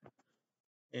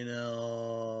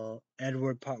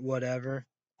 Edward pie, whatever.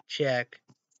 Check.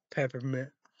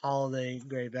 Peppermint holiday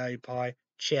great value pie.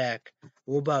 Check.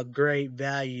 What about great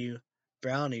value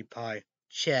brownie pie?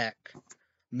 Check.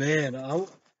 Man,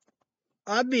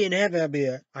 I'd be in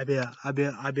heaven. I'd be like,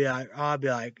 oh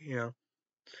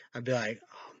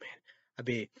man, I'd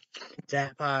be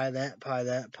that pie, that pie,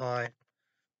 that pie.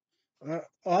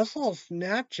 I saw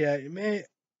Snapchat, man.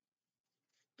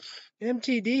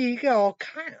 MTD, he got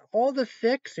all the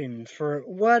fixings for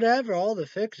whatever, all the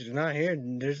fixings. Not here.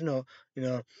 There's no,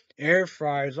 air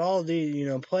fryers, all these,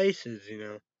 places,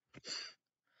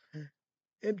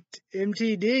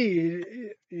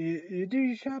 MTD, you do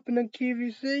your shopping at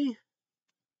QVC?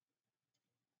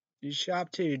 You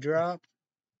shop till you drop?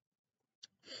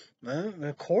 Well,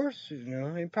 of course,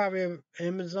 he probably have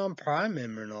Amazon Prime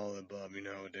member and all the above,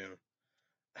 do.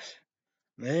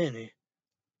 Man,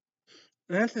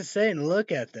 that's the saying.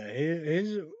 Look at that.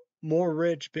 He's more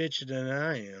rich bitch than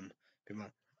I am.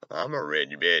 I'm a rich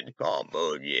bitch. Call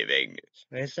boogie Vegas.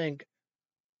 They think,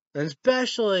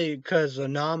 especially because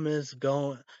Anonymous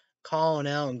calling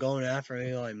out and going after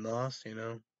Elon Musk,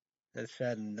 It's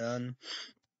said and done.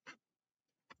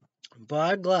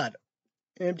 But I'm glad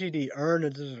MTD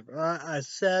earned it. I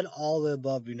said all the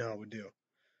above, we do.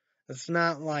 It's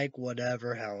not like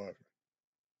whatever, however.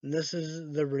 This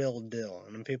is the real deal.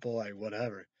 And people like,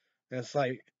 whatever. And it's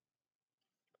like,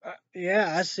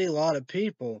 yeah, I see a lot of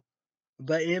people.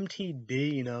 But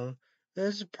MTD,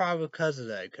 this is probably because of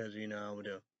that. Because, I would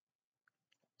do.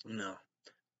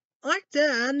 Like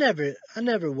that, I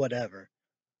never whatever.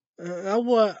 I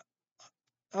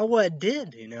what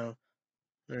did,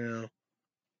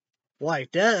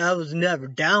 like that was never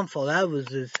downfall. That was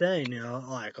the thing,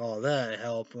 like all that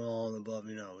help and all the above,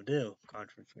 we do.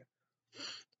 Controversy,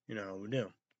 we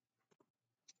do.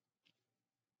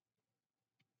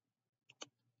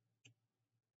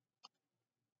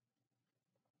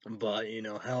 But,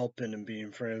 helping and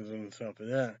being friends and stuff like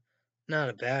that, not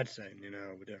a bad thing, we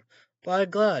do. But I'm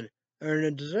glad earn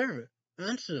and deserve it.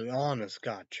 That's the honest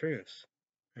God truth,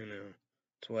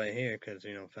 It's way here, because,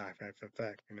 fact,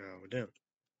 we do.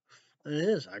 It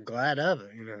is. I'm glad of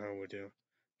it, we do.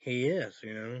 He is,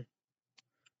 When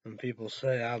people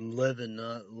say I'm living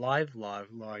a life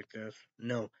like this,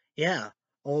 no, yeah,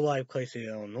 old life place in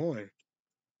Illinois.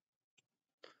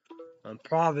 And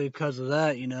probably because of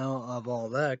that, of all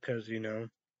that, because,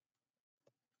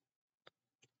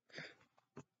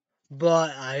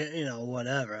 but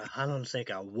whatever. I don't think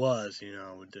I was,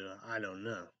 I don't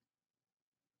know.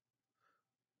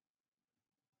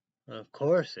 Of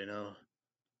course,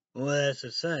 well, that's the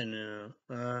thing,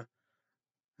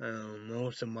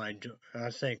 most of my, I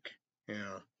think, you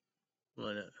know,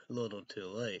 when a little too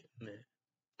late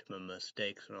to my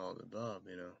mistakes and all the above,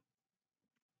 you know.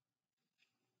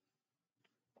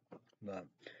 But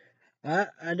I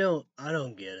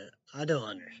don't get it. I don't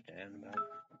understand about it.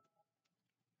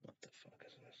 What the fuck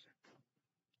is this?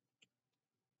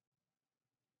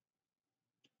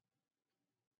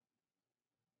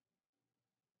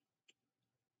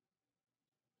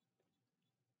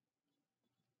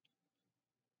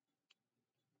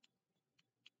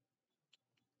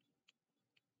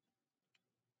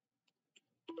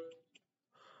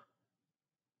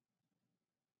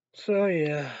 So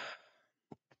yeah,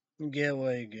 you get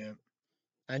what you get.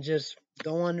 I just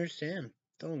don't understand.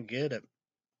 Don't get it.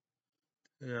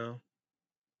 You know.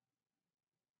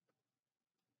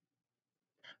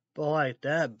 But like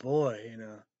that boy, you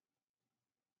know.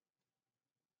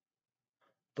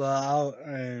 But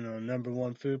you know, number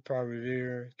one food pro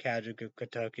reviewer, Kadrick of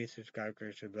Kentucky, subscribe to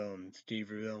Christian Bell and Steve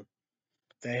Reveal.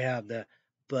 They have the,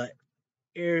 but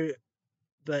Air,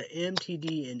 but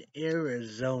MTD in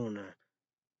Arizona,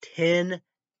 10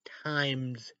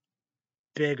 times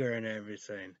bigger and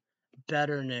everything,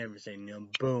 better than everything. You know,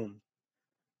 boom,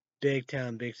 big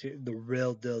town, big city, the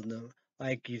real deal. No,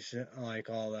 like you said, like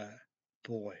all that.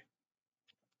 Boy,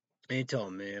 he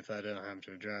told me if I don't have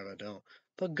to drive, I don't.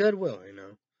 But Goodwill, you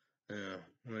know.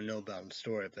 I know about the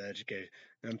story of the education.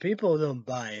 And people don't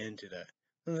buy into that.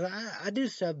 I do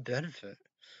sub benefit.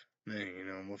 Man, you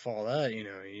know, with all that, you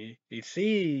know, you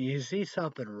see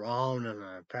something wrong in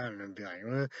a pattern and be like,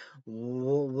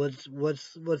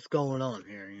 what's going on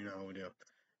here? You know,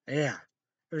 yeah,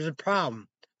 there's a problem,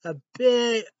 a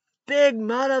big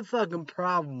motherfucking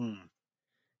problem.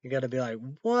 You got to be like,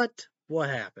 what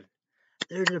happened?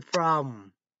 There's a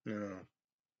problem, you know,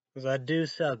 because I do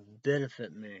sub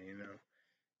benefit me, you know.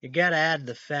 You gotta add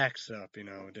the facts up, you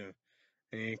know,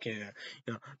 and you can't,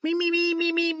 you know,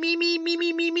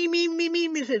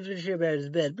 me, says the shit about his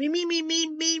bed. You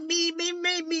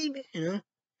know,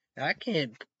 I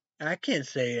can't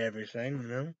say everything, you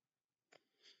know.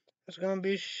 It's gonna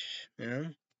be, you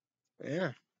know,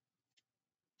 yeah.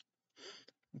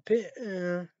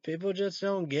 People just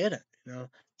don't get it, you know.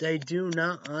 They do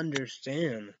not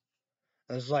understand.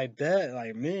 It's like that,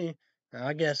 like me.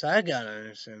 I guess I gotta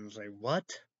understand. It's like,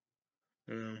 what?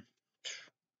 You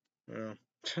know,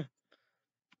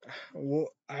 well,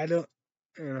 I don't,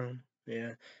 you know,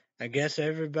 yeah. I guess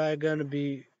everybody gonna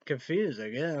be confused, I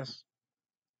guess.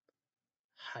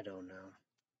 I don't know.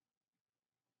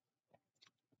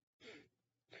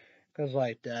 Cause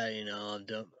like that, you know,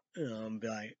 I'm be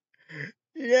like,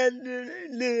 yeah, do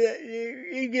that,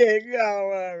 you can't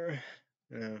call over.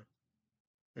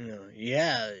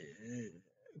 Yeah,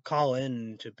 call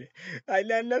in to be,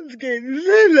 I'm scared.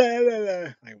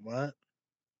 Like what?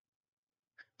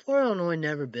 Poor Illinois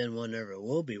never been one, never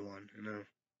will be one, you know.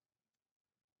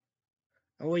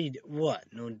 What?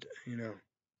 No, you know,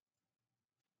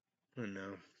 I don't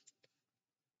know.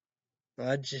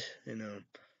 I just, you know,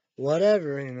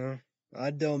 whatever, you know,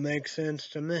 that don't make sense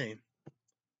to me.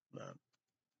 But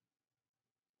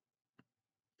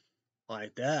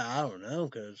like that, I don't know,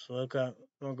 cause look up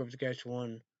to catch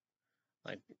one,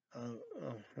 like,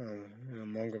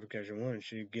 look up to catch one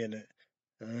should get it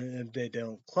if they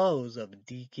don't close of a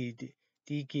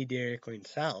DK Dairy Queen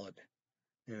salad.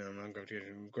 You know, look up to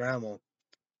catch grandma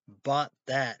bought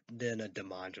that than a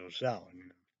DiMaggio salad. You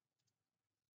know?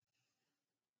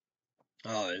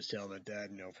 Oh, it's telling my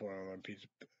dad, you know, 401 piece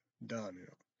done. You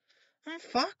know,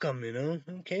 fuck them. You know,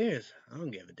 who cares? I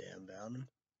don't give a damn about them.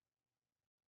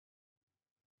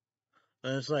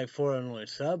 And it's like 401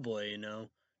 Subway, you know,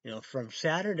 from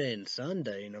Saturday and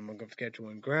Sunday, you know, I'm gonna go catch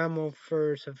one grandma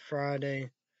first of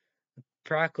Friday,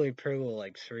 practically pretty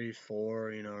like 3,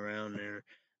 4, you know, around there,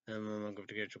 and then I'm gonna go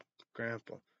to catch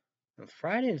grandpa. On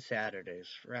Friday and Saturdays,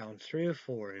 around 3 or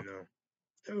 4, you know,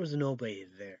 there was nobody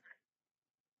there.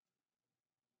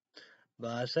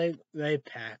 But I say they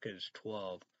packaged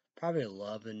 12, probably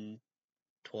 11,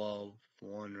 12,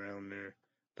 1 around there,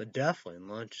 but definitely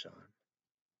lunchtime.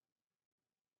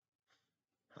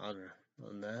 Other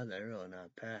than that, they're really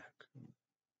not packed.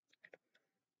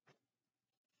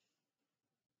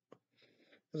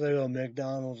 Cause I go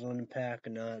McDonald's when it's packed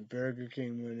or not, Burger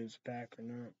King when it's packed or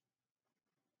not.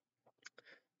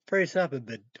 Pretty simple,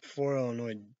 but for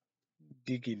Illinois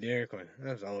Dicky Dairy Queen,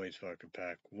 that's always fucking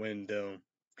packed. Window,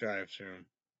 drive-through,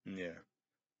 yeah,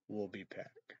 we'll be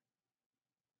packed.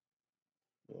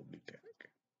 We'll be packed.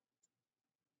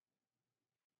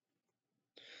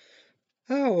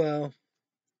 Oh well,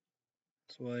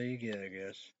 that's what you get, I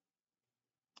guess.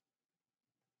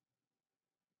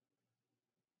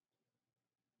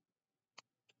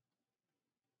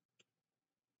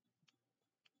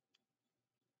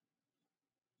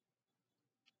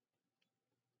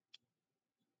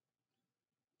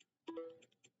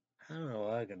 I don't know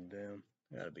what I gotta do.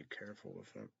 I gotta be careful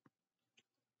with it.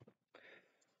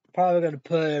 Probably gotta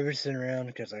put everything around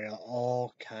because I got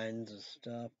all kinds of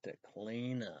stuff to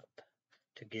clean up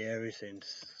to get everything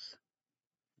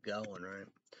going, right?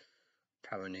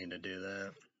 Probably need to do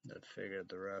that to figure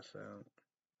the rest out.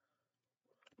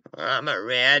 I'm a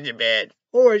regiment.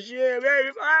 Oh shit,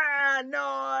 baby. Ah,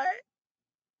 no.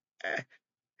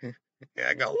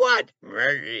 I go, what?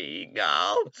 Where he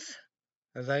goes?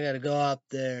 Because I gotta go up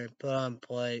there, put on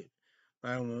plate.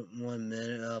 I want 1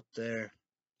 minute up there.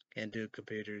 Can't do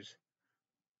computers.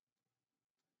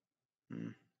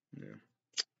 Yeah.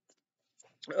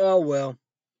 Oh well.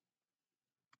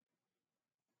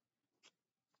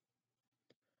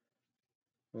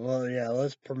 Well, yeah,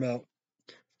 let's promote.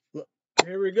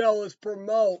 Here we go. Let's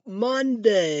promote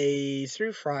Monday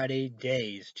through Friday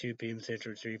days, 2 p.m.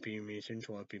 Central, 3 p.m. Eastern,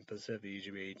 12 p.m. Pacific,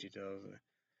 usually 8,000.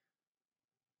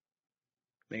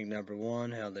 Make number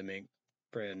one, how they make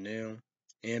brand new.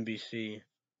 NBC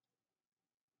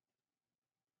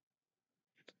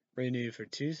renewed for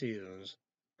 2 seasons.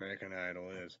 American Idol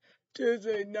is.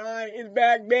 Tuesday night is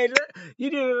back, bitch.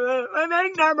 You do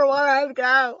make number one. Let's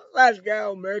go. Let's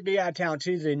go. Murphy out of town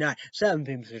Tuesday night, 7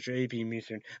 p.m. Central, 8 p.m.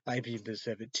 Eastern, 5 p.m.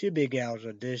 Pacific. 2 big hours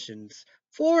auditions.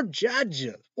 4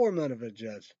 judges. 4 men of a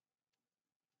judge.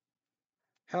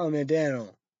 Helen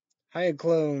McDaniel. High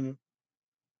clone.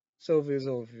 Sophia.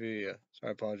 Sorry, I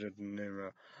apologize for the name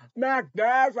wrong.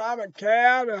 Macduff, I'm a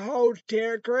cow, the host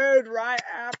Terry Crews right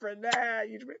after that.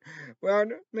 Well,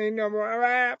 me number one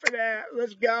right after that.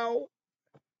 Let's go.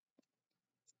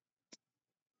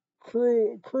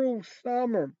 Cruel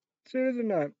Summer. Season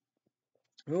 9.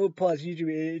 Hulu Plus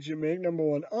YouTube make number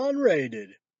one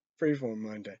unrated. Freeform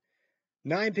Monday.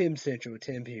 9 p.m. Central,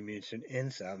 10 p.m. Eastern,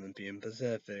 and 7 p.m.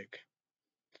 Pacific.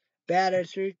 Bad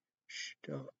history.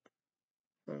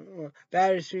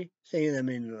 Bad history. Saying that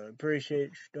means I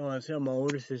appreciate. Don't tell my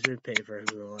older sister to pay for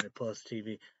Hulu Live Plus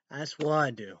TV. That's what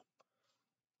I do.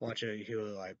 Watch a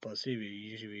Hulu Live Plus TV.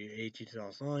 Usually 18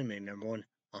 sauce only. Make number one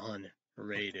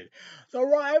unrated. The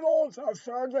Rivals of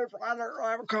Thursday Friday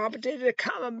Rival Competition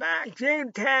coming back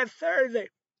June 10th, Thursday.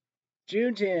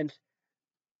 June 10th.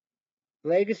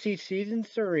 Legacy Season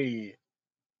 3.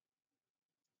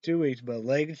 2 weeks, but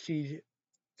Legacy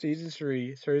Season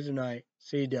 3, Thursday night,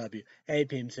 CW, 8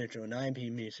 p.m. Central, 9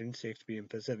 p.m. Eastern, 6 p.m.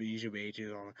 Pacific, usually 8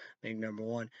 on make number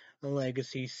one. And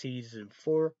Legacy Season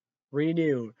 4,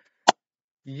 renewed.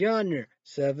 Yonder,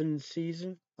 7th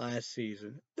season, last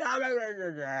season.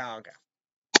 Okay.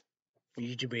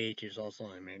 YouTube 8 is also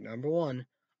on make number one.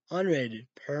 Unrated,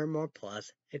 Paramount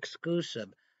Plus,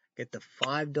 exclusive. Get the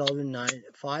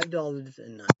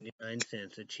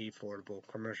 $5.99 a cheap, affordable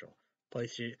commercial.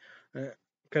 PlayStation,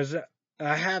 because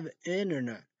I have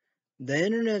internet. The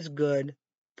internet's good.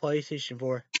 PlayStation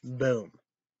 4, boom.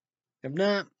 If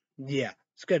not, yeah,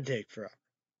 it's gonna take forever.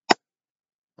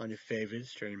 On your favorite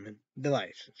streaming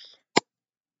devices.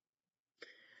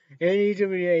 And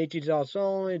YouTube 18 dollars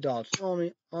only,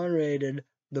 unrated.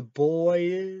 The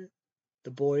Boys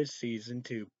Season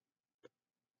 2.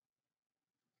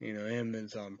 You know,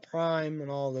 Amazon Prime and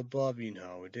all the above, you know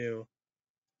how we do.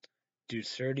 Do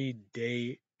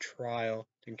 30-day trial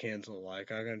and cancel.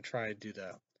 Like, I'm gonna try to do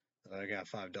that. I got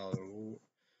 $5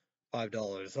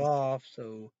 off,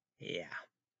 so yeah.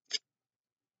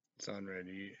 It's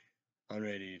unready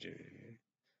to.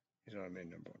 It's not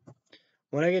made number one.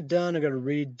 When I get done, I gotta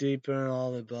read deeper and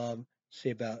all the above.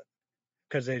 See about,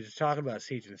 because they're talking about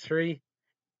season 3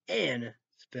 and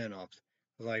spinoffs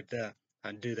like that.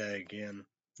 I'd do that again.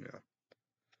 You know.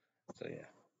 So yeah.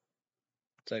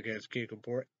 So I guess Kick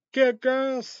Report. Kick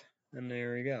ass! And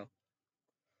there we go.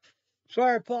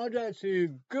 Sorry, I apologize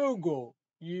to Google,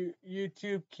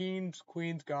 YouTube, Kings,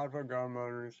 Queens, Godfather,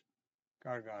 Godmothers,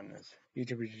 Godness.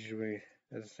 YouTube usually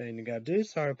as a thing you gotta do.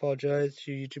 Sorry, I apologize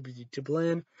to YouTube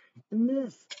land. And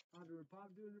this,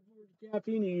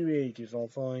 caffeine is all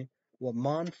fine. Well,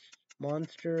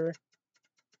 Monster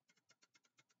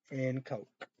and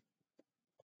Coke.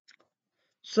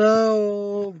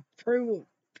 So, pretty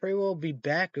will be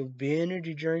back with the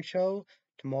Energy Drink Show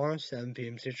tomorrow, 7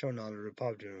 p.m. Central, not the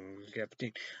Republican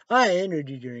caffeine.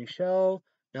 Energy Drink Show,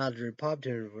 not the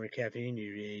Republican for caffeine.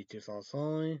 You eat this all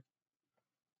fine.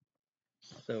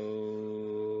 So,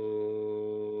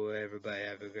 everybody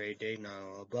have a great day. Not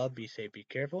all above. Be safe, be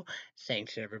careful.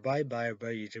 Thanks, everybody. Bye,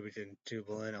 everybody. YouTube is in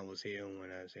Tubulant. I will see you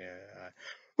when I say